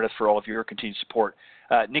 Meredith, for all of your continued support.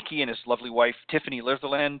 Nikki and his lovely wife, Tiffany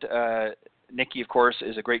Litherland. Nikki, of course,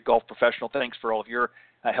 is a great golf professional. Thanks for all of your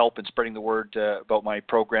help in spreading the word about my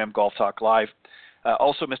program, Golf Talk Live.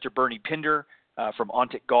 Also, Mr. Bernie Pinder from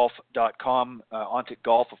OnticGolf.com. Ontic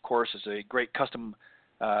Golf, of course, is a great custom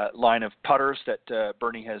line of putters that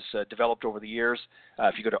Bernie has developed over the years.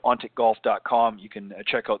 If you go to OnticGolf.com, you can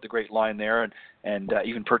check out the great line there and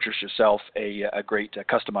even purchase yourself a great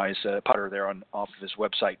customized putter there off of his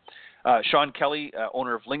website. Sean Kelly,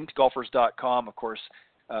 owner of LinkedGolfers.com. Of course,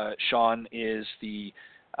 Sean is the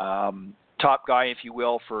top guy, if you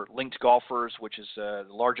will, for Linked Golfers, which is the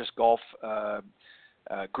largest golf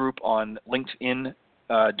group on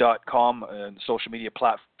LinkedIn.com, the social media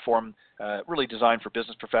platform, really designed for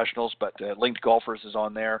business professionals, but Linked Golfers is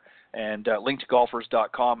on there. And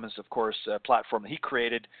LinkedGolfers.com is, of course, a platform that he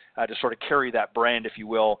created to sort of carry that brand, if you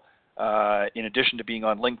will, in addition to being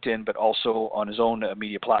on LinkedIn, but also on his own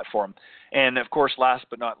media platform. And, of course, last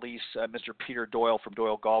but not least, Mr. Peter Doyle from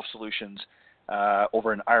Doyle Golf Solutions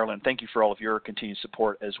over in Ireland. Thank you for all of your continued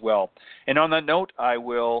support as well. And on that note, I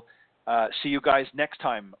will see you guys next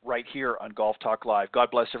time right here on Golf Talk Live. God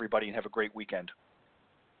bless everybody and have a great weekend.